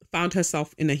rapper, found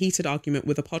herself in a heated argument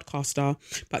with a podcaster,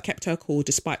 but kept her cool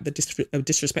despite the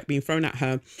disrespect being thrown at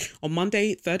her. On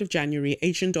Monday, 3rd of January,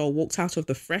 Asian Doll walked out of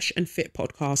the Fresh and Fit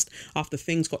podcast after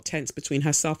things got tense between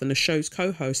herself and the show's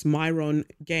co-host, Myron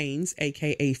Gaines,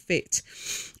 aka Fit.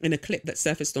 In a clip that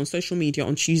surfaced on social media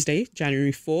on Tuesday,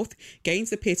 January 4th,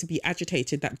 Gaines appeared to be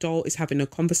agitated that Doll is having a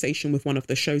conversation with one of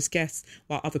the show's guests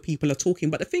while other people are talking.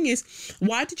 But the thing is,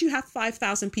 why did you have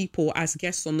 5,000 people as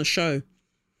guests on the show?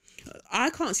 I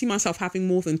can't see myself having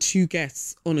more than 2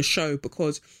 guests on a show,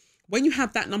 because when you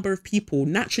have that number of people,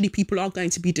 naturally people are going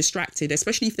to be distracted,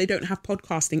 especially if they don't have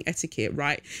podcasting etiquette,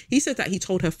 right? He said that he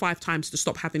told her 5 times to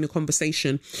stop having a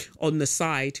conversation on the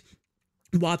side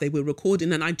while they were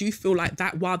recording. And I do feel like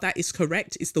that, while that is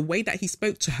correct, is the way that he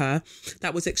spoke to her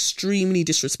that was extremely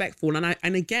disrespectful.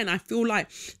 And again, I feel like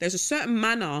there's a certain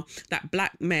manner that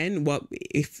black men, well,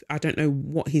 if I don't know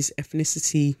what his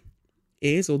ethnicity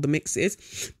is or the mix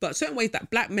is, but certain ways that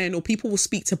black men or people will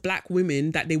speak to black women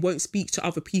that they won't speak to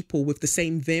other people with the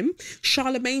same vim.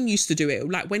 Charlemagne used to do it,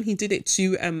 like when he did it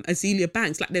to Azealia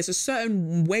Banks. Like there's a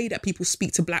certain way that people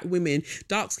speak to black women,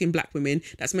 dark-skinned black women,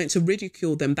 that's meant to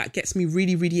ridicule them, that gets me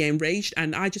really, really enraged.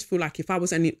 And I just feel like if I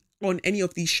was on any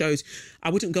of these shows, I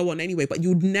wouldn't go on anyway, but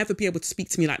you'd never be able to speak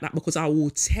to me like that, because I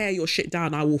will tear your shit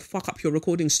down. I will fuck up your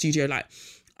recording studio. Like,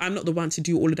 I'm not the one to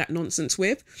do all of that nonsense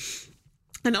with.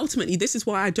 And ultimately, this is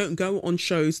why I don't go on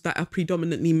shows that are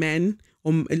predominantly men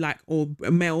or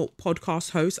male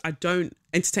podcast hosts. I don't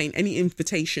entertain any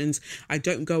invitations. I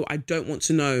don't go. I don't want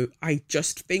to know. I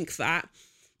just think that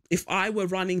if I were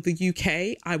running the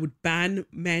UK, I would ban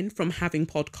men from having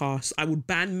podcasts. I would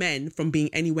ban men from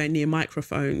being anywhere near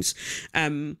microphones.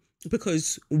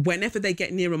 Because whenever they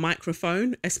get near a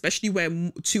microphone, especially where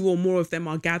 2 or more of them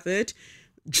are gathered,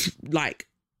 like,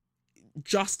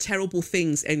 just terrible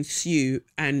things ensue,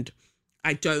 and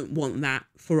I don't want that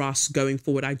for us going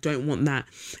forward. I don't want that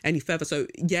any further. So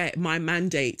yeah, my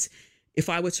mandate, if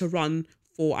I were to run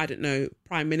for, I don't know,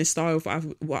 Prime Minister, or if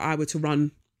I were to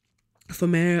run for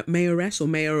mayoress or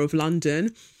mayor of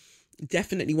London,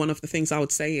 definitely one of the things I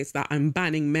would say is that I'm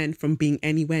banning men from being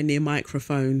anywhere near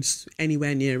microphones,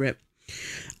 anywhere near it.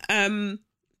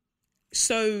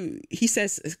 So he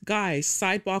says, guys,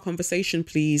 sidebar conversation,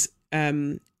 please.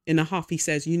 In a huff, he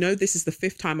says, you know, this is the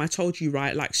 5th time I told you,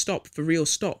 right? Like, stop, for real,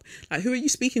 stop. Like, who are you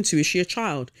speaking to? Is she a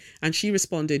child? And she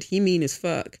responded, he mean as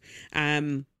fuck.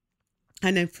 And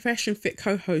then Fresh and Fit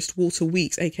co-host Walter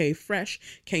Weeks, aka Fresh,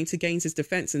 came to Gaines'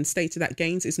 defense and stated that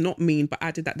Gaines is not mean, but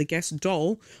added that the guest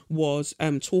doll was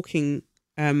talking,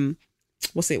 that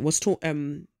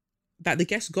the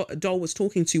guest doll was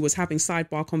talking to was having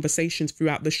sidebar conversations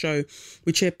throughout the show,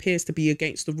 which appears to be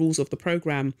against the rules of the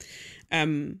program.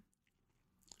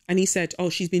 And he said, oh,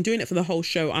 she's been doing it for the whole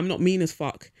show. I'm not mean as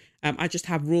fuck. I just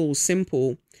have rules,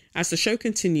 simple. As the show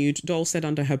continued, Doll said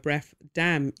under her breath,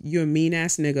 damn, you're a mean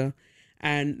ass nigga.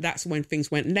 And that's when things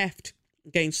went left.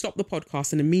 Gaines stopped the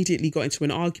podcast and immediately got into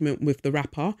an argument with the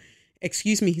rapper.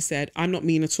 Excuse me, he said, I'm not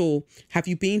mean at all. Have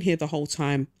you been here the whole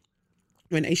time?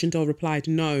 When Asian Doll replied,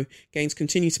 no, Gaines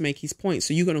continued to make his point.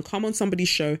 So you're going to come on somebody's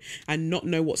show and not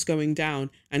know what's going down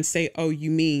and say, oh, you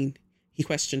mean? He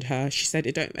questioned her. She said,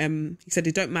 it don't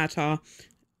matter.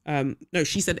 No,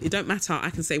 she said, it don't matter. I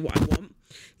can say what I want.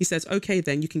 He says, okay,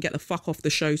 then you can get the fuck off the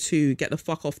show too. Get the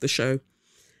fuck off the show.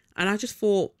 And I just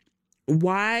thought,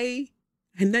 why?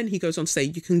 And then he goes on to say,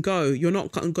 you can go. You're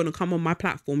not going to come on my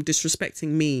platform disrespecting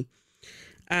me.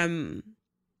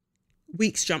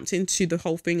 Weeks jumped into the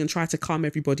whole thing and tried to calm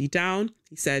everybody down.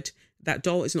 He said that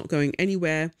Doll is not going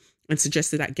anywhere and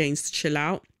suggested that Gaines to chill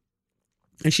out.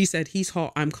 And she said, he's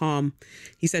hot, I'm calm.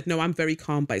 He said, no, I'm very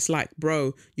calm. But it's like,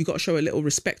 bro, you got to show a little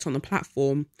respect on the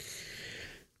platform.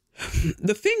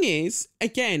 The thing is,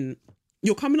 again,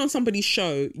 you're coming on somebody's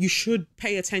show, you should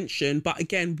pay attention. But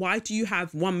again, why do you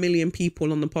have 1 million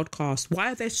people on the podcast?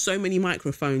 Why are there so many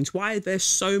microphones? Why are there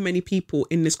so many people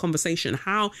in this conversation?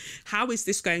 How is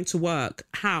this going to work?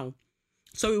 How?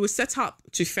 So it was set up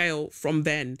to fail from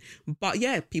then. But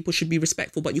yeah, people should be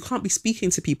respectful, but you can't be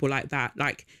speaking to people like that.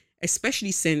 Like,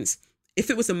 especially since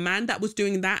if it was a man that was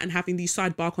doing that and having these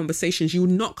sidebar conversations, you would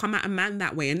not come at a man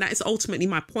that way. And that is ultimately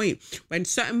my point. When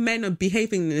certain men are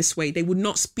behaving in this way, they would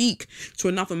not speak to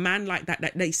another man like that,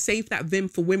 that they save that vim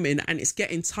for women. And it's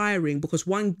getting tiring because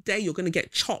one day you're going to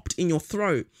get chopped in your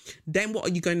throat. Then what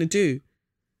are you going to do?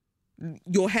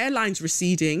 Your hairline's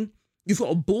receding. You've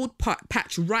got a bald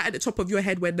patch right at the top of your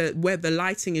head where the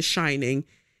lighting is shining.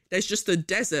 There's just a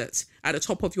desert at the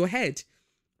top of your head.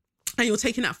 And you're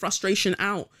taking that frustration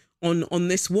out on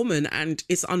this woman, and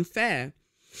it's unfair.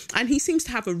 And he seems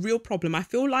to have a real problem. I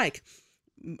feel like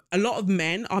a lot of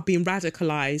men are being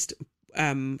radicalized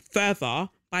further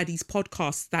by these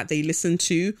podcasts that they listen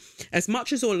to. As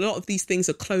much as a lot of these things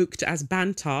are cloaked as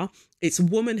banter, it's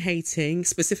woman hating,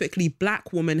 specifically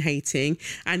black woman hating,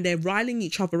 and they're riling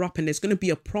each other up, and there's going to be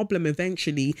a problem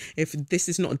eventually if this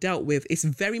is not dealt with. It's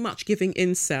very much giving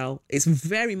incel. It's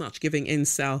very much giving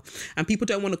incel. And people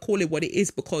don't want to call it what it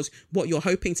is because what you're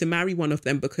hoping to marry one of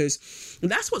them, because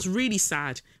that's what's really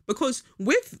sad. Because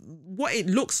with what it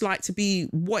looks like to be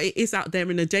what it is out there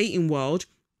in the dating world,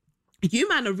 You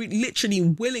man are literally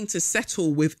willing to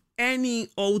settle with any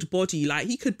old body. Like,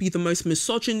 he could be the most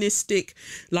misogynistic,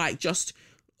 like, just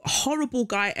horrible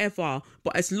guy ever.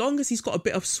 But as long as he's got a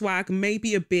bit of swag,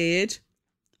 maybe a beard,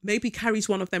 maybe carries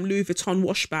one of them Louis Vuitton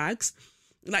wash bags,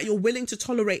 like, you're willing to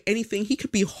tolerate anything. He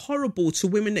could be horrible to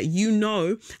women that you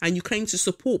know and you claim to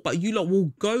support, but you lot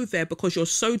will go there because you're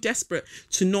so desperate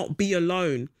to not be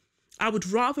alone. I would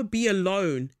rather be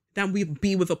alone than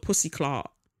be with a pussy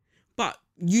clot. But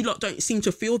you lot don't seem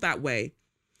to feel that way.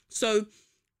 So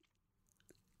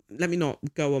let me not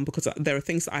go on, because there are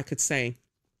things that I could say.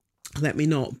 Let me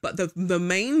not. But the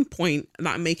main point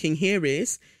that I'm making here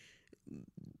is,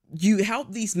 you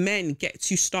help these men get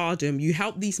to stardom. You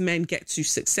help these men get to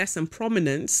success and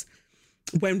prominence,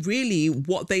 when really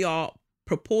what they are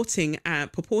purporting and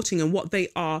what they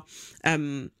are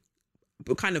kind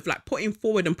of like putting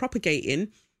forward and propagating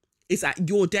is at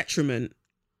your detriment.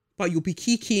 But you'll be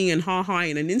kikiing and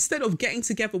ha-haing, and instead of getting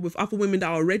together with other women that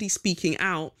are already speaking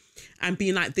out and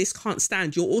being like, this can't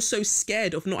stand, you're also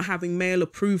scared of not having male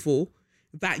approval,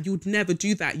 that you'd never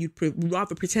do that. You'd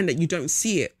rather pretend that you don't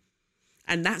see it.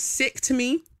 And that's sick to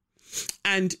me.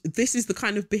 And this is the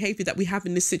kind of behavior that we have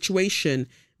in this situation.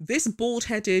 This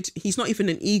bald-headed, he's not even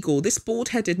an eagle, this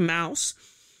bald-headed mouse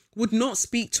would not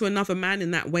speak to another man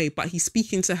in that way, but he's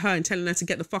speaking to her and telling her to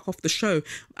get the fuck off the show.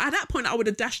 At that point, I would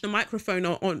have dashed the microphone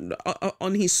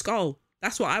on his skull.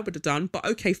 That's what I would have done. But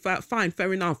okay, fine,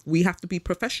 fair enough. We have to be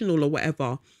professional or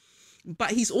whatever.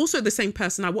 But he's also the same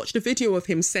person. I watched a video of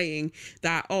him saying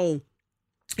that, oh,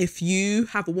 if you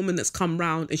have a woman that's come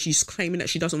round and she's claiming that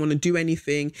she doesn't want to do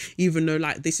anything, even though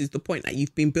like this is the point that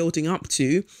you've been building up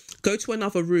to, go to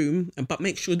another room, but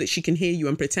make sure that she can hear you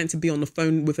and pretend to be on the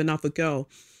phone with another girl.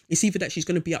 It's either that she's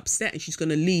going to be upset and she's going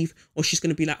to leave, or she's going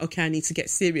to be like, okay, I need to get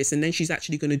serious. And then she's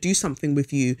actually going to do something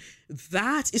with you.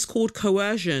 That is called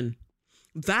coercion.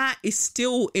 That is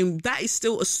still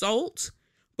assault,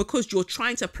 because you're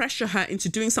trying to pressure her into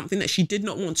doing something that she did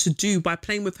not want to do by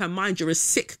playing with her mind. You're a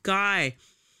sick guy.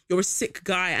 You're a sick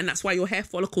guy. And that's why your hair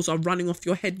follicles are running off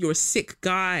your head. You're a sick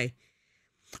guy.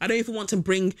 I don't even want to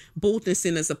bring baldness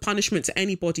in as a punishment to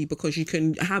anybody, because you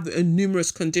can have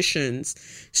numerous conditions.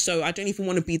 So I don't even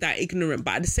want to be that ignorant.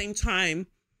 But at the same time,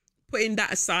 putting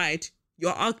that aside,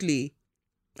 you're ugly.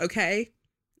 Okay?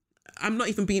 I'm not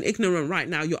even being ignorant right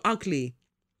now. You're ugly.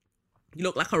 You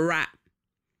look like a rat.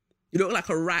 You look like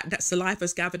a rat that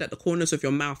saliva's gathered at the corners of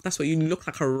your mouth. That's what you look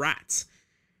like, a rat.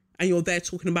 And you're there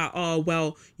talking about, oh,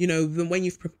 well, you know, when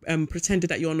you've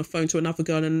pretended that you're on the phone to another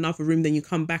girl in another room, then you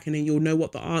come back and then you'll know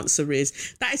what the answer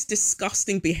is. That is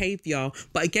disgusting behavior.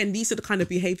 But again, these are the kind of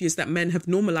behaviors that men have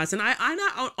normalized. And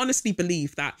I honestly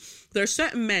believe that there are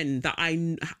certain men that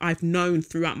I've known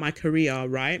throughout my career,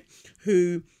 right,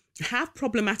 who have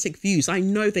problematic views. I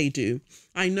know they do.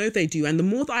 And the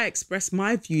more that I express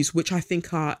my views, which I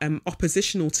think are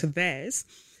oppositional to theirs,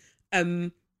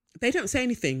 they don't say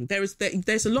anything.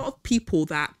 There's a lot of people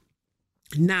that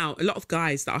now, a lot of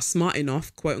guys that are smart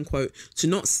enough, quote unquote, to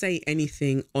not say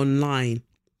anything online,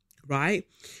 right?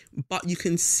 But you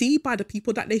can see by the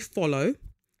people that they follow,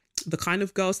 the kind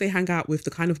of girls they hang out with, the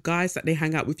kind of guys that they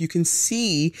hang out with, you can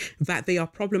see that they are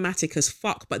problematic as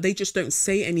fuck, but they just don't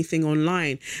say anything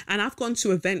online. And I've gone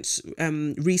to events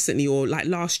recently, or like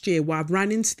last year, where I've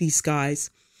ran into these guys,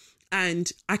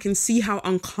 and I can see how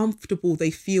uncomfortable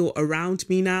they feel around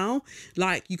me now.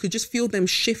 Like, you could just feel them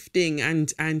shifting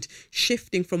and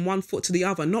shifting from one foot to the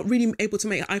other, not really able to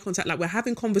make eye contact. Like, we're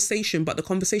having conversation, but the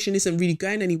conversation isn't really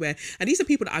going anywhere. And these are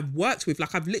people that I've worked with.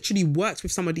 Like, I've literally worked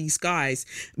with some of these guys,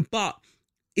 but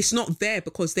it's not there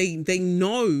because they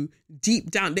know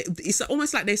deep down. It's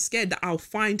almost like they're scared that I'll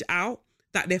find out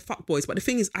that they're fuckboys. But the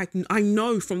thing is, I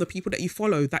know from the people that you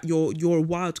follow that you're a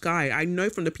wild guy. I know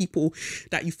from the people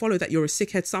that you follow that you're a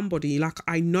sickhead somebody. Like,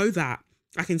 I know that.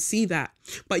 I can see that.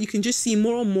 But you can just see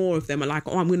more and more of them are like,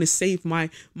 oh, I'm going to save my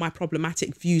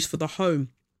problematic views for the home.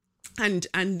 And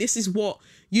this is what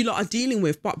you lot are dealing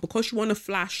with. But because you want to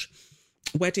flash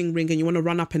wedding ring and you want to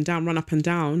run up and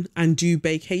down and do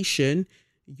vacation,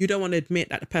 you don't want to admit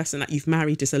that the person that you've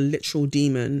married is a literal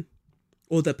demon,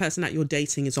 or the person that you're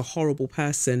dating is a horrible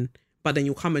person, but then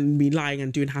you'll come and be lying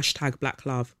and doing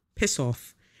 #BlackLove. Piss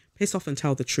off and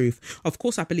tell the truth. Of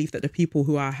course, I believe that the people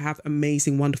who have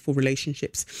amazing, wonderful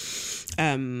relationships,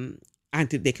 and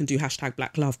they can do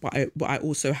 #BlackLove, but I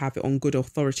also have it on good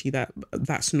authority that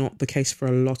that's not the case for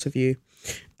a lot of you.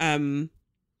 I mean,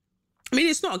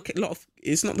 it's not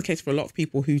the case for a lot of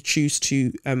people who choose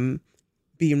to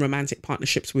be in romantic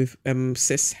partnerships with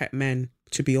cis het men,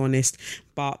 to be honest,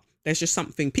 but there's just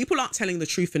something, people aren't telling the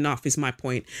truth enough is my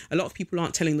point. A lot of people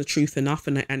aren't telling the truth enough,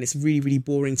 and it's really, really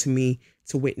boring to me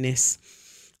to witness.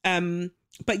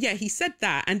 But yeah, he said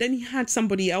that, and then he had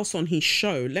somebody else on his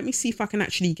show. Let me see if I can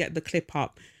actually get the clip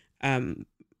up.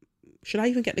 Should I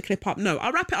even get the clip up? No,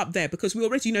 I'll wrap it up there because we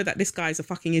already know that this guy is a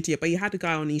fucking idiot. But he had a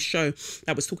guy on his show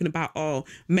that was talking about,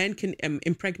 men can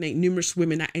impregnate numerous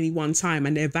women at any one time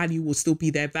and their value will still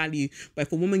be their value. But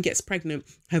if a woman gets pregnant,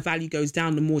 her value goes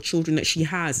down the more children that she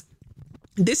has.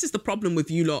 This is the problem with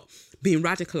you lot being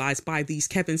radicalized by these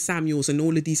Kevin Samuels and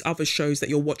all of these other shows that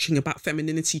you're watching about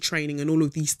femininity training and all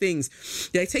of these things.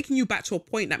 They're taking you back to a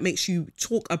point that makes you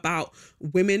talk about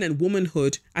women and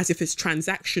womanhood as if it's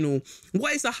transactional.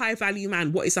 What is a high value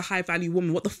man? What is a high value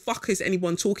woman? What the fuck is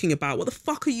anyone talking about? What the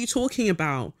fuck are you talking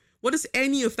about? What does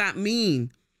any of that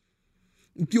mean?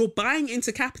 You're buying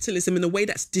into capitalism in a way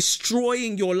that's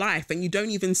destroying your life and you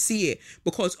don't even see it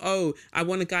because, I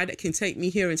want a guy that can take me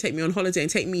here and take me on holiday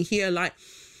and take me here. Like,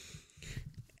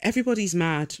 everybody's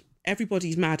mad.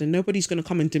 Everybody's mad and nobody's going to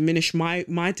come and diminish my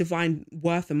divine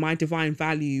worth and my divine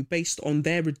value based on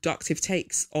their reductive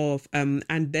takes of and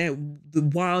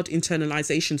the wild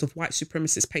internalizations of white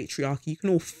supremacist patriarchy. You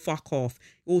can all fuck off.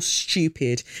 You're all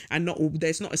stupid, and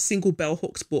there's not a single bell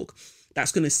hooks book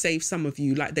that's going to save some of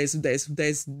you. Like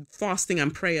there's fasting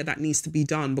and prayer that needs to be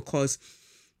done because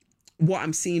what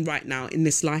I'm seeing right now in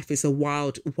this life is a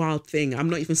wild thing. I'm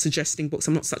not even suggesting books.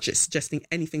 I'm not suggesting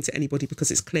anything to anybody because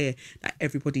it's clear that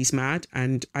everybody's mad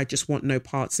and I just want no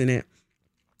parts in it.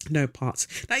 No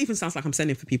parts. That even sounds like I'm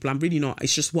sending for people. I'm really not.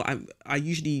 It's just what I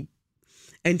usually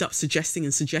end up suggesting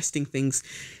things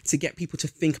to get people to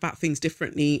think about things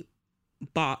differently.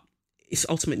 But it's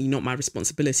ultimately not my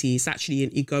responsibility. It's actually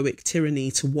an egoic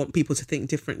tyranny to want people to think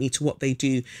differently to what they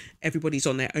do. Everybody's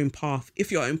on their own path.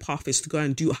 If your own path is to go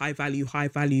and do high value,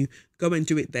 go and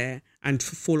do it there and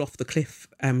fall off the cliff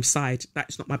side.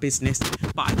 That's not my business.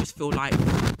 But I just feel like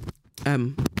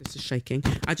this is shaking.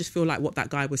 I just feel like what that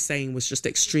guy was saying was just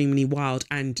extremely wild,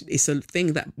 and it's a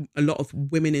thing that a lot of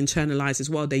women internalize as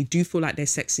well. They do feel like their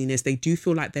sexiness, they do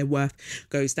feel like their worth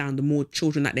goes down the more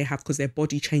children that they have because their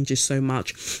body changes so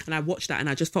much. And I watched that and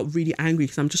I just felt really angry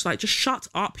because I'm just like, just shut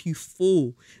up, you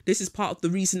fool. This is part of the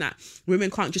reason that women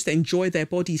can't just enjoy their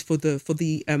bodies for the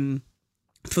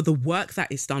work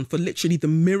that is done, for literally the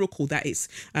miracle that it's,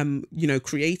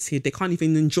 created. They can't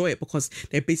even enjoy it because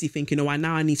they're busy thinking,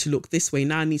 now I need to look this way,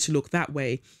 now I need to look that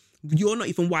way. You're not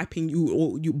even wiping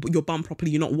your bum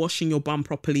properly. You're not washing your bum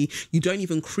properly. You don't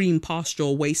even cream past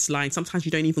your waistline. Sometimes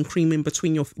you don't even cream in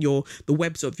between the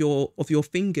webs of your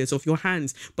fingers, of your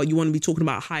hands. But you want to be talking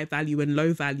about high value and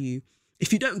low value.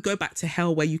 If you don't go back to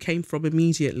hell where you came from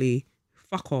immediately,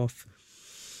 fuck off.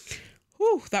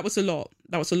 Whew, that was a lot.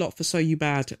 That was a lot for So You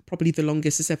Bad. Probably the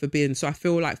longest it's ever been. So I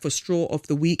feel like for Straw of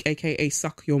the Week, aka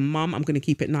Suck Your Mum, I'm going to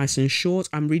keep it nice and short.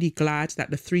 I'm really glad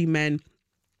that the three men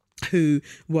who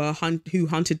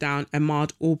hunted down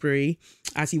Ahmaud Arbery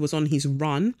as he was on his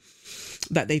run,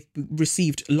 that they've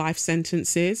received life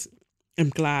sentences. I'm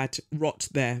glad. Rot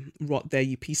there,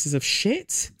 you pieces of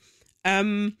shit.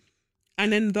 And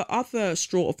then the other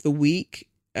Straw of the Week,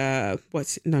 let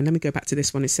me go back to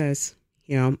this one. It says,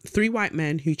 3 white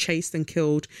men who chased and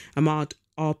killed Ahmaud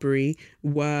Arbery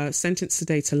were sentenced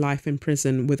today to life in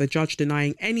prison, with a judge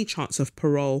denying any chance of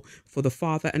parole for the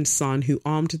father and son who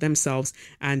armed themselves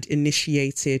and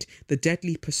initiated the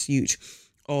deadly pursuit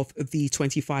of the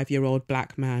 25-year-old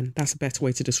black man. That's a better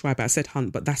way to describe it. I said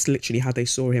hunt, but that's literally how they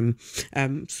saw him.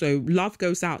 So love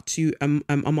goes out to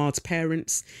Ahmaud's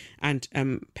parents and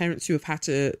parents who have had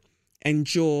to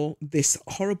endure this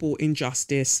horrible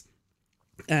injustice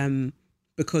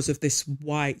because of this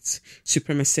white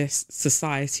supremacist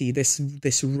society,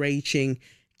 this raging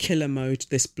killer mode,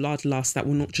 this bloodlust that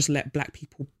will not just let black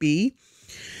people be.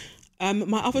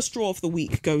 My other Straw of the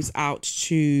Week goes out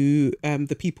to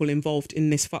the people involved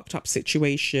in this fucked up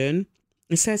situation.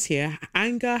 It says here,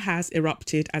 anger has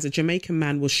erupted as a Jamaican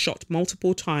man was shot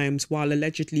multiple times while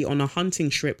allegedly on a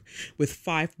hunting trip with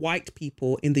 5 white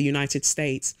people in the United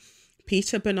States.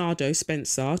 Peter Bernardo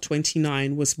Spencer,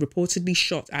 29, was reportedly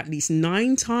shot at least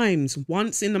 9 times,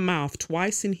 once in the mouth,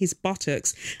 twice in his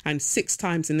buttocks, and 6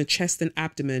 times in the chest and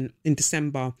abdomen in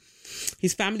December.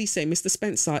 His family say Mr.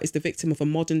 Spencer is the victim of a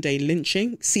modern-day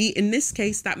lynching. See, in this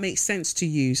case, that makes sense to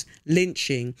use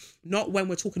lynching, not when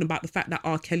we're talking about the fact that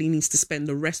R. Kelly needs to spend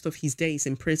the rest of his days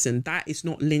in prison. That is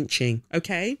not lynching,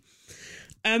 okay?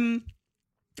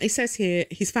 It says here,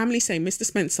 his family say Mr.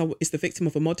 Spencer is the victim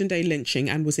of a modern-day lynching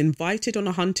and was invited on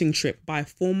a hunting trip by a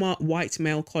former white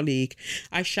male colleague.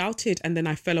 I shouted and then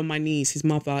I fell on my knees, his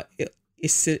mother,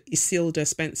 Isilda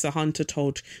Spencer Hunter,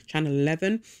 told Channel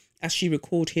 11, as she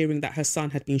recalled hearing that her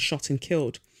son had been shot and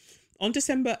killed. On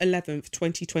December 11th,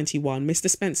 2021, Mr.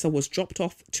 Spencer was dropped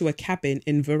off to a cabin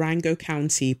in Venango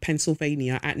County,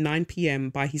 Pennsylvania at 9 p.m.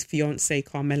 by his fiancée,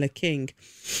 Carmela King.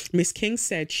 Miss King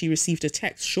said she received a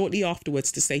text shortly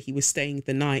afterwards to say he was staying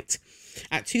the night.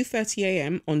 At 2:30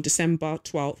 a.m. on December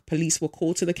 12th, police were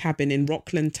called to the cabin in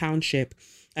Rockland Township,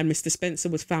 and Mr. Spencer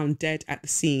was found dead at the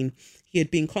scene. He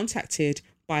had been contacted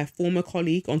by a former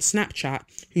colleague on Snapchat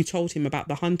who told him about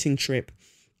the hunting trip.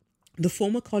 The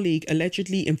former colleague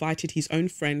allegedly invited his own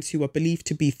friends, who were believed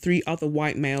to be 3 other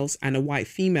white males and a white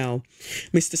female.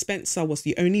 Mr. Spencer was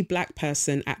the only black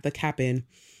person at the cabin.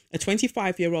 A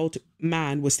 25-year-old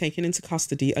man was taken into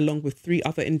custody along with 3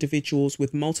 other individuals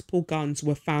with multiple guns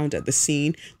were found at the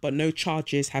scene, but no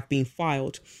charges have been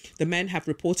filed. The men have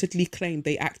reportedly claimed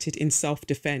they acted in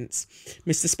self-defense.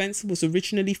 Mr. Spencer was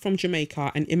originally from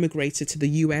Jamaica and immigrated to the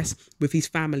US with his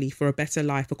family for a better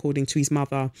life, according to his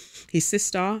mother. His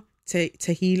sister,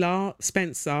 Tahila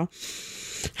Spencer,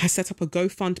 has set up a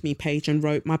GoFundMe page and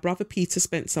wrote, "My brother Peter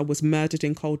Spencer was murdered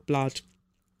in cold blood."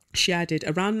 She added,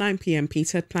 around 9 p.m,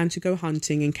 Peter had planned to go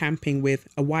hunting and camping with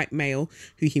a white male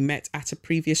who he met at a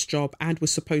previous job and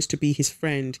was supposed to be his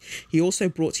friend. He also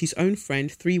brought his own friend,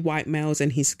 3 white males,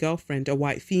 and his girlfriend, a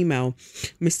white female.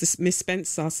 Miss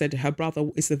Spencer said her brother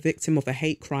is the victim of a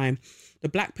hate crime. The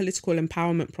Black Political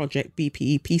Empowerment Project,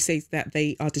 BPEP, says that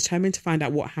they are determined to find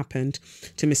out what happened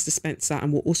to Mr. Spencer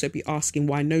and will also be asking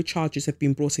why no charges have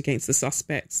been brought against the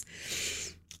suspects.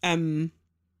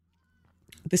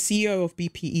 The CEO of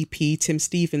BPEP, Tim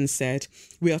Stevens, said,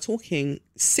 "We are talking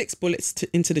 6 bullets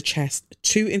into the chest,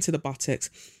 2 into the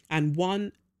buttocks, and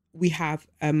one we have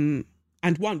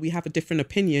a different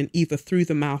opinion, either through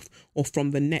the mouth or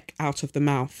from the neck out of the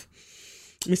mouth."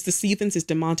 Mr. Stevens is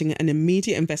demanding an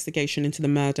immediate investigation into the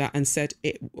murder and said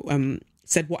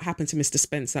what happened to Mr.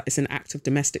 Spencer is an act of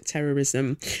domestic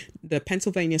terrorism. The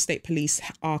Pennsylvania State Police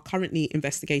are currently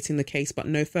investigating the case, but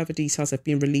no further details have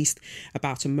been released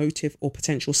about a motive or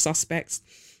potential suspects.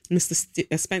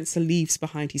 Mr. Spencer leaves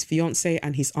behind his fiancée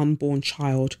and his unborn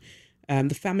child.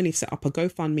 The family have set up a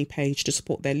GoFundMe page to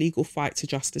support their legal fight to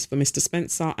justice for Mr.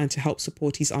 Spencer and to help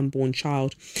support his unborn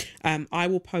child. I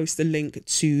will post the link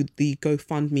to the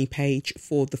GoFundMe page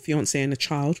for the fiancé and the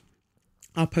child.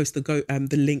 I'll post the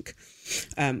link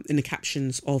in the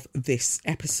captions of this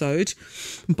episode.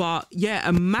 But yeah,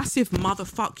 a massive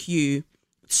motherfuck you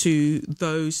to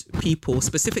those people,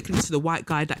 specifically to the white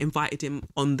guy that invited him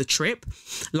on the trip.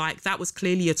 Like, that was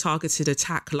clearly a targeted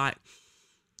attack. Like,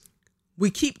 we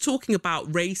keep talking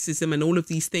about racism and all of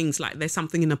these things like there's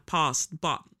something in the past,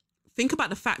 but think about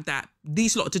the fact that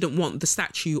these lot didn't want the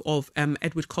statue of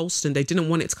Edward Colston. They didn't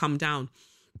want it to come down.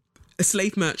 A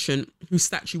slave merchant whose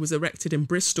statue was erected in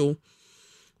Bristol.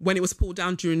 When it was pulled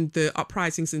down during the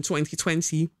uprisings in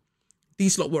 2020,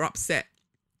 these lot were upset.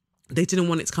 They didn't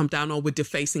want it to come down, or we're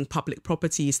defacing public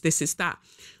properties. This is that.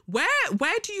 Where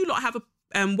do you lot have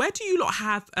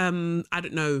I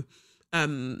don't know,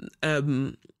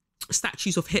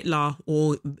 statues of Hitler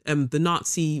or the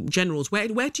Nazi generals?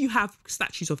 Where do you have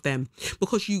statues of them?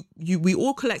 Because we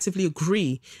all collectively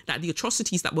agree that the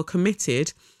atrocities that were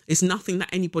committed is nothing that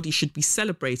anybody should be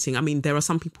celebrating. I mean, there are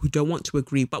some people who don't want to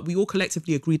agree, but we all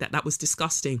collectively agree that that was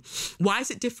disgusting. Why is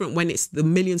it different when it's the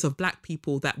millions of black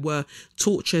people that were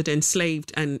tortured,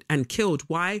 enslaved and killed?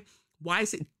 Why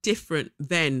is it different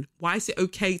then? Why is it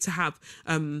okay to have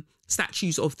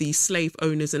statues of these slave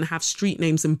owners and have street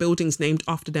names and buildings named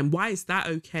after them? Why is that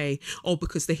okay? Or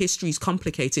because the history is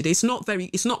complicated? It's not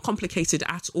complicated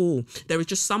at all. There are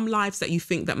just some lives that you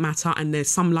think that matter, and there's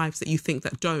some lives that you think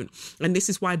that don't. And this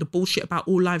is why the bullshit about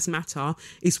all lives matter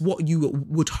is what you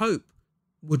would hope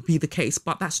would be the case,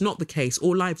 but that's not the case.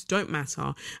 All lives don't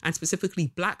matter, and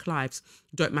specifically black lives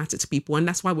don't matter to people, and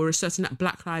that's why we're asserting that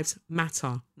black lives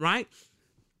matter, right?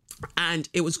 And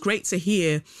it was great to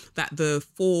hear that the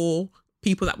 4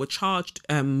 people that were charged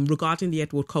regarding the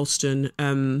Edward Colston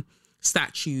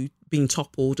statue being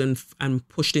toppled and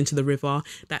pushed into the river,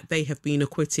 that they have been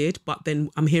acquitted. But then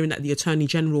I'm hearing that the Attorney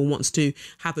General wants to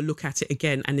have a look at it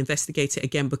again and investigate it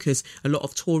again, because a lot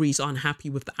of Tories aren't happy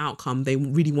with the outcome. They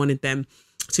really wanted them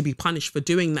to be punished for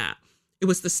doing that. It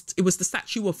was the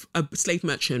statue of a slave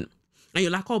merchant. And you're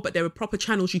like, oh, but there are proper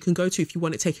channels you can go to if you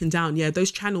want it taken down. Yeah,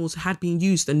 those channels had been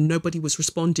used and nobody was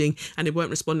responding, and they weren't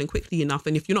responding quickly enough.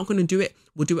 And if you're not going to do it,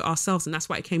 we'll do it ourselves. And that's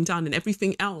why it came down. And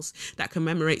everything else that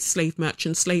commemorates slave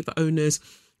merchants, slave owners,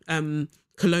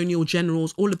 colonial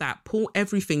generals, all of that, pull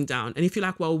everything down. And if you're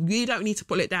like, well, we don't need to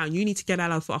pull it down, you need to get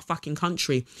out of our fucking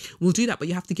country, we'll do that. But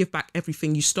you have to give back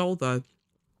everything you stole, though.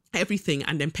 Everything,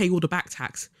 and then pay all the back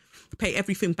tax. Pay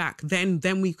everything back, then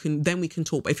we can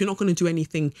talk. But if you're not going to do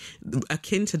anything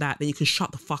akin to that, then you can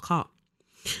shut the fuck up.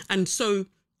 And so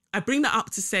I bring that up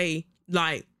to say,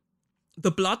 like,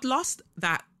 the bloodlust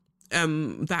that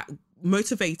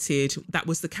motivated, that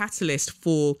was the catalyst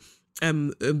for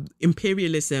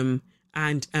imperialism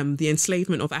and the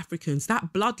enslavement of Africans,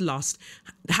 that bloodlust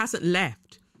hasn't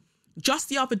left. Just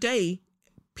the other day,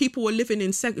 people were living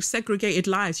in segregated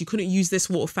lives. You couldn't use this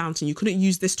water fountain. You couldn't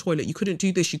use this toilet. You couldn't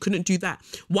do this. You couldn't do that.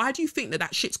 Why do you think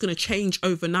that shit's going to change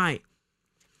overnight?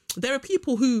 There are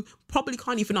people who probably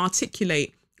can't even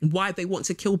articulate why they want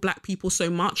to kill black people so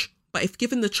much. But if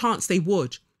given the chance, they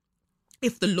would.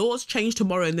 If the laws changed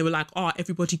tomorrow and they were like, oh,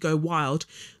 everybody go wild,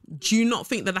 do you not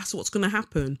think that that's what's going to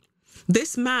happen?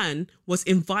 This man was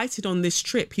invited on this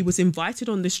trip. He was invited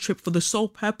on this trip for the sole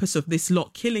purpose of this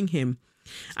lot killing him.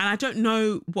 And I don't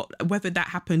know whether that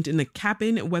happened in the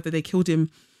cabin, whether they killed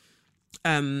him,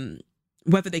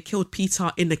 whether they killed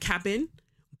Peter in the cabin.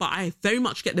 But I very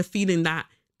much get the feeling that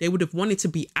they would have wanted to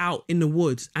be out in the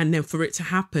woods and then for it to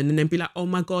happen and then be like, oh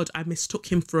my God, I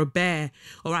mistook him for a bear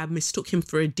or I mistook him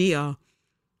for a deer.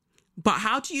 But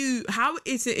how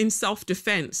is it in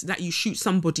self-defense that you shoot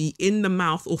somebody in the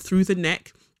mouth or through the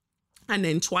neck and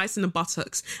then twice in the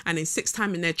buttocks and then 6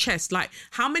 times in their chest? Like,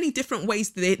 how many different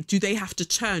ways do they have to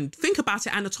turn? Think about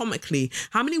it anatomically.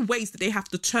 How many ways did they have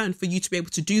to turn for you to be able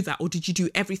to do that? Or did you do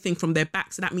everything from their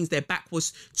back? So that means their back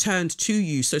was turned to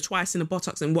you. So twice in the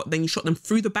buttocks, and then you shot them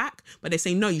through the back? But they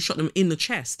say, no, you shot them in the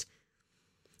chest.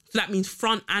 So that means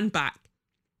front and back.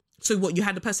 So what, you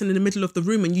had the person in the middle of the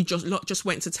room and you just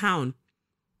went to town.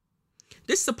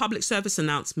 This is a public service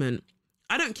announcement.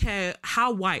 I don't care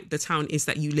how white the town is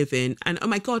that you live in. And oh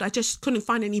my God, I just couldn't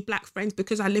find any black friends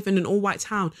because I live in an all white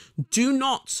town. Do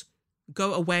not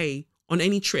go away on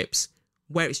any trips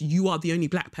where it's you are the only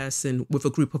black person with a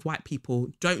group of white people.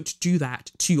 Don't do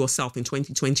that to yourself in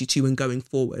 2022 and going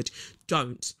forward.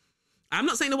 Don't. I'm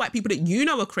not saying the white people that you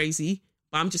know are crazy,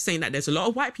 but I'm just saying that there's a lot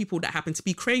of white people that happen to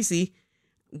be crazy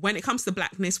when it comes to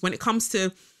blackness, when it comes to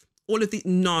all of the,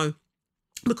 no.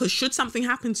 Because should something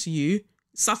happen to you,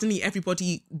 suddenly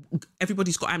everybody's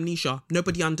got amnesia.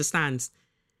 Nobody understands.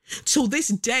 Till this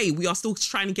day, we are still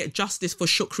trying to get justice for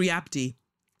Shukri Abdi.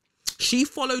 She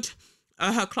followed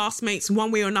her classmates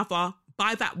one way or another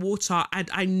by that water, and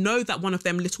I know that one of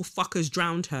them little fuckers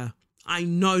drowned her. I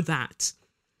know that.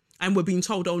 And we're being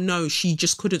told, oh no, she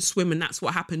just couldn't swim and that's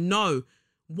what happened. No.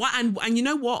 What? And you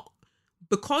know what?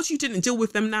 Because you didn't deal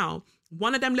with them now,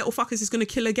 one of them little fuckers is going to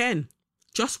kill again.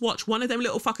 Just watch. One of them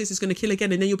little fuckers is going to kill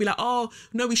again. And then you'll be like, oh,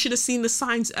 no, we should have seen the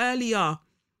signs earlier.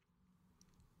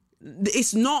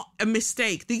 It's not a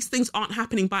mistake. These things aren't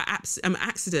happening by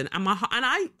accident. And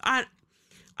I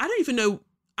don't even know.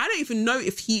 I don't even know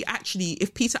if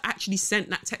Peter actually sent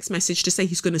that text message to say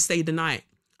he's going to stay the night.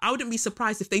 I wouldn't be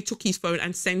surprised if they took his phone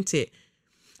and sent it.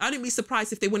 I wouldn't be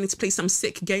surprised if they wanted to play some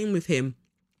sick game with him.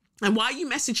 And why are you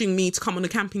messaging me to come on a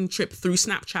camping trip through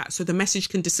Snapchat so the message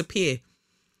can disappear?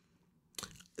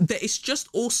 That it's just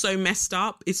also messed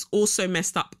up. It's also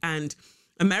messed up. And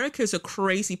America is a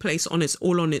crazy place on its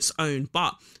own.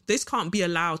 But this can't be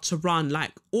allowed to run.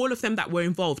 Like, all of them that were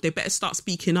involved, they better start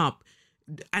speaking up.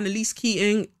 Annalise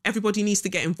Keating, everybody needs to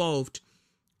get involved.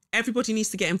 Everybody needs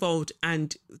to get involved,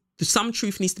 and some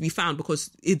truth needs to be found, because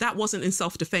that wasn't in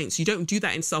self-defense. You don't do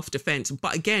that in self-defense.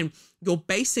 But again, you're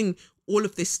basing all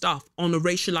of this stuff on a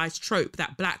racialized trope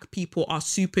that black people are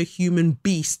superhuman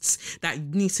beasts that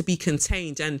need to be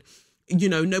contained. And, you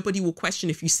know, nobody will question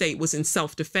if you say it was in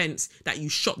self-defense that you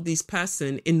shot this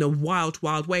person in the wild,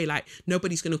 wild way. Like,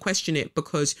 nobody's going to question it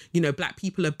because, you know, black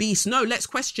people are beasts. No, let's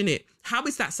question it. How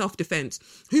is that self-defense?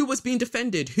 Who was being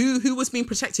defended? Who was being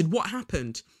protected? What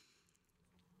happened?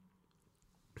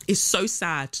 It's so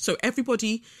sad. So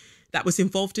everybody that was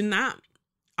involved in that,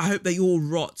 I hope that you all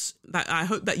rot. That I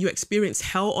hope that you experience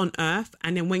hell on earth.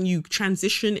 And then when you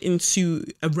transition into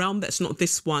a realm that's not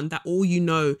this one, that all you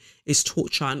know is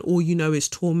torture and all you know is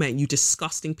torment, you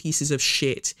disgusting pieces of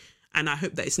shit. And I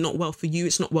hope that it's not well for you.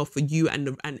 It's not well for you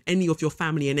and any of your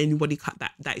family and anybody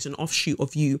that is an offshoot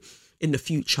of you in the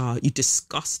future. You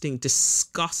disgusting,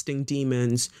 disgusting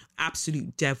demons,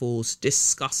 absolute devils,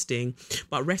 disgusting.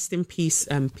 But rest in peace,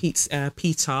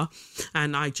 Peter.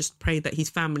 And I just pray that his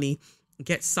family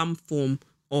gets some form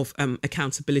of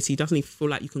accountability. It doesn't even feel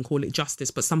like you can call it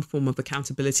justice, but some form of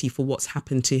accountability for what's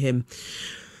happened to him.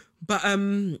 But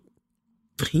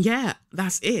yeah,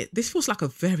 that's it. This feels like a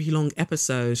very long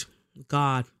episode.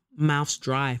 God, mouth's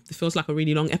dry. It feels like a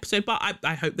really long episode, but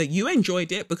I hope that you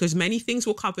enjoyed it, because many things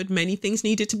were covered, many things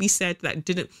needed to be said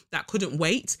that couldn't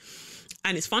wait.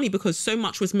 And it's funny because so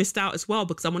much was missed out as well,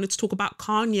 because I wanted to talk about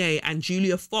Kanye and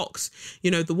Julia Fox,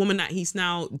 you know, the woman that he's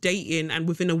now dating, and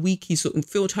within a week he's sort of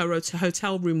filled her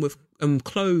hotel room with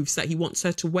clothes that he wants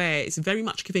her to wear. It's very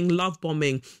much giving love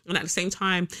bombing. And at the same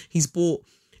time, he's bought,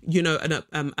 you know,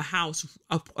 a house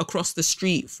up across the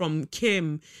street from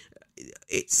Kim.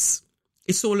 It's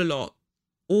all a lot,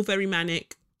 all very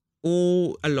manic,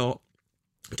 all a lot.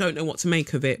 Don't know what to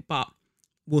make of it, but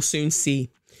we'll soon see.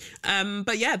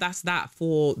 But yeah, that's that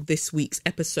for this week's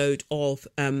episode of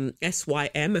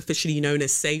SYM, officially known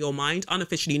as Say Your Mind,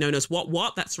 unofficially known as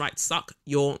What? That's right, Suck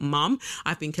Your Mum.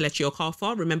 I've been Kelechi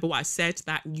Okafor. Remember what I said,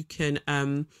 that you can,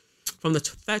 from the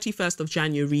 31st of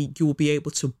January, you will be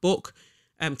able to book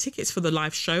tickets for the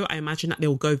live show. I imagine that they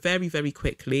will go very, very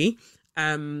quickly.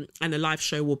 And the live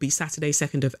show will be Saturday,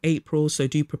 2nd of April. So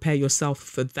do prepare yourself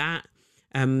for that.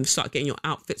 Start getting your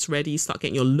outfits ready, start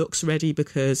getting your looks ready,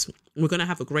 because we're going to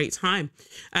have a great time.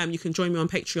 You can join me on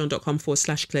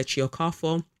patreon.com/Kelechi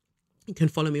Okafor. You can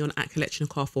follow me on @Kelechi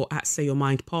Okafor, @Say Your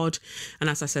Mind Pod. And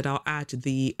as I said, I'll add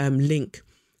the link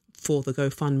for the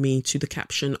GoFundMe to the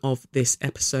caption of this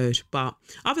episode. But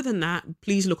other than that,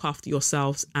 please look after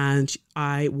yourselves, and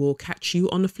I will catch you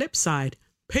on the flip side.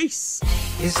 Peace.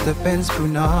 It's the Benz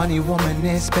Brunani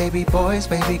womanist, baby boys,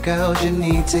 baby girls, you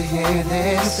need to hear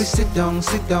this. If you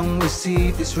sit down,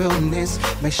 receive this realness.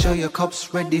 Make sure your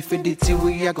cup's ready for the tea,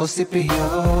 we are go sip it, yo.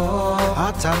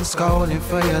 Hard time scrolling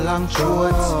for your long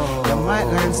shorts. You might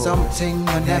learn something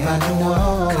you never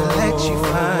know. Kelechi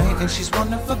fine, and she's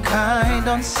one of a kind.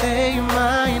 Don't say your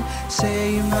mind,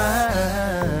 say your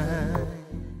mind.